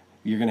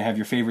 You're going to have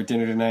your favorite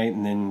dinner tonight,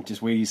 and then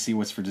just wait till you see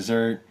what's for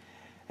dessert.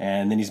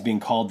 And then he's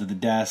being called to the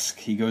desk.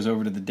 He goes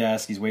over to the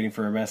desk. He's waiting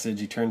for a message.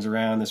 He turns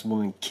around. This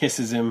woman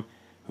kisses him,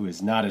 who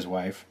is not his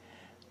wife.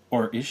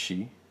 Or is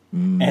she?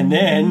 Mm-hmm. And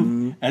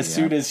then, as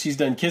soon as she's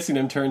done kissing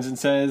him, turns and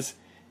says,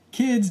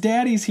 "Kids,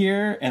 Daddy's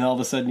here." And all of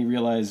a sudden you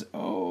realize,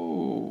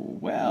 oh,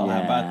 well,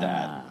 how about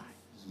that?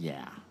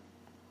 Yeah.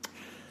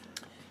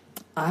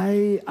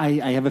 I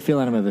have a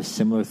feeling I'm going to have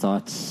similar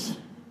thoughts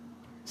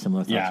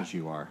as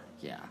you are.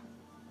 Yeah.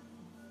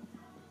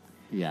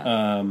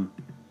 Yeah.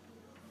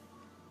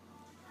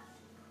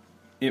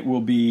 It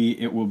will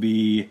be, it'll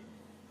be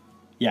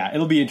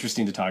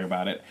interesting to talk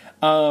about it.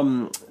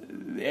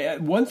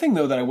 One thing,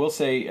 though, that I will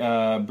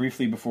say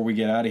briefly before we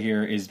get out of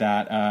here is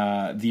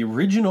that the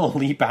original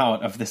leap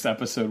out of this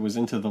episode was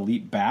into the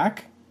leap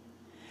back,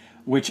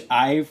 which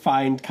I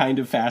find kind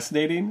of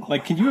fascinating.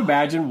 Like, can you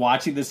imagine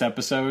watching this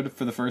episode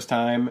for the first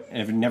time and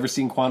have never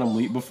seen Quantum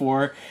Leap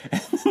before,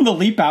 and the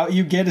leap out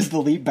you get is the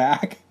leap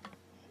back?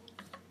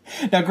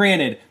 Now,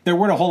 granted, there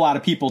weren't a whole lot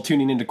of people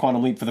tuning into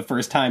Quantum Leap for the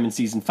first time in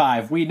Season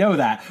 5. We know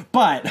that.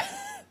 But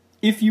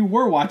if you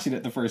were watching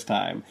it the first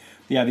time,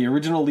 yeah, the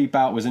original Leap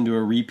Out was into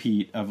a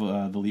repeat of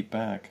the Leap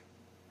Back.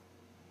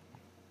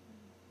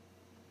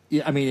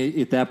 Yeah, I mean,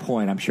 at that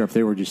point, I'm sure if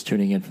they were just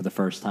tuning in for the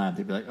first time,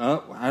 they'd be like, "Oh,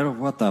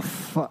 what the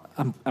fuck?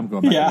 I'm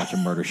going back to watch a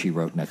Murder, She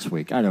Wrote next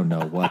week. I don't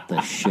know what the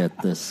shit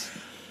this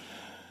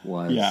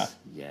was." Yeah.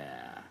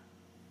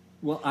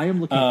 Well, I am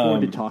looking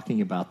forward to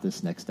talking about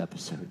this next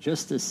episode,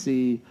 just to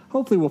see.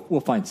 Hopefully, we'll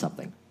find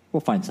something.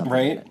 We'll find something.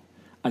 Right? In it.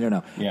 I don't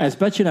know. Yeah. As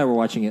Betsy and I were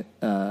watching it,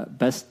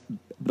 let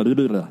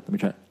me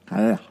try.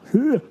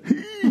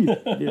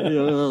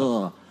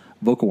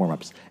 Vocal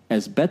warm-ups.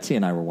 As Betsy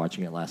and I were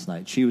watching it last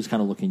night, she was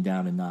kind of looking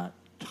down and not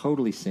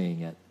totally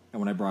seeing it.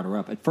 And when I brought her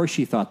up, at first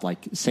she thought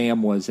like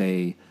Sam was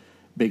a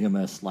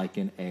bigamist, like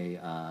in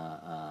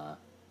a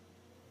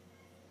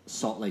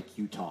Salt Lake,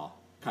 Utah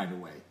kind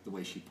of way, the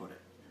way she put it.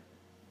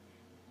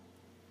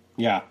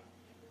 Yeah.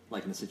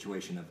 Like in a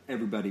situation of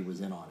everybody was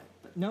in on it.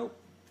 But nope.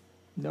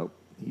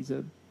 He's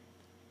a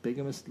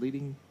bigamist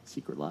leading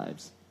secret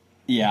lives.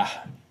 Yeah.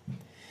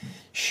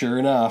 Sure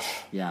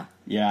enough. Yeah.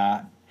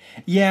 Yeah.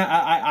 Yeah,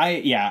 I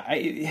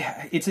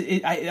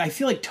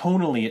feel like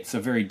tonally it's a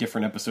very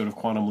different episode of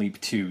Quantum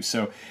Leap too.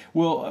 So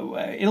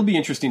it'll be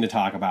interesting to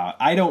talk about.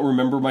 I don't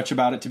remember much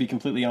about it, to be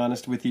completely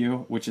honest with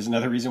you, which is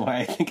another reason why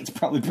I think it's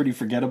probably pretty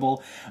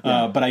forgettable.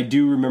 Yeah. But I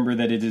do remember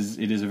that it is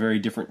a very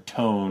different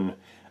tone,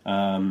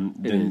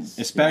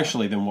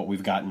 especially than what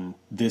we've gotten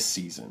this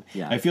season.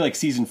 Yeah. I feel like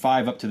season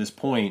 5 up to this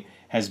point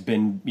has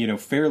been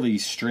fairly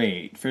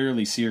straight,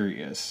 fairly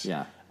serious.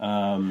 Yeah.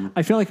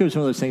 I feel like it was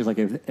one of those things, like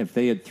if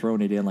they had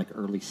thrown it in like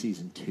early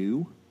season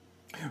 2,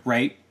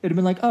 right? It'd have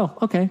been like, oh,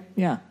 okay,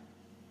 yeah,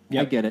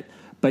 yep. I get it.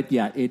 But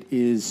yeah, it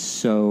is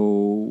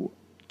so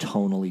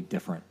tonally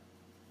different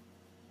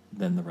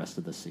than the rest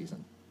of the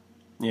season.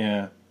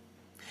 Yeah.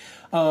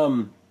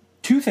 2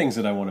 things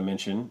that I want to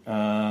mention.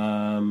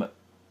 I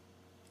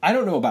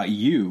don't know about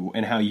you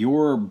and how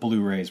your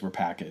Blu-rays were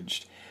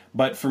packaged,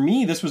 but for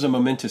me, this was a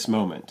momentous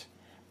moment.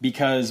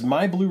 Because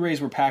my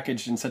Blu-rays were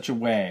packaged in such a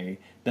way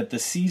that the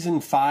Season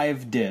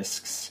 5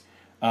 discs,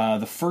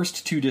 the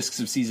first 2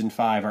 discs of Season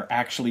 5 are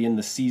actually in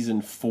the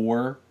Season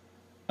 4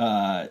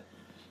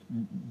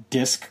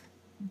 disc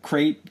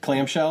crate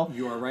clamshell.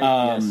 You are right,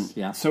 yes.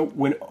 Yeah. So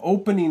when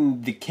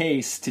opening the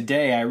case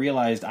today, I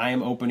realized I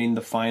am opening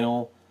the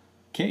final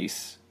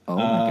case. Oh,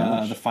 my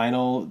gosh. The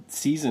final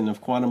season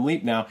of Quantum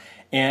Leap now.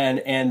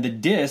 And the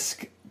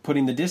disc...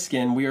 Putting the disc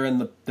in, we are in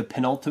the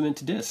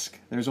penultimate disc.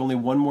 There's only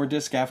one more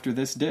disc after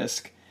this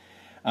disc.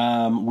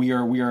 We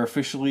are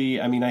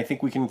officially. I mean, I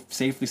think we can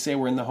safely say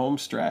we're in the home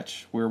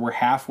stretch. We're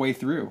halfway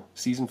through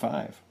season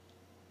 5.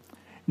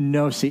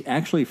 No, see,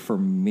 actually, for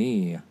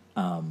me,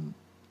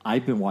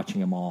 I've been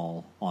watching them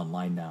all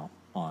online now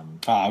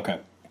on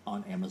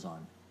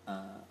Amazon.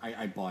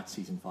 I bought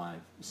season 5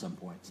 some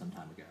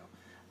time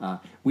ago.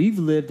 We've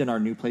lived in our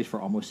new place for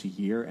almost a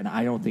year, and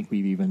I don't think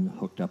we've even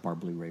hooked up our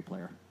Blu-ray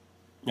player.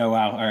 Oh,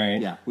 wow. All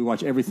right. Yeah, we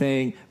watch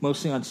everything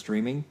mostly on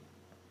streaming.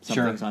 Some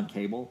sure. things on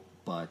cable,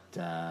 but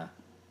yeah.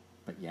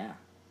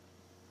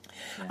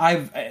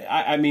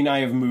 I mean, I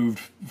have moved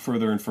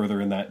further and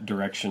further in that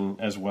direction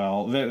as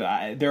well.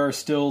 There are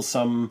still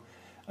some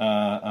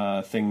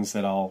things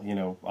that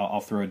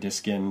I'll throw a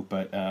disc in,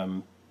 but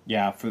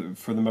yeah,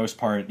 for the most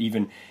part,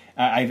 even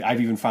I've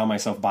even found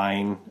myself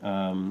buying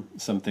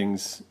some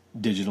things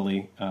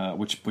digitally,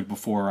 which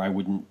before I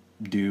wouldn't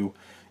do,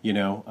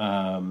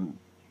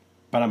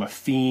 but I'm a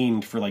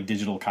fiend for like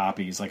digital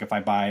copies. Like if I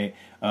buy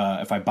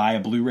a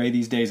Blu-ray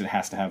these days, it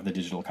has to have the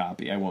digital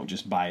copy. I won't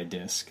just buy a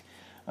disc.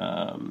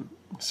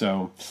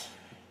 So,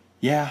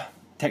 yeah,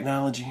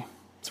 technology.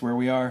 It's where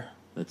we are.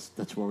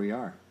 That's where we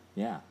are.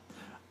 Yeah.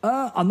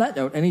 On that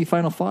note, any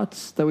final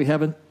thoughts that we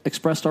haven't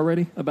expressed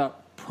already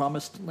about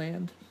Promised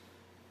Land?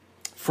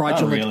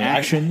 Fraudulent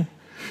action.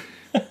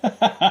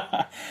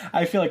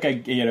 I feel like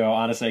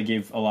honestly, I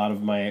gave a lot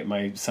of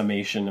my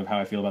summation of how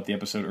I feel about the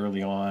episode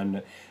early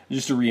on,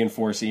 just to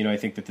reinforce it. I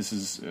think that this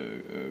is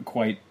a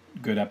quite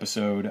good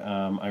episode.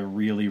 I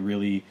really,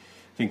 really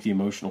think the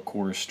emotional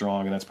core is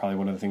strong, and that's probably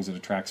one of the things that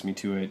attracts me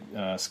to it.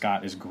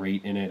 Scott is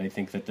great in it. I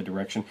think that the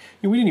direction,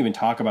 we didn't even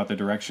talk about the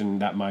direction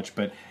that much,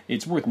 but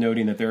it's worth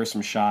noting that there are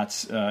some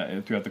shots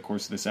throughout the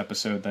course of this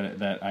episode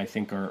that I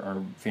think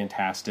are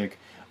fantastic,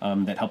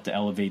 that help to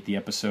elevate the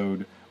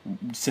episode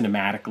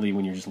cinematically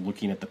when you're just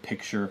looking at the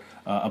picture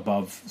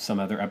above some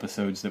other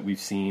episodes that we've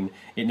seen.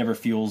 It never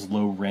feels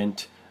low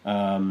rent,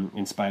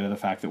 in spite of the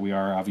fact that we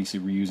are obviously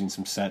reusing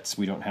some sets.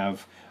 We don't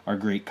have our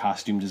great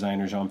costume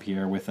designer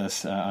Jean-Pierre with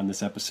us on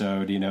this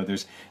episode.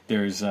 It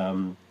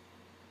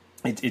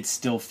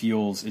still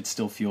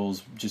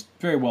feels just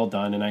very well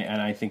done, and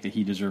I think that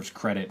he deserves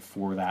credit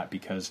for that,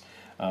 because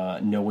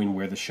knowing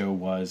where the show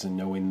was and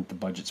knowing the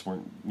budgets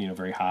weren't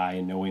very high,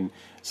 and knowing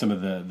some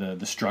of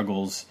the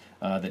struggles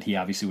that he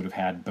obviously would have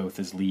had both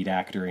as lead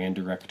actor and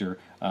director,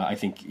 I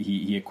think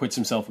he acquits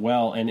himself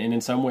well, and in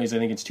some ways I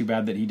think it's too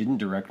bad that he didn't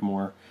direct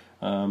more.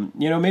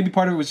 Maybe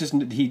part of it was just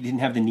he didn't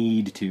have the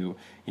need to.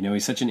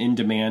 He's such an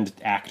in-demand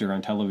actor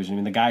on television. I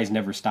mean, the guy's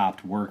never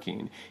stopped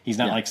working. He's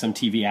not like some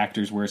TV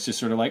actors where it's just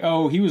sort of like,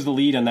 oh, he was the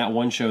lead on that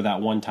one show that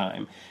one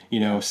time.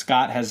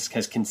 Scott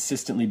has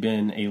consistently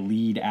been a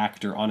lead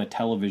actor on a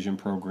television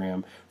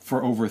program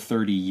for over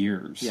 30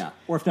 years. Yeah,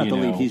 or if not the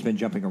lead, he's been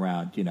jumping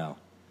around,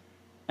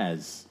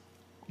 as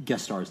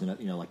guest stars in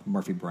like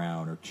Murphy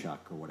Brown or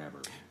Chuck or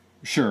whatever.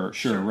 Sure.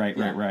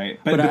 Right.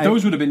 But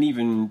those would have been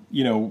even,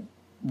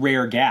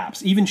 rare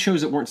gaps, even shows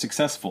that weren't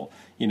successful,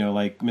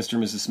 like Mr.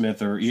 and Mrs.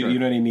 Smith, or you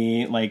know what I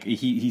mean? Like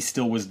he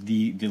still was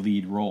the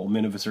lead role,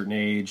 Men of a Certain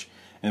Age,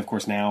 and of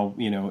course now,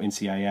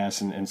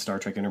 NCIS and Star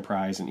Trek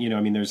Enterprise, and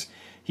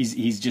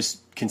he's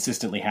just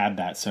consistently had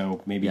that.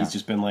 So maybe he's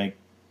just been like,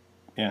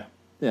 yeah.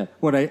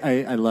 What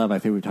I love, I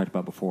think we talked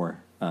about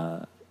before,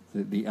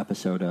 the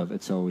episode of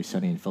It's Always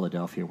Sunny in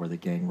Philadelphia where the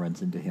gang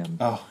runs into him.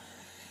 Oh.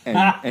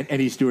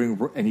 And he's doing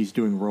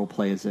role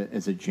play as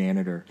a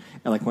janitor,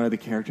 and like one of the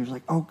characters is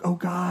like, oh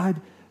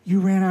God, you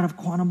ran out of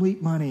Quantum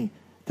Leap money.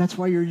 That's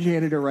why you're a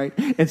janitor, right?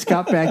 And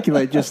Scott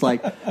Bakula just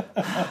like,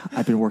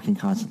 I've been working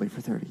constantly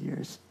for 30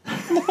 years.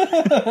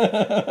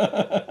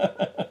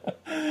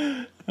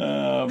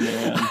 Oh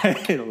man.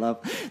 I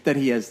love that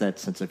he has that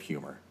sense of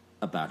humor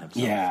about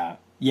himself. Yeah.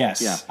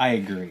 Yes, I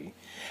agree.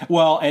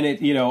 Well, and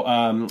it,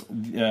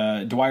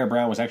 Dwyer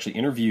Brown was actually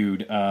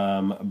interviewed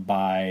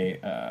by,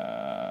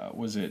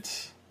 over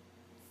at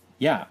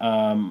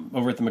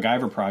the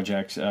MacGyver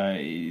Project.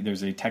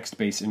 There's a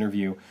text-based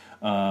interview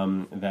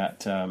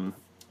that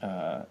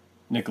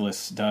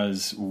Nicholas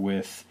does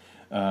with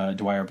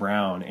Dwyer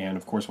Brown, and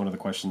of course, one of the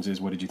questions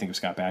is, "What did you think of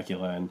Scott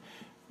Bakula?" And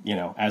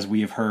as we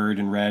have heard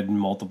and read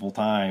multiple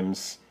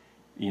times,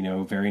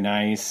 very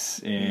nice.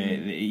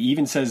 He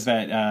even says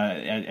that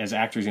as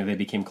actors, they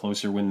became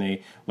closer when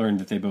they learned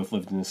that they both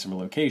lived in a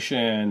similar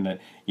location. That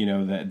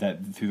that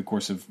through the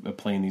course of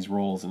playing these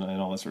roles and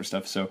all that sort of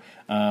stuff. So,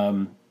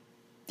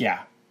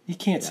 you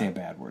can't say a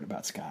bad word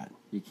about Scott.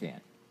 You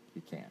can't.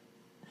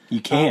 You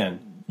can.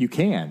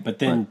 But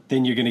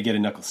then you're going to get a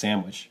knuckle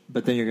sandwich.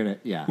 But then you're going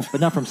to, but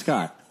not from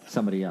Scott.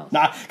 Somebody else.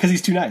 Nah, because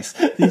he's too nice.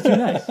 He's too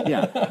nice.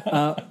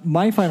 Yeah.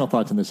 My final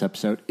thoughts on this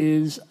episode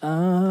is.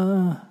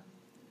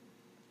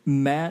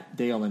 Matt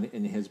Dale,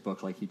 in his book,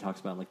 he talks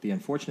about, the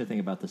unfortunate thing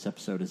about this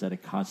episode is that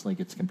it constantly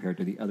gets compared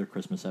to the other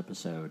Christmas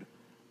episode,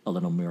 A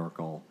Little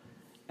Miracle,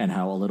 and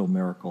how A Little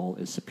Miracle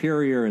is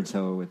superior, and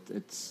so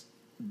it's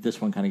this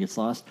one kind of gets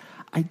lost.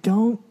 I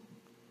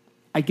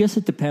guess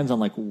it depends on,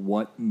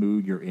 what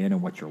mood you're in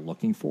and what you're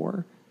looking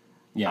for.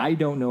 Yeah. I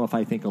don't know if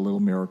I think A Little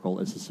Miracle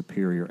is a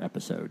superior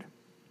episode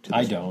to this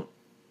I don't. One.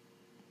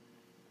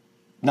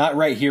 Not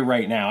right here,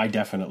 right now. I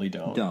definitely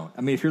don't.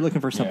 I mean, if you're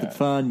looking for something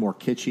fun, more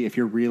kitschy, if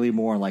you're really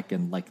more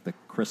in the a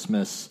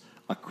Christmas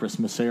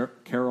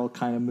Carol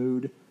kind of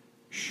mood,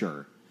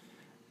 sure.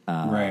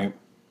 Right.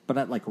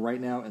 But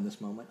right now in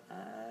this moment,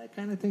 I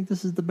kind of think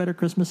this is the better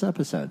Christmas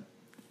episode.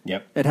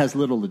 Yep. It has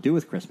little to do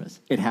with Christmas.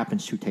 It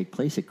happens to take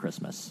place at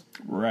Christmas.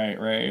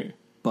 Right.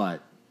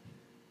 But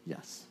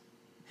yes,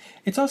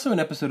 it's also an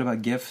episode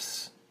about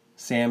gifts.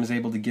 Sam is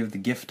able to give the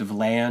gift of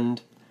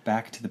land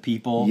back to the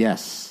people.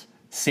 Yes.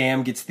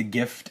 Sam gets the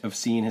gift of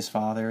seeing his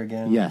father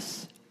again.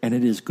 Yes, and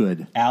it is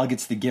good. Al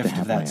gets the gift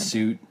of that land.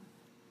 Suit.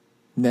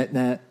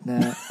 Nah,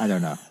 I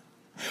don't know.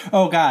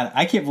 Oh, God,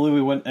 I can't believe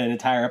we went an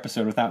entire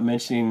episode without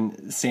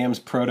mentioning Sam's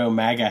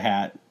proto-MAGA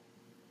hat.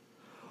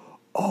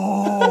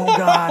 Oh,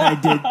 God,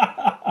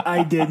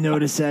 I did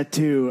notice that,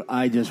 too.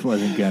 I just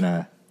wasn't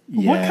gonna.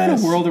 Yes. What kind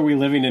of world are we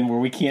living in where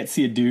we can't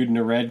see a dude in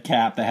a red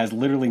cap that has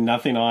literally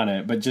nothing on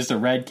it, but just a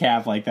red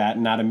cap like that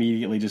and not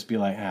immediately just be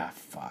like,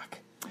 fuck.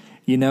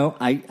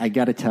 I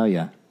got to tell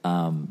you,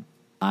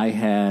 I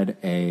had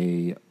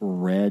a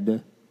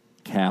red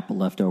cap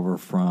left over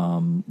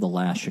from the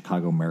last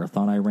Chicago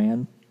Marathon I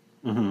ran.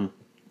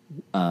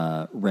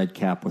 Mm-hmm. Red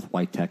cap with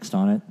white text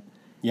on it.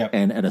 Yep.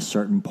 And at a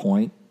certain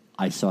point,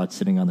 I saw it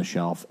sitting on the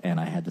shelf, and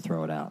I had to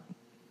throw it out.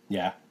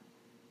 Yeah.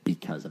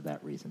 Because of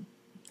that reason.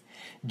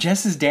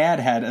 Jess's dad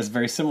had a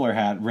very similar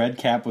hat, red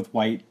cap with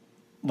white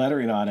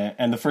lettering on it.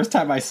 And the first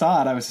time I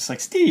saw it, I was just like,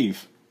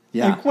 Steve.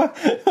 Yeah. What?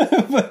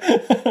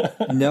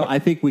 No, I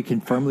think we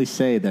can firmly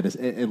say that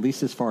at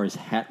least as far as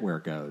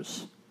hatwear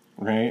goes,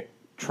 right?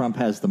 Trump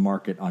has the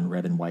market on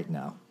red and white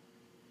now.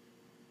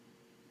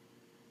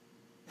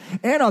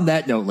 And on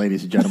that note,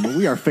 ladies and gentlemen,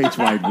 we are Fate's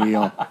Wide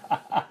Wheel.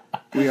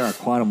 We are a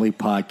Quantum Leap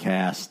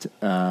podcast.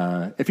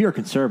 If you're a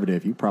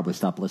conservative, you probably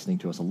stopped listening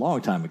to us a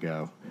long time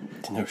ago.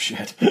 No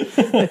shit.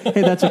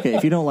 Hey, that's okay.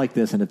 If you don't like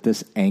this and if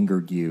this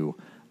angered you,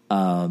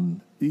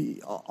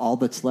 all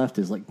that's left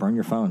is burn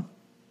your phone.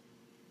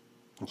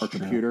 Or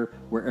computer,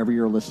 wherever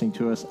you're listening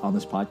to us on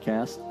this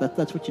podcast.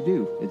 That's what you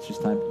do. It's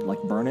just time to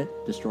burn it,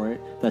 destroy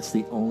it. That's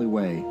the only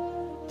way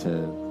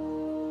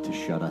to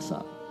shut us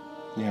up.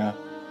 Yeah.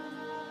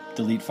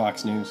 Delete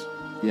Fox News.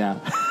 Yeah.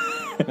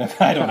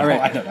 I don't know.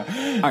 Right. I don't know.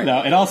 Right.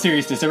 No, in all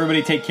seriousness,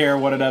 everybody take care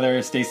of one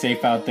another. Stay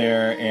safe out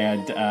there.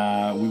 And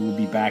we will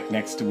be back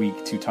next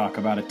week to talk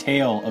about A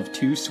Tale of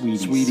Two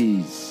Sweeties.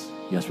 Sweeties.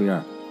 Yes, we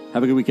are.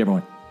 Have a good week,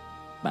 everyone.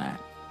 Bye.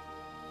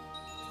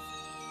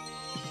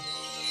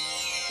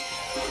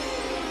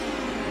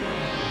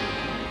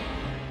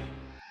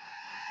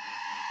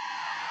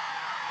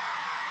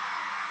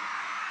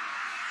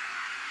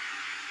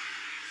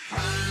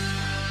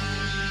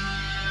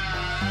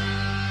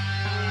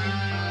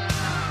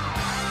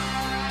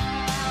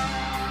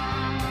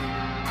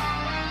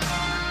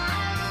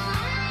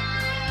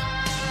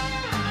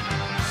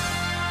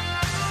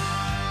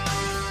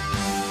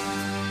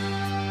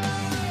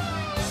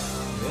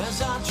 As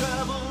I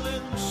travel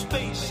in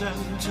space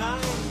and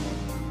time,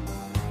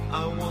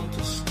 I want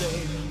to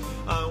stay,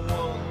 I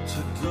want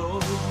to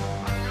go.